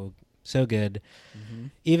 So good. Mm-hmm.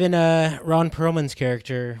 Even Ron Perlman's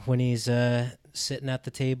character, when he's sitting at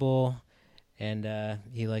the table and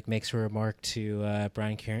he like makes a remark to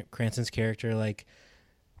Bryan Cranston's character, like,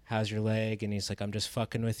 "How's your leg?" and he's like, "I'm just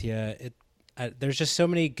fucking with you." There's just so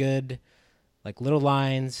many good like little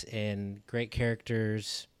lines and great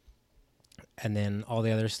characters, and then all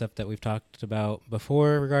the other stuff that we've talked about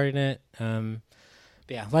before regarding it.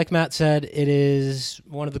 But yeah, like Matt said, it is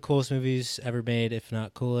one of the coolest movies ever made, if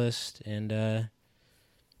not coolest, and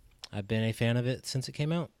I've been a fan of it since it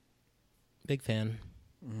came out. Big fan.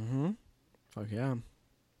 Mm-hmm. Fuck yeah. All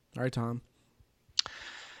right, Tom.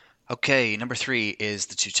 Okay, number 3 is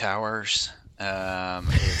The Two Towers.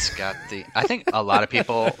 It's got I think a lot of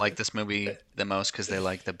people like this movie the most because they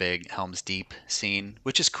like the big Helm's Deep scene,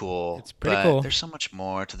 which is cool. It's pretty but cool. There's so much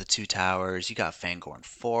more to The Two Towers. You got Fangorn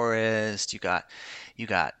Forest. You got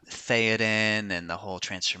Theoden and the whole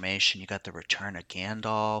transformation. You got the return of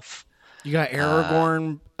Gandalf. You got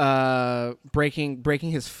Aragorn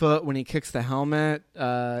breaking his foot when he kicks the helmet. In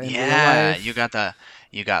real Yeah, life. you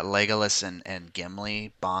got Legolas and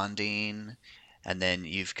Gimli bonding, and then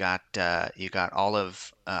you've got all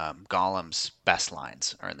of Gollum's best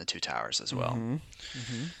lines are in The Two Towers as well. Mhm.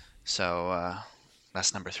 Mhm. So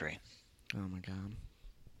that's number 3. Oh my god.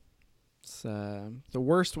 It's the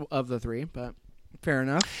worst of the 3, but fair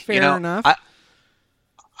enough. Fair enough.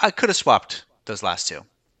 I could have swapped those last 2.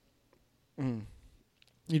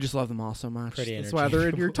 You just love them all so much. Pretty That's why they're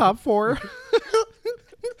in your top 4.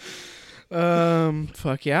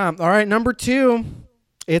 Fuck yeah. All right, number 2.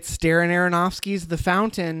 It's Darren Aronofsky's The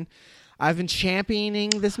Fountain. I've been championing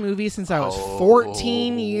this movie since I was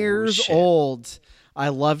 14 years shit. old. I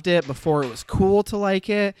loved it before it was cool to like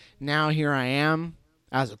it. Now here I am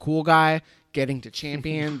as a cool guy getting to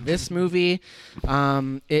champion this movie.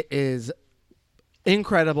 It is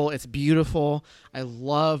incredible. It's beautiful. I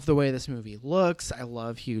love the way this movie looks. I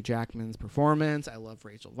love Hugh Jackman's performance. I love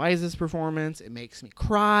Rachel Weisz's performance. It makes me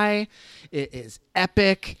cry. It is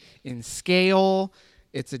epic in scale.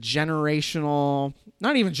 It's a generational,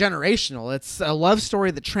 not even generational. It's a love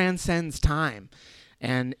story that transcends time.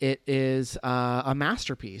 And it is a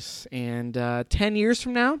masterpiece. And 10 years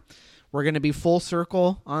from now, we're going to be full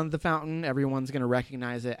circle on The Fountain. Everyone's going to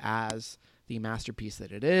recognize it as the masterpiece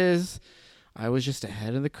that it is. I was just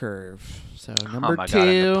ahead of the curve. So number my 2 God,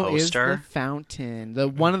 and the is The poster? Fountain,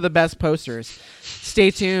 one of the best posters.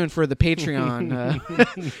 Stay tuned for the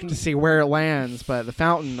Patreon to see where it lands. But The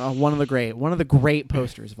Fountain, one of the great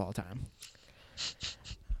posters of all time.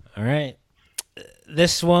 All right.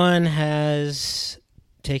 This one has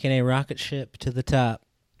taken a rocket ship to the top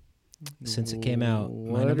since it came out.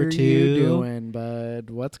 What are you doing, bud?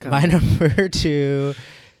 What's coming? My number 2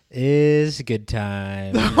 is Good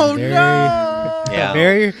Time. Oh, very, no! Yeah.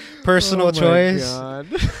 Very personal Oh, my choice.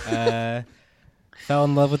 God. Fell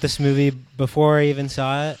in love with this movie before I even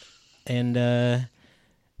saw it, and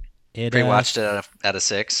it Rewatched it at a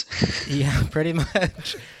 6. Yeah, pretty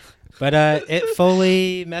much. But it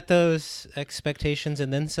fully met those expectations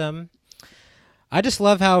and then some. I just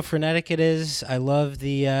love how frenetic it is. I love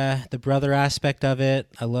the brother aspect of it.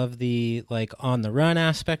 I love the on the run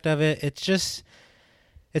aspect of it.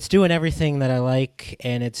 It's doing everything that I like,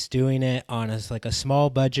 and it's doing it on a small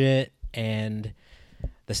budget, and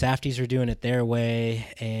the Safdies are doing it their way,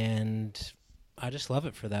 and I just love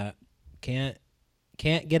it for that. Can't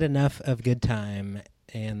get enough of Good Time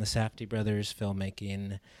and the Safdie brothers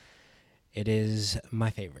filmmaking. It is my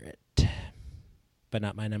favorite, but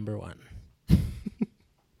not my number 1.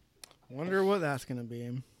 Wonder what that's gonna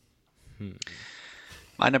be.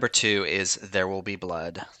 My number 2 is There Will Be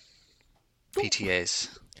Blood.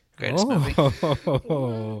 PTA's greatest movie.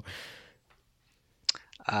 Oh.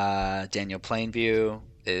 Daniel Plainview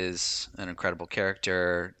is an incredible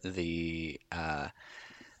character. The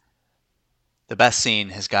best scene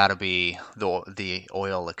has got to be the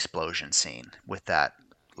oil explosion scene with that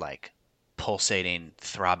pulsating,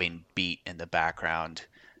 throbbing beat in the background,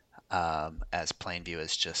 as Plainview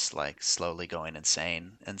is just slowly going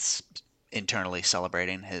insane and internally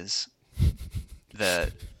celebrating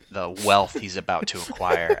the wealth he's about to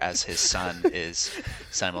acquire as his son is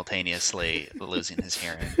simultaneously losing his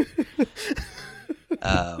hearing.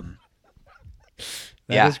 That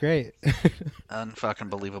is great. Unfucking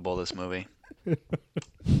believable, this movie.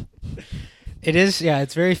 It is, yeah,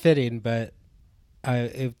 it's very fitting, but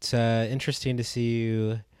it's interesting to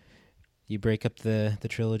see you break up the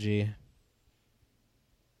trilogy.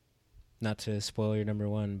 Not to spoil your number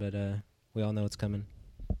 1, but we all know it's coming.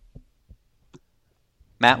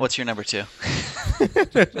 Matt, what's your number 2?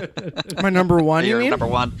 My number 1, you Your mean? number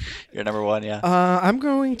 1. Your number 1, yeah. I'm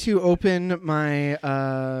going to open my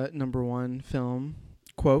number 1 film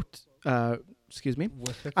quote. Excuse me.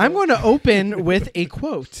 I'm going to open with a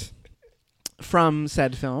quote from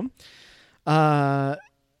said film. What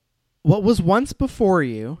was once before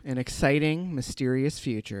you, an exciting, mysterious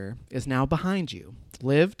future, is now behind you.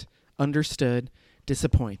 Lived, understood,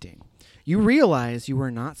 disappointing. You realize you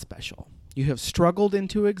were not special. You have struggled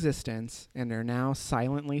into existence and are now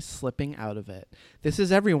silently slipping out of it. This is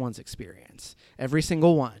everyone's experience. Every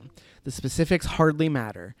single one. The specifics hardly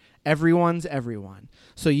matter. Everyone's everyone.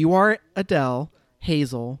 So you are Adele,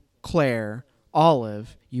 Hazel, Claire,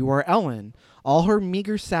 Olive. You are Ellen. All her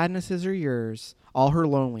meager sadnesses are yours. All her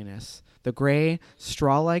loneliness. The gray,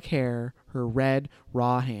 straw-like hair, her red,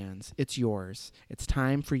 raw hands. It's yours. It's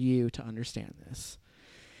time for you to understand this.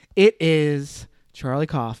 It is Charlie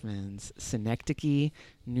Kaufman's Synecdoche,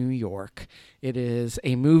 New York. It is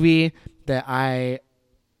a movie that I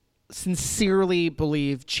sincerely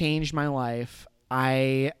believe changed my life.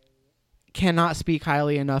 I cannot speak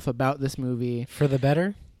highly enough about this movie. For the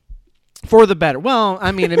better? For the better. Well,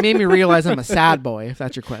 I mean, it made me realize I'm a sad boy, if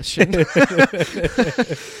that's your question.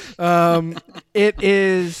 It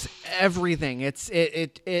is everything.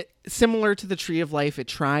 It similar to the Tree of Life. It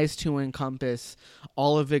tries to encompass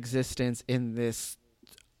all of existence in this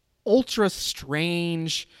ultra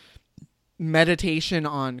strange meditation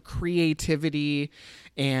on creativity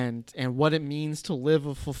and what it means to live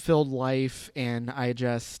a fulfilled life. And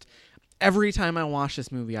every time I watch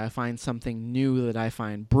this movie, I find something new that I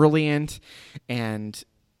find brilliant, and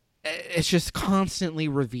it's just constantly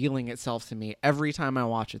revealing itself to me. Every time I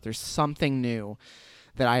watch it, there's something new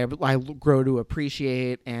that I grow to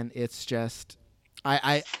appreciate, and it's just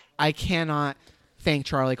I cannot thank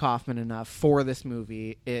Charlie Kaufman enough for this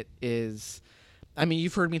movie. It is I mean,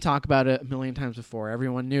 you've heard me talk about it a million times before.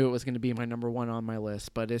 Everyone knew it was going to be my number one on my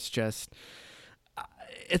list, but it's just,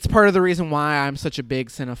 it's part of the reason why I'm such a big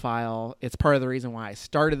cinephile. It's part of the reason why I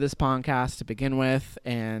started this podcast to begin with,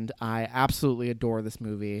 and I absolutely adore this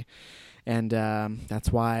movie, and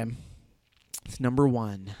that's why it's number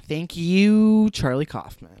one. Thank you, Charlie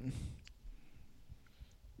Kaufman.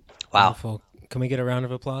 Wow. Wonderful. Can we get a round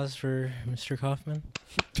of applause for Mr. Kaufman?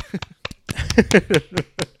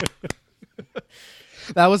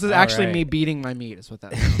 That was actually right. me beating my meat, is what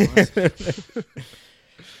that was.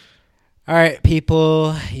 All right,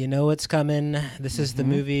 people, you know what's coming. This is the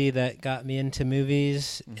movie that got me into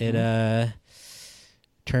movies. It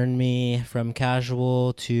turned me from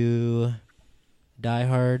casual to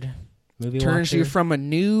diehard movie Turns watcher. you from a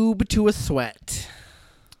noob to a sweat.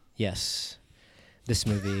 Yes, this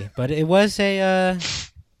movie. But it was a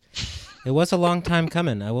long time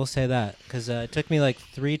coming, I will say that, because it took me like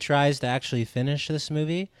 3 tries to actually finish this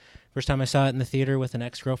movie. First time I saw it in the theater with an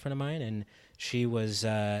ex-girlfriend of mine, and she was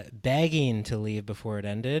begging to leave before it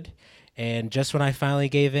ended. And just when I finally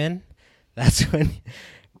gave in, that's when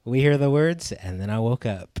we hear the words, and then I woke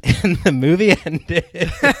up, and the movie ended.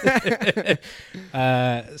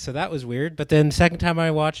 So that was weird. But then the second time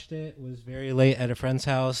I watched it was very late at a friend's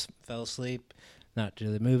house, fell asleep, not due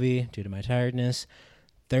to the movie, due to my tiredness.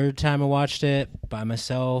 Third time I watched it by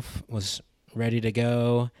myself, was ready to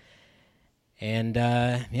go. And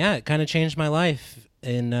it kind of changed my life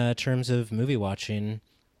in terms of movie watching.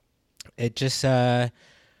 It just, I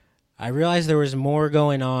realized there was more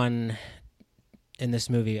going on in this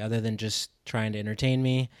movie other than just trying to entertain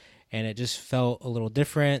me. And it just felt a little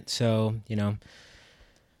different. So,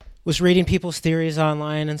 was reading people's theories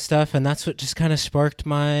online and stuff. And that's what just kind of sparked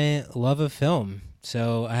my love of film.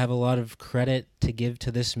 So I have a lot of credit to give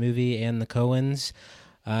to this movie and the Coens.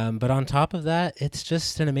 But on top of that, it's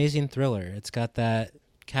just an amazing thriller. It's got that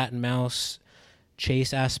cat and mouse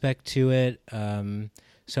chase aspect to it.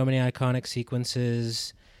 So many iconic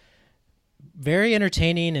sequences. Very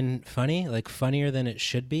entertaining and funny, like funnier than it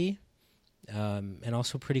should be. And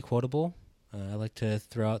also pretty quotable. I like to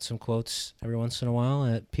throw out some quotes every once in a while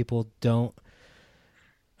that people don't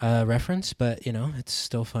reference, but, it's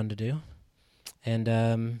still fun to do.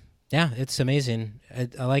 And it's amazing.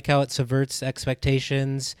 I like how it subverts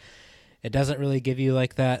expectations. It doesn't really give you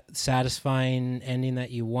like that satisfying ending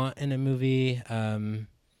that you want in a movie.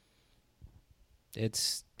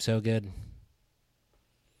 It's so good.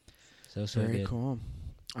 So Very good. cool.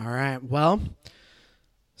 All right. Well,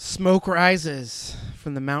 smoke rises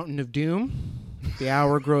from the mountain of doom. The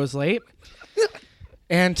hour grows late.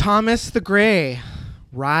 And Thomas the Gray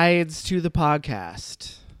rides to the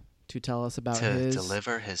podcast to tell us about To his...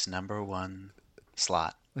 deliver his number one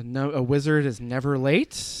slot. A wizard is never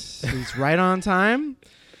late. He's right on time.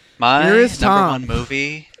 My Here is number Tom. one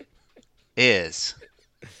movie is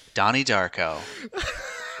Donnie Darko.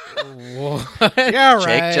 Yeah, right.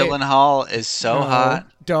 Jake Gyllenhaal is so No, hot.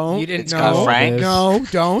 Don't. You didn't It's no, got Frank. No,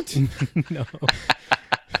 don't. No.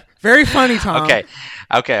 Very funny, Tom. Okay.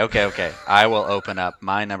 I will open up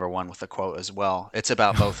my number one with a quote as well. It's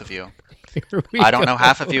about both of you. Here we I don't go. know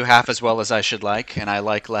half of you half as well as I should like, and I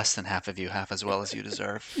like less than half of you half as well as you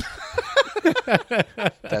deserve.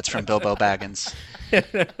 That's from Bilbo Baggins.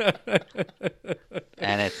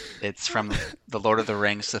 And it's from The Lord of the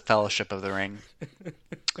Rings, The Fellowship of the Ring.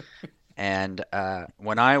 And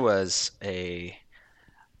when I was a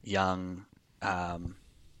young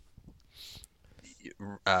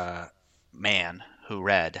man who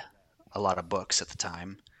read a lot of books at the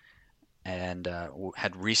time, and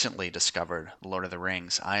had recently discovered Lord of the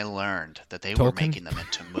Rings, I learned that they were Tolkien? making them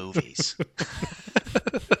into movies.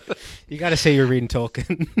 You got to say you're reading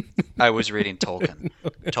Tolkien. I was reading Tolkien.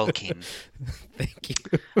 Thank you.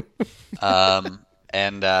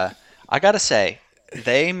 And I gotta say,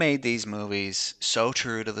 they made these movies so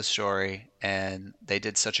true to the story, and they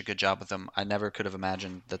did such a good job with them. I never could have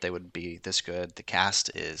imagined that they would be this good. The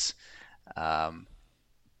cast is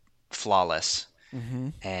flawless. Mm-hmm.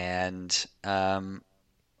 And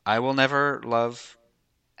I will never love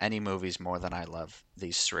any movies more than I love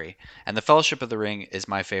these three. And The Fellowship of the Ring is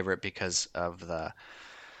my favorite because of the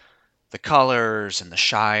colors and the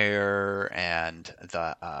Shire and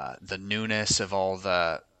the newness of all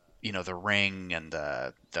the the ring and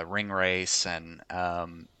the ring race, and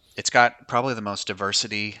it's got probably the most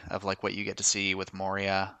diversity of like what you get to see with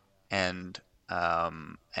Moria and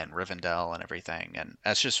Rivendell and everything, and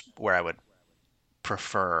that's just where I would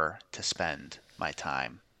prefer to spend my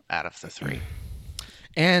time out of the three.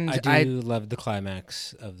 And I do love the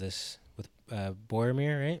climax of this with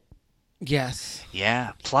Boromir, right? Yes.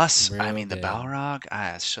 Yeah. Plus, I Real mean, the good. Balrog,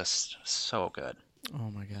 it's just so good.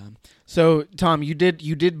 Oh my god. So Tom, you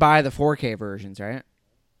did buy the 4K versions, right?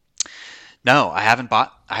 No, I haven't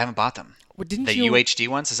bought them. What didn't The you? UHD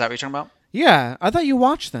ones, is that what you're talking about? Yeah, I thought you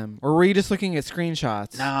watched them, or were you just looking at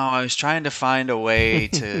screenshots? No, I was trying to find a way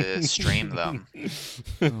to stream them.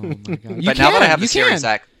 Oh my god. But now that I have you the Series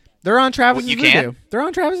can. X, They're on Travis's you Voodoo. can? They're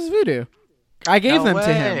on Travis's Voodoo. I gave no them way.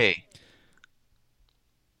 to him.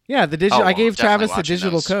 Yeah, the digital. Oh, I well, gave definitely Travis the watching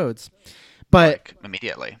digital those. codes. But Like,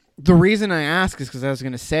 immediately. the reason I ask is because I was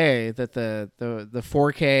going to say that the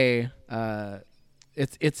 4K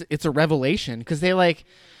it's a revelation because they like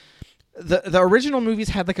the original movies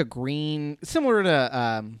had like a green similar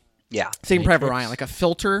to Yeah. Saving Private Matrix. Ryan, like a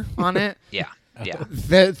filter on it. Yeah. Yeah.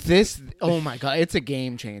 This oh my god, it's a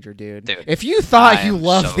game changer, dude. Dude, If you thought I you am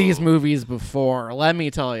loved so- these movies before, let me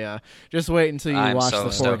tell you, just wait until you I'm watch so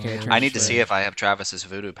the stoked. 4K. I need to transfer. see if I have Travis's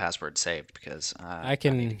Voodoo password saved because I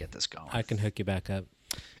need to get this going. I can hook you back up.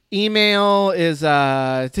 Email is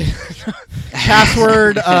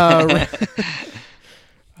password.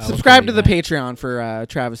 Subscribe to the Patreon for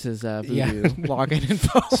Travis's Voodoo Yeah. login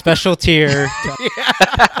info. Special tier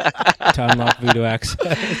to unlock Voodoo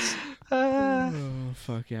access. Oh,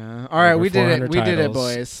 fuck yeah! All right, Over we did it. 400 We did it, titles.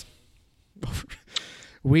 boys.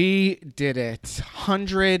 We did it.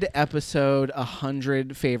 100 episode,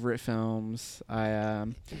 100 favorite films. I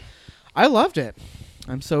loved it.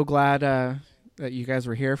 I'm so glad that you guys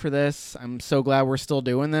were here for this. I'm so glad we're still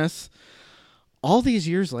doing this all these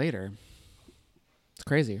years later. It's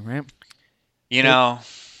crazy, right? You know,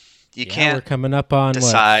 you We're can't coming up on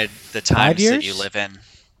decide the times that years? you live in.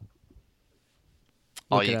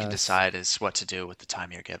 All Look you at can us. decide is what to do with the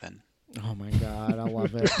time you're given. Oh my god, I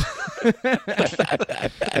love it.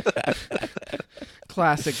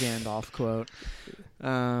 Classic Gandalf quote.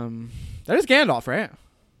 That is Gandalf, right?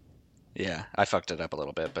 Yeah, I fucked it up a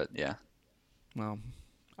little bit, but yeah. Well,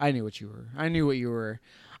 I knew what you were. I knew what you were.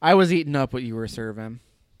 I was eating up what you were serving,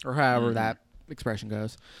 or however that expression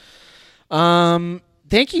goes.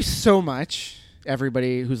 Thank you so much,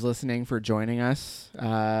 everybody who's listening, for joining us.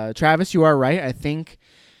 Travis, you are right. I think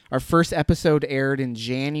our first episode aired in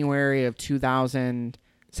January of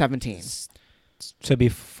 2017. So it'd be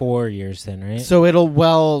 4 years then, right? So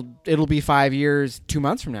it'll be 5 years, 2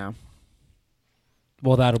 months from now.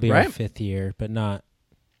 Well, that'll be Right. our 5th year, but not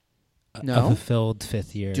No. a fulfilled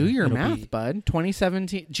 5th year. Do your It'll math, be- bud.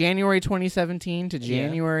 2017, January 2017 to Yeah.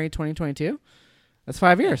 January 2022. That's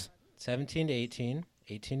 5 years. 17 to 18,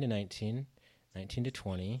 18 to 19, 19 to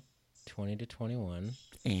 20, 20 to 21,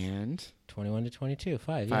 And 21 to 22.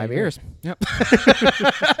 5 5 years. Yep.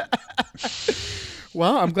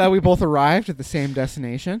 Well, I'm glad we both arrived at the same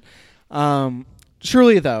destination.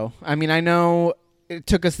 Truly, though, I mean, I know it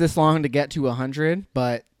took us this long to get to 100,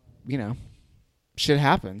 but, you know, shit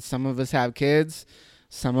happens. Some of us have kids.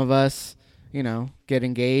 Some of us, you know, get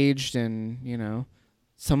engaged, and, you know,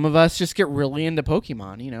 some of us just get really into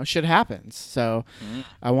Pokemon. You know, shit happens. So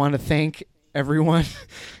I want to thank everyone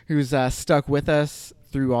who's stuck with us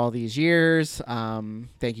through all these years.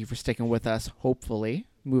 Thank you for sticking with us, hopefully,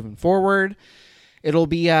 moving forward. It'll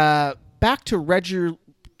be back to regularly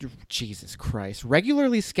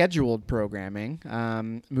scheduled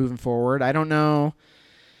programming moving forward. I don't know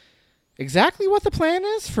exactly what the plan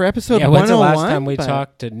is for episode 101. When's the last time we but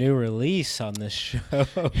talked a new release on this show?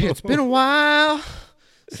 It's been a while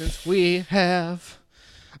since we have.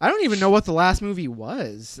 I don't even know what the last movie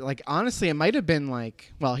was. Like, honestly, it might have been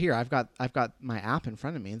like. Well, here I've got my app in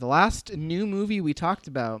front of me. The last new movie we talked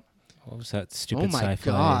about. What was that stupid Oh my sci-fi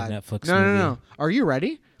god! Netflix No. movie? Are you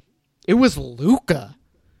ready? It was Luca.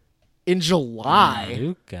 In July.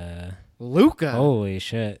 Luca. Luca. Holy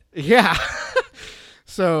shit. Yeah.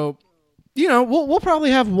 So, you know, we'll probably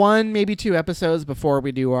have 1, maybe 2 episodes before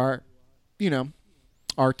we do our, you know,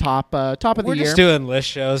 our top of We're the year. just doing list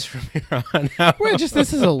shows from here on out.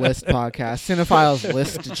 This is a list podcast. Cinephiles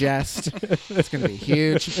list jest. It's going to be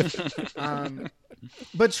huge.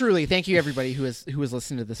 But truly, thank you everybody who has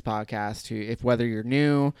listened to this podcast. Whether you're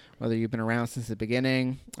new, whether you've been around since the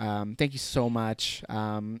beginning, thank you so much.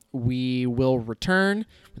 We will return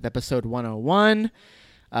with episode 101.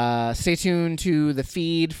 Stay tuned to the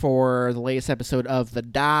feed for the latest episode of The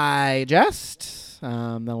Digest.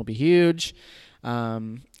 That'll be huge.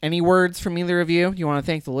 Any words from either of you? You want to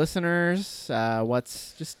thank the listeners?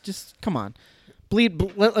 Just come on.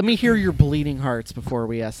 Let me hear your bleeding hearts before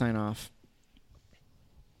we sign off.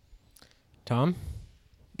 Tom?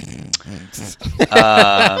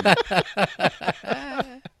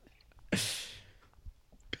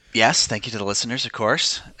 Yes, thank you to the listeners, of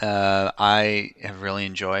course. I have really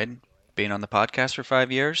enjoyed being on the podcast for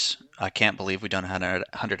 5 years. I can't believe we've done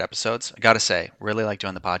 100 episodes. I got to say, really like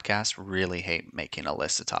doing the podcast. Really hate making a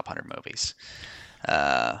list of top 100 movies.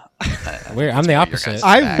 I'm the Your guys' opposite.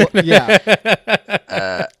 bag.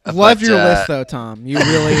 Yeah. Love But, your list though, Tom. You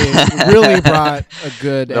really brought a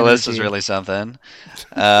good. The list was energy. really something.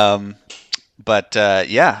 Yeah,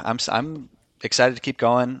 I'm excited to keep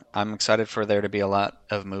going. I'm excited for there to be a lot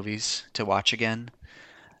of movies to watch again.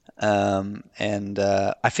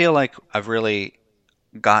 I feel like I've really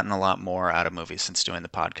gotten a lot more out of movies since doing the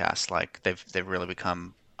podcast. Like they've really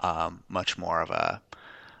become much more of a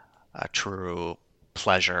true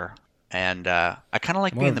pleasure. And I kind of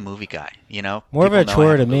like More being of- the movie guy. You know, more of People a know I chore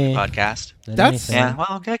have to a movie me. Podcast. than That's- anything. Yeah,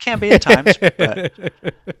 well, it can be at times, but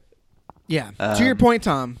Yeah. To your point,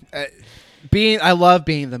 Tom. I love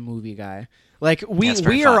being the movie guy. Like we Yeah, it's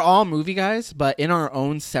very are fun. all movie guys, but in our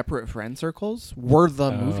own separate friend circles, we're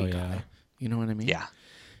the movie yeah. guy. You know what I mean? yeah.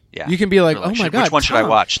 You can be like, We're oh my god, which one should I Tom.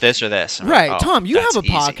 watch? This or this? And we're Right, like, oh, Tom. You have that's a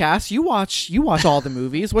easy. podcast. You watch all the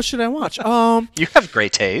movies. What should I watch? You have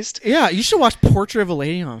great taste. Yeah, you should watch Portrait of a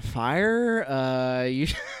Lady on Fire. You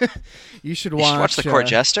you should watch You should watch The Court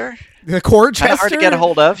Jester. The Court Jester. Kind of hard to get a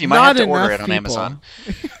hold of. You might Not have to order enough it on people. Amazon.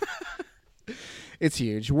 It's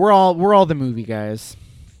huge. We're all the movie guys,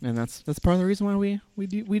 and that's part of the reason why we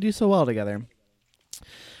do so well together.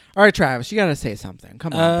 All right, Travis, you got to say something.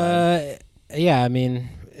 Come on, bud. Yeah, I mean,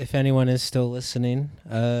 if anyone is still listening,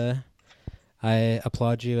 I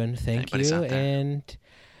applaud you and thank Anybody's you, out there. and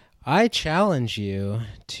I challenge you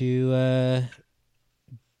to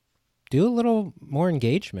do a little more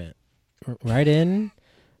engagement. Write in,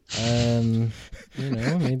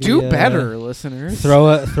 maybe Do better, listeners.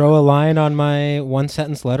 Throw a line on my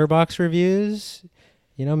 1-sentence letterbox reviews.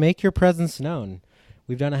 Make your presence known.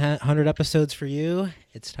 We've done 100 episodes for you.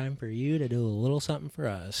 It's time for you to do a little something for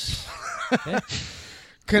us. Okay?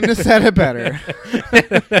 Couldn't have said it better.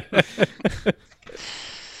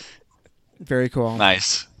 Very cool.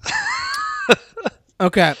 Nice.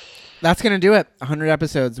 Okay, that's gonna do it. 100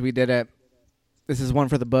 episodes. We did it. This is one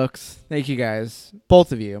for the books. Thank you guys,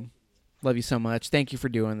 both of you. Love you so much. Thank you for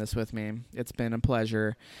doing this with me. It's been a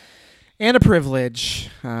pleasure and a privilege.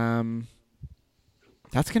 That's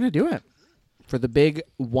gonna do it for the big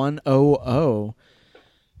 100.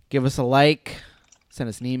 Give us a like. Send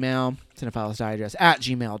us an email.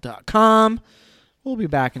 cinephiles.digest@gmail.com. We'll be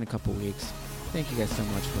back in a couple weeks. Thank you guys so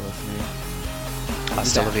much for listening.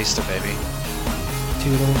 Hasta la vista, baby.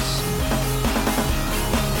 Toodles.